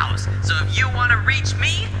around the house. So if you want to reach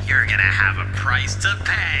me, you're gonna have a price to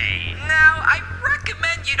pay. Now, I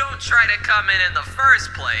recommend you don't try to come in the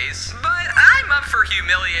first place, but I'm up for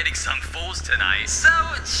humiliating some fools tonight. So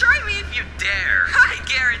try me if you dare. I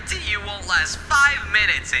guarantee you won't last 5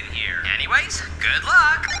 minutes in here. Anyways, good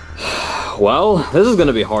luck. Well, this is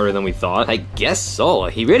gonna be harder than we thought. I guess so.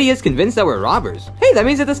 He really is convinced that we're robbers. Hey, that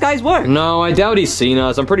means that this guy's work. No, I doubt he's seen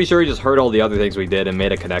us. I'm pretty sure he just heard all the other things we did and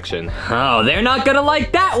made a connection. Oh, they're not gonna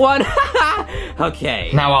like that one.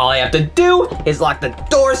 Okay, now all I have to do is lock the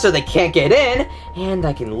door so they can't get in, and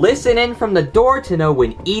I can listen in from the door to know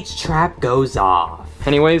when each trap goes off.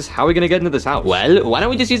 Anyways, how are we gonna get into this house? Well, why don't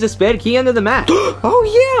we just use the spare key under the mat?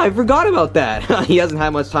 Oh yeah, I forgot about that. He hasn't had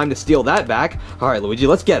much time to steal that back. All right, Luigi,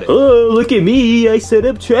 let's get it. Oh, look at me. I set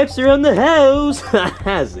up traps around the house.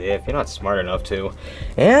 As if you're not smart enough to.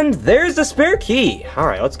 And there's the spare key. All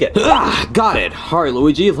right, let's get it. Got it. All right,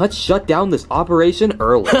 Luigi, let's shut down this operation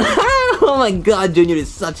early. Oh my god, Junior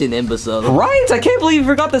is such an imbecile. Right? I can't believe you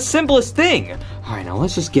forgot the simplest thing. All right, now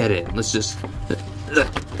let's just get it. Let's just...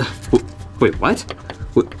 Wait, what?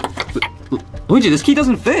 Luigi, this key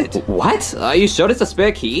doesn't fit. What? Are you sure it's a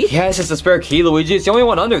spare key? Yes, it's the spare key, Luigi. It's the only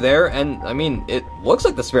one under there. And, I mean, it looks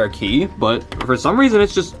like the spare key, but for some reason,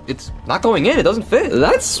 it's not going in. It doesn't fit.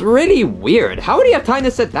 That's really weird. How would he have time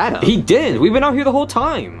to set that up? He did. We've been out here the whole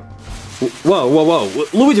time. Whoa.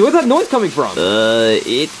 Luigi, where's that noise coming from?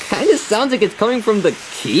 It kind of sounds like it's coming from the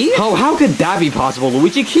key? How could that be possible,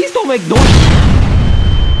 Luigi? Keys don't make noise.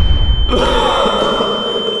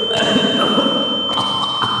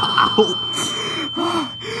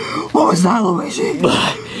 What was that, Luigi?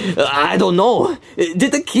 I don't know.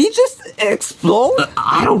 Did the key just explode?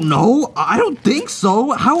 I don't know. I don't think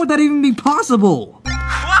so. How would that even be possible?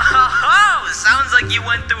 Whoa, sounds like you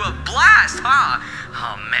went through a blast, huh?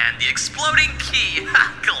 Oh man, the exploding key.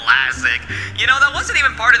 Classic. You know, that wasn't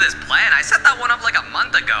even part of this plan. I set that one up like a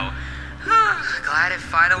month ago. Glad it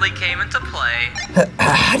finally came into play.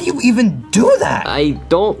 How do you even do that? I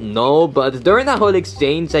don't know, but during that whole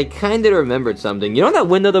exchange, I kind of remembered something. You know that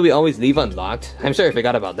window that we always leave unlocked? I'm sure I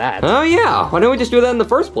forgot about that. Oh yeah, why didn't we just do that in the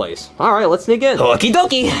first place? All right, let's sneak in. Okie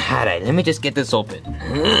dokie. All right, let me just get this open.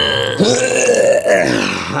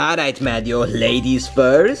 All right, Mario, ladies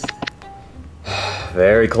first.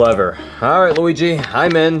 Very clever. All right, Luigi,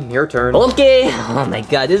 I'm in. Your turn. Okay. Oh my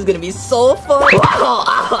god, this is gonna be so fun.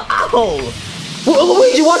 Ow. Whoa,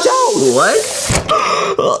 Luigi, watch out! What?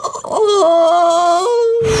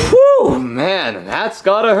 Whew, man, that's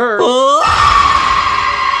gotta hurt.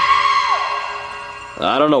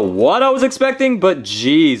 I don't know what I was expecting, but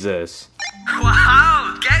Jesus.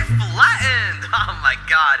 Wow, get flattened! Oh my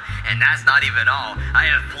god, and that's not even all. I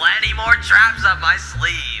have plenty more traps up my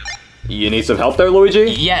sleeve. You need some help there, Luigi?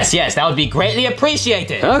 Yes, that would be greatly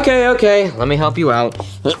appreciated. Okay, let me help you out.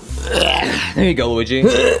 There you go, Luigi.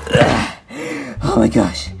 Oh my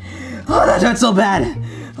gosh. Oh, that hurts so bad.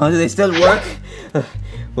 Oh, do they still work?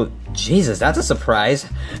 Well, Jesus, that's a surprise.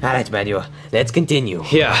 All right, Manuel, let's continue.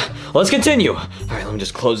 Yeah, let's continue. All right, let me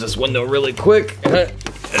just close this window really quick. All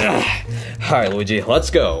right, Luigi, let's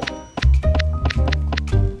go.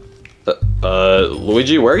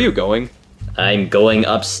 Luigi, where are you going? I'm going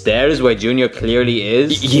upstairs where Junior clearly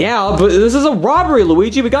is. Yeah, but this is a robbery,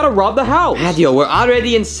 Luigi. We gotta rob the house. Mario, we're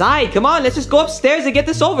already inside. Come on, let's just go upstairs and get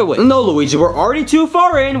this over with. No, Luigi, we're already too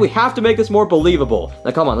far in. We have to make this more believable.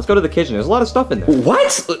 Now, come on, let's go to the kitchen. There's a lot of stuff in there.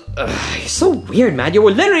 What? You're so weird, Mario.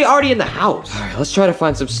 We're literally already in the house. All right, let's try to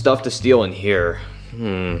find some stuff to steal in here.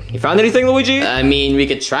 You found anything, Luigi? I mean, we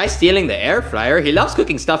could try stealing the air fryer. He loves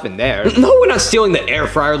cooking stuff in there. No, we're not stealing the air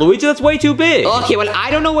fryer, Luigi. That's way too big. Okay, well, I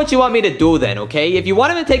don't know what you want me to do then, okay? If you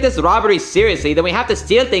want him to take this robbery seriously, then we have to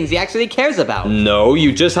steal things he actually cares about. No,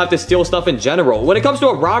 you just have to steal stuff in general. When it comes to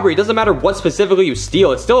a robbery, it doesn't matter what specifically you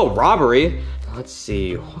steal. It's still a robbery. Let's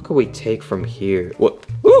see, what can we take from here? What?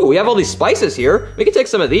 Ooh, we have all these spices here. We can take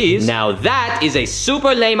some of these. Now that is a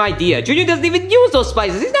super lame idea. Junior doesn't even use those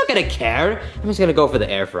spices. He's not gonna care. I'm just gonna go for the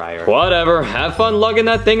air fryer. Whatever, have fun lugging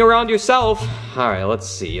that thing around yourself. All right, let's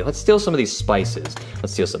see. Let's steal some of these spices.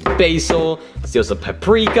 Let's steal some basil. Let's steal some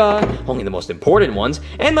paprika. Only the most important ones.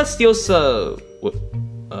 And let's steal some...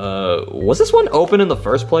 was this one open in the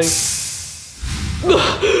first place?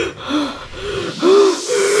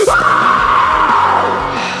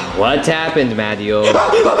 What happened, Mario?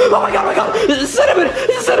 Oh my god! Cinnamon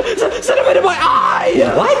in my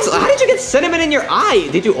eye! What? How did you get cinnamon in your eye?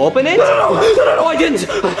 Did you open it? No, I didn't.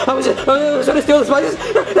 I was trying to steal the spices.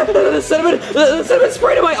 The cinnamon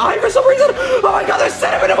sprayed in my eye for some reason. Oh my god, there's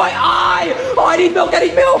cinnamon in my eye! Oh, I need milk.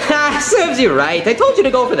 Serves you right. I told you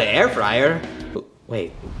to go for the air fryer.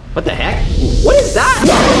 Wait, what the heck? What is that?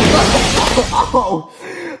 Oh.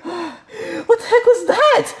 What the heck was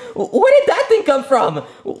that? Where did that thing come from?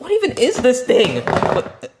 What even is this thing?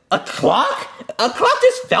 A clock? A clock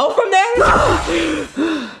just fell from there?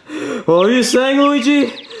 What are you saying,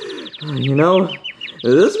 Luigi? You know,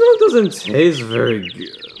 this milk doesn't taste very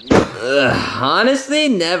good. Honestly,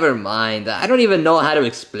 never mind. I don't even know how to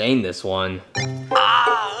explain this one.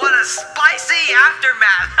 Oh, what a spicy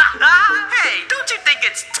aftermath! Hey, don't you think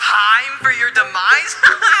it's time for your demise?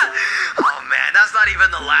 Oh man, that's not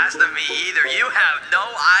even the last of me either. You have no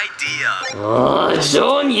idea. Oh,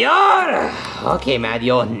 Junior! Okay,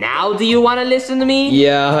 Mario, now do you want to listen to me?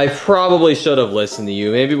 Yeah, I probably should have listened to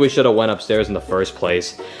you. Maybe we should have went upstairs in the first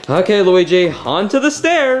place. Okay, Luigi, on to the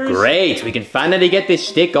stairs. Great, we can finally get this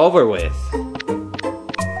shtick over with.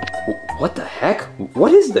 What the heck?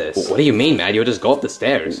 What is this? What do you mean, Mario? Just go up the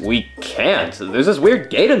stairs. We can't. There's this weird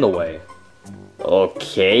gate in the way.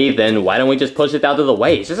 Okay, then why don't we just push it out of the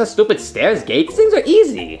way? It's just a stupid stairs gate. These things are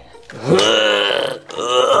easy.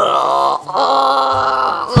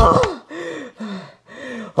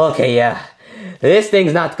 Okay, yeah. This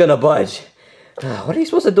thing's not gonna budge. What are you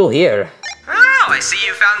supposed to do here? Oh, I see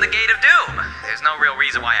you found the Gate of Doom. There's no real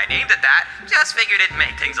reason why I named it that. Just figured it'd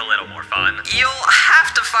make things a little more fun. You'll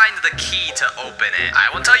have to find the key to open it. I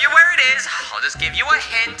won't tell you where it is. I'll just give you a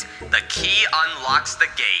hint. The key unlocks the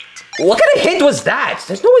gate. What kind of hint was that?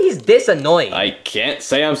 There's no way he's this annoying. I can't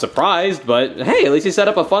say I'm surprised, but hey, at least he set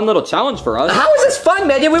up a fun little challenge for us. How is this fun,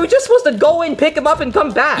 man? We were just supposed to go in, pick him up, and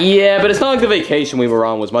come back. Yeah, but it's not like the vacation we were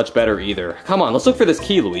on was much better either. Come on, let's look for this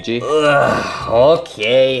key, Luigi.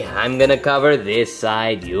 Okay, I'm gonna cover this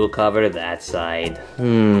side, you cover that side.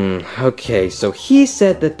 Okay, so he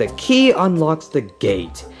said that the key unlocks the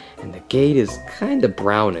gate. And the gate is kind of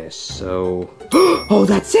brownish, so... Oh,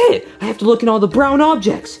 that's it! I have to look in all the brown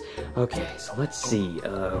objects! Okay, so let's see.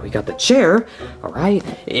 We got the chair. Alright.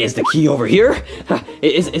 Is the key over here?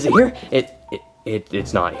 Is it here?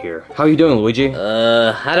 It's not here. How are you doing, Luigi?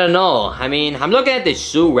 I don't know. I mean, I'm looking at this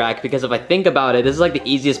shoe rack because if I think about it, this is like the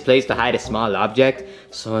easiest place to hide a small object.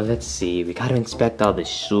 So let's see. We gotta inspect all the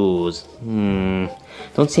shoes.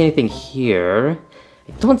 Don't see anything here.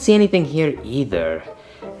 I don't see anything here either.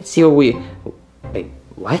 Let's see what we... Wait,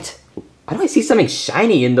 what? Why do I see something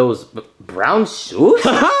shiny in those brown shoes?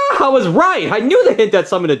 I was right! I knew the hint had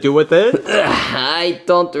something to do with it! I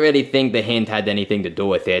don't really think the hint had anything to do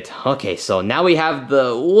with it. Okay, so now we have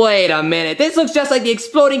the... Wait a minute, this looks just like the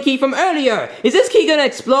exploding key from earlier! Is this key gonna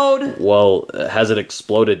explode? Well, has it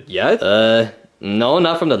exploded yet? No,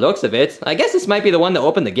 not from the looks of it. I guess this might be the one that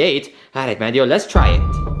opened the gate. Alright, Mario, let's try it.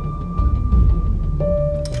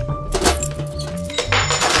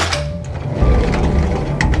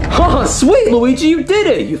 Oh, sweet, Luigi, you did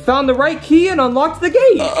it! You found the right key and unlocked the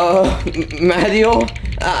gate! Mario,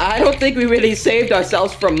 I don't think we really saved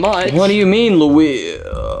ourselves from much. What do you mean, Luigi?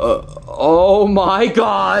 Oh my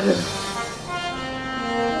god!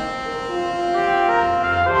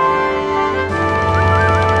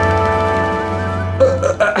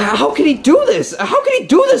 How can he do this? How can he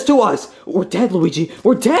do this to us? We're dead, Luigi.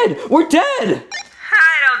 We're dead. We're dead!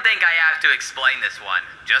 I don't think I have to explain this one.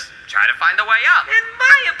 Just try to find a way up. In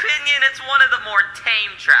my opinion, it's one of the more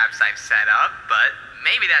tame traps I've set up, but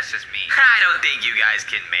maybe that's just me. I don't think you guys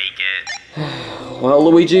can make it. Well,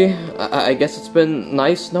 Luigi, I guess it's been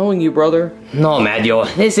nice knowing you, brother. No, Mario,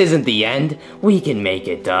 this isn't the end. We can make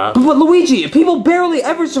it up. But Luigi, people barely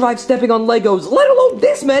ever survive stepping on Legos, let alone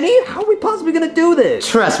this many. How are we possibly gonna do this?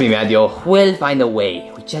 Trust me, Mario, we'll find a way.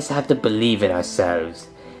 We just have to believe in ourselves.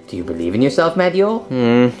 Do you believe in yourself, Mario?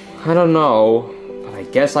 I don't know. I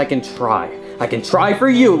guess I can try. I can try for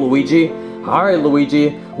you, Luigi. All right,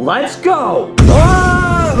 Luigi, let's go!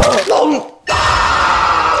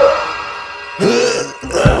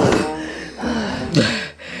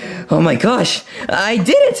 Oh my gosh, I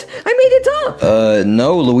did it! I made it up!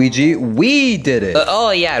 No, Luigi, we did it.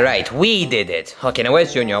 Oh yeah, right, we did it. Okay, now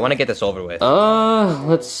where's Junior? I want to get this over with.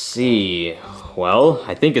 Let's see. Well,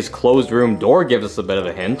 I think his closed room door gives us a bit of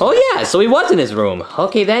a hint. Oh yeah, so he was in his room.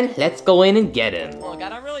 Okay then, let's go in and get him. Look, I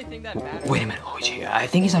don't really think that matters. Wait a minute, Luigi. I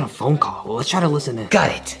think he's on a phone call. Well, let's try to listen in.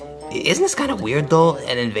 Got it. Isn't this kind of weird though?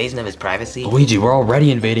 An invasion of his privacy? Luigi, we're already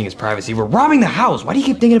invading his privacy. We're robbing the house. Why do you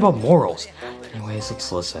keep thinking about morals? Anyways,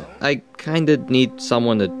 let's listen. I kinda need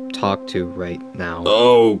someone to talk to right now.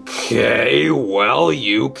 Okay, well,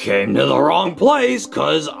 you came to the wrong place,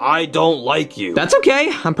 cause I don't like you. That's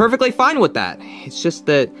okay. I'm perfectly fine with that. It's just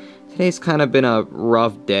that today's kind of been a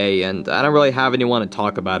rough day, and I don't really have anyone to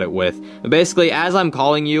talk about it with. Basically, as I'm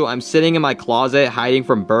calling you, I'm sitting in my closet hiding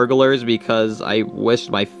from burglars because I wished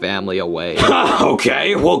my family away.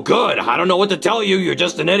 Okay, well, good. I don't know what to tell you. You're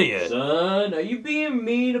just an idiot. Son, are you being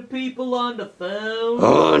mean to people on the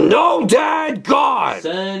phone? No, Dad, God!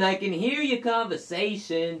 Son, I can hear your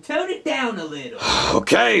conversation. Tone it down a little.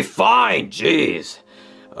 Okay, fine, jeez.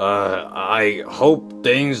 I hope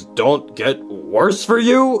things don't get worse for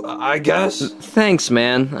you, I guess. Thanks,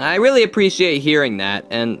 man. I really appreciate hearing that,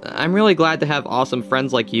 and I'm really glad to have awesome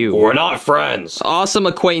friends like you. We're not friends. Awesome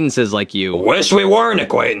acquaintances like you. Wish we weren't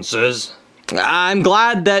acquaintances. I'm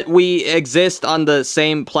glad that we exist on the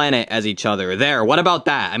same planet as each other. There, what about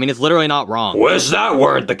that? I mean, it's literally not wrong. Wish that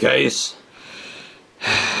weren't the case.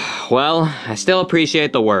 Well, I still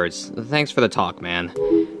appreciate the words. Thanks for the talk, man.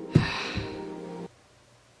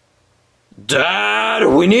 Dad,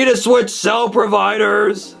 we need to switch cell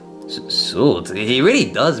providers. Shoot, he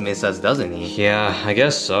really does miss us, doesn't he? Yeah, I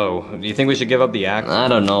guess so. Do you think we should give up the act? I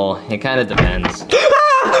don't know. It kind of depends.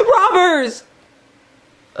 Robbers!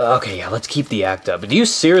 Okay, yeah, let's keep the act up. Do you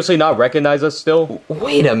seriously not recognize us still?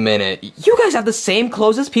 Wait a minute. You guys have the same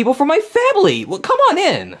clothes as people from my family. Well, come on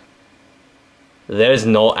in. There's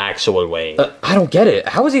no actual way. I don't get it.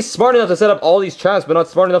 How is he smart enough to set up all these traps but not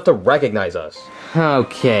smart enough to recognize us?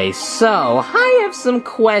 Okay, so I have some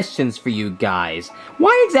questions for you guys.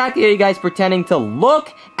 Why exactly are you guys pretending to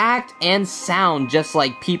look, act, and sound just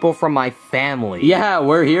like people from my family? Yeah,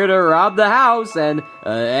 we're here to rob the house and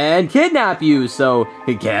kidnap you, so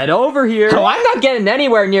get over here. Oh, I'm not getting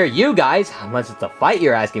anywhere near you guys, unless it's a fight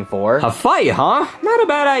you're asking for. A fight, huh? Not a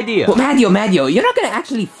bad idea. Well, Madio, you're not gonna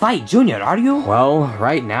actually fight Junior, are you? Well,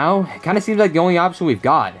 right now, it kind of seems like the only option we've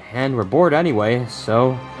got, and we're bored anyway,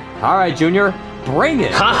 so... Alright, Junior, bring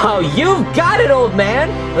it! Oh, you've got it, old man!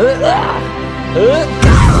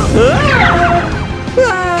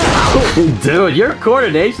 Dude, your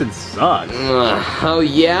coordination sucks. Oh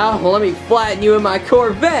yeah? Well, let me flatten you in my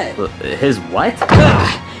Corvette. His what?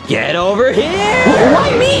 Get over here!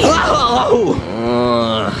 Why me?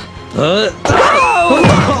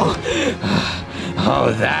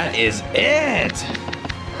 Oh, that is it!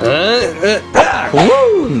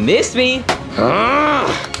 Woo! Missed me!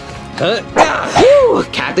 Whew,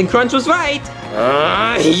 Captain Crunch was right!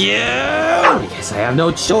 Yeah! I guess I have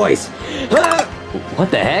no choice. What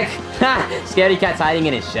the heck? Ha! Scaredy Cat's hiding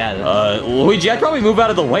in his shell. Luigi, I'd probably move out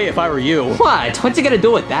of the way if I were you. What? What's he gonna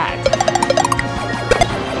do with that?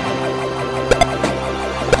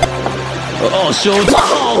 Oh, shoot!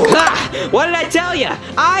 Oh! Ha! What did I tell you?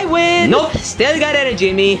 I win! Nope, still got energy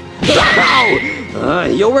in me.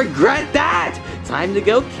 You'll regret that! Time to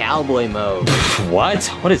go cowboy mode. What?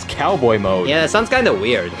 What is cowboy mode? Yeah, that sounds kind of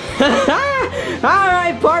weird.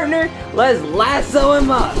 Alright, partner, let's lasso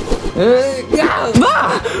him up.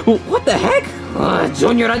 What the heck?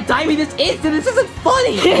 Junior, untie me this instant. This isn't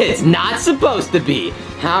funny. It's not supposed to be.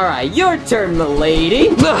 Alright, your turn, milady.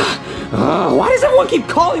 Why does everyone keep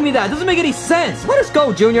calling me that? It doesn't make any sense. Let us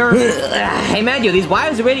go, Junior. Hey, Manuel, these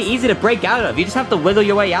wires are really easy to break out of. You just have to wiggle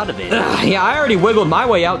your way out of it. Yeah, I already wiggled my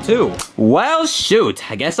way out, too. Well,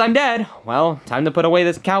 shoot. I guess I'm dead. Well, time to put away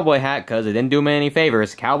this cowboy hat, because it didn't do me any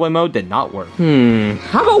favors. Cowboy mode did not work.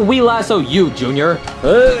 How about we lasso you, Junior?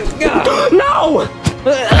 No!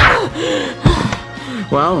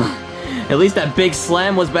 Well, at least that big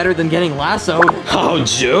slam was better than getting lassoed. Oh,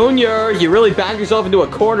 Junior, you really backed yourself into a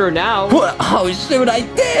corner now. Oh, shoot, I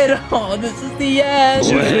did. Oh, this is the end.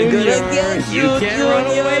 Junior, you can't run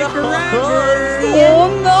away forever. Oh,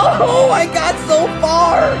 no, I got so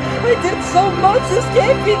far. I did so much, this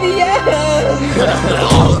can't be the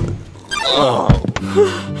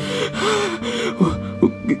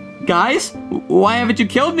end. Guys, why haven't you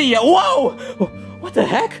killed me yet? Whoa! What the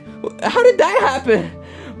heck? How did that happen?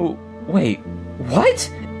 Wait,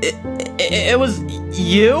 what? It was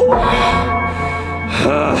you?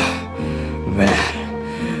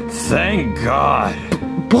 Man, thank God.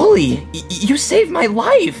 Bully, you saved my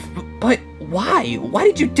life. But why? Why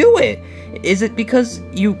did you do it? Is it because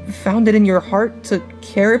you found it in your heart to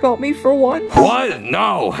care about me for once? What?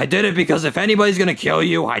 No, I did it because if anybody's gonna kill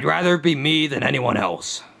you, I'd rather it be me than anyone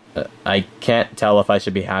else. I can't tell if I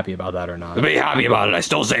should be happy about that or not. Be happy about it, I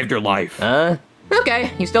still saved your life.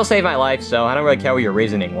 Okay, you still saved my life, so I don't really care what your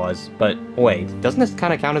reasoning was. But wait, doesn't this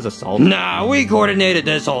kind of count as assault? Nah, we coordinated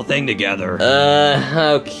this whole thing together.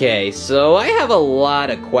 Okay, so I have a lot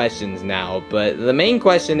of questions now, but the main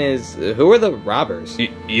question is, who are the robbers?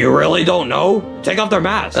 You really don't know? Take off their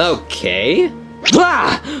masks. Okay.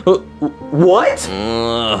 Ah! What?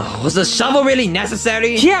 Was the shovel really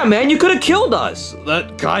necessary? Yeah, man, you could have killed us.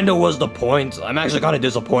 That kinda was the point. I'm actually kinda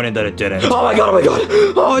disappointed that it didn't. Oh my god, oh my god.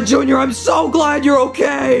 Oh, Junior, I'm so glad you're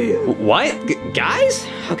okay. What? Guys?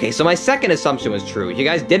 Okay, so my second assumption was true. You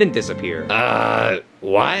guys didn't disappear.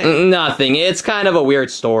 What? Nothing. It's kind of a weird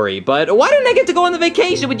story, but why didn't I get to go on the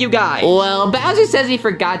vacation with you guys? Well, Bowser says he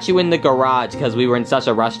forgot you in the garage because we were in such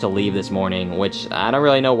a rush to leave this morning, which I don't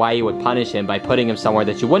really know why you would punish him by putting him somewhere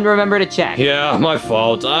that you wouldn't remember to check. Yeah, my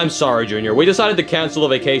fault. I'm sorry, Junior. We decided to cancel the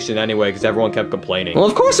vacation anyway because everyone kept complaining. Well,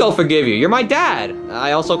 of course I'll forgive you. You're my dad.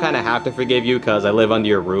 I also kind of have to forgive you because I live under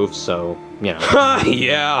your roof, so, you know.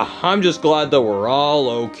 Yeah, I'm just glad that we're all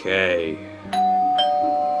okay.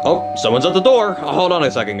 Oh, someone's at the door. Hold on a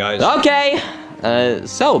second, guys. Okay.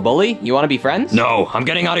 So, Bully, you want to be friends? No, I'm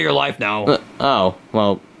getting out of your life now. Oh,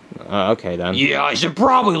 well, okay then. Yeah, I should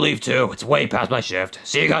probably leave too. It's way past my shift.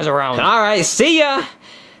 See you guys around. All right, see ya.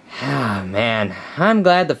 Ah, man, I'm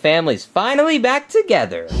glad the family's finally back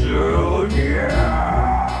together.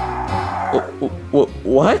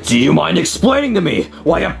 What? Do you mind explaining to me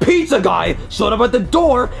why a pizza guy showed up at the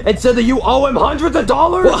door and said that you owe him hundreds of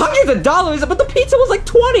dollars? Well, hundreds of dollars, but the pizza was like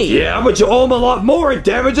 20. Yeah, but you owe him a lot more in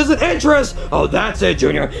damages and interest. Oh, that's it,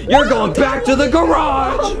 Junior. You're going back to the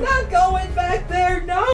garage. I'm not going back there, no.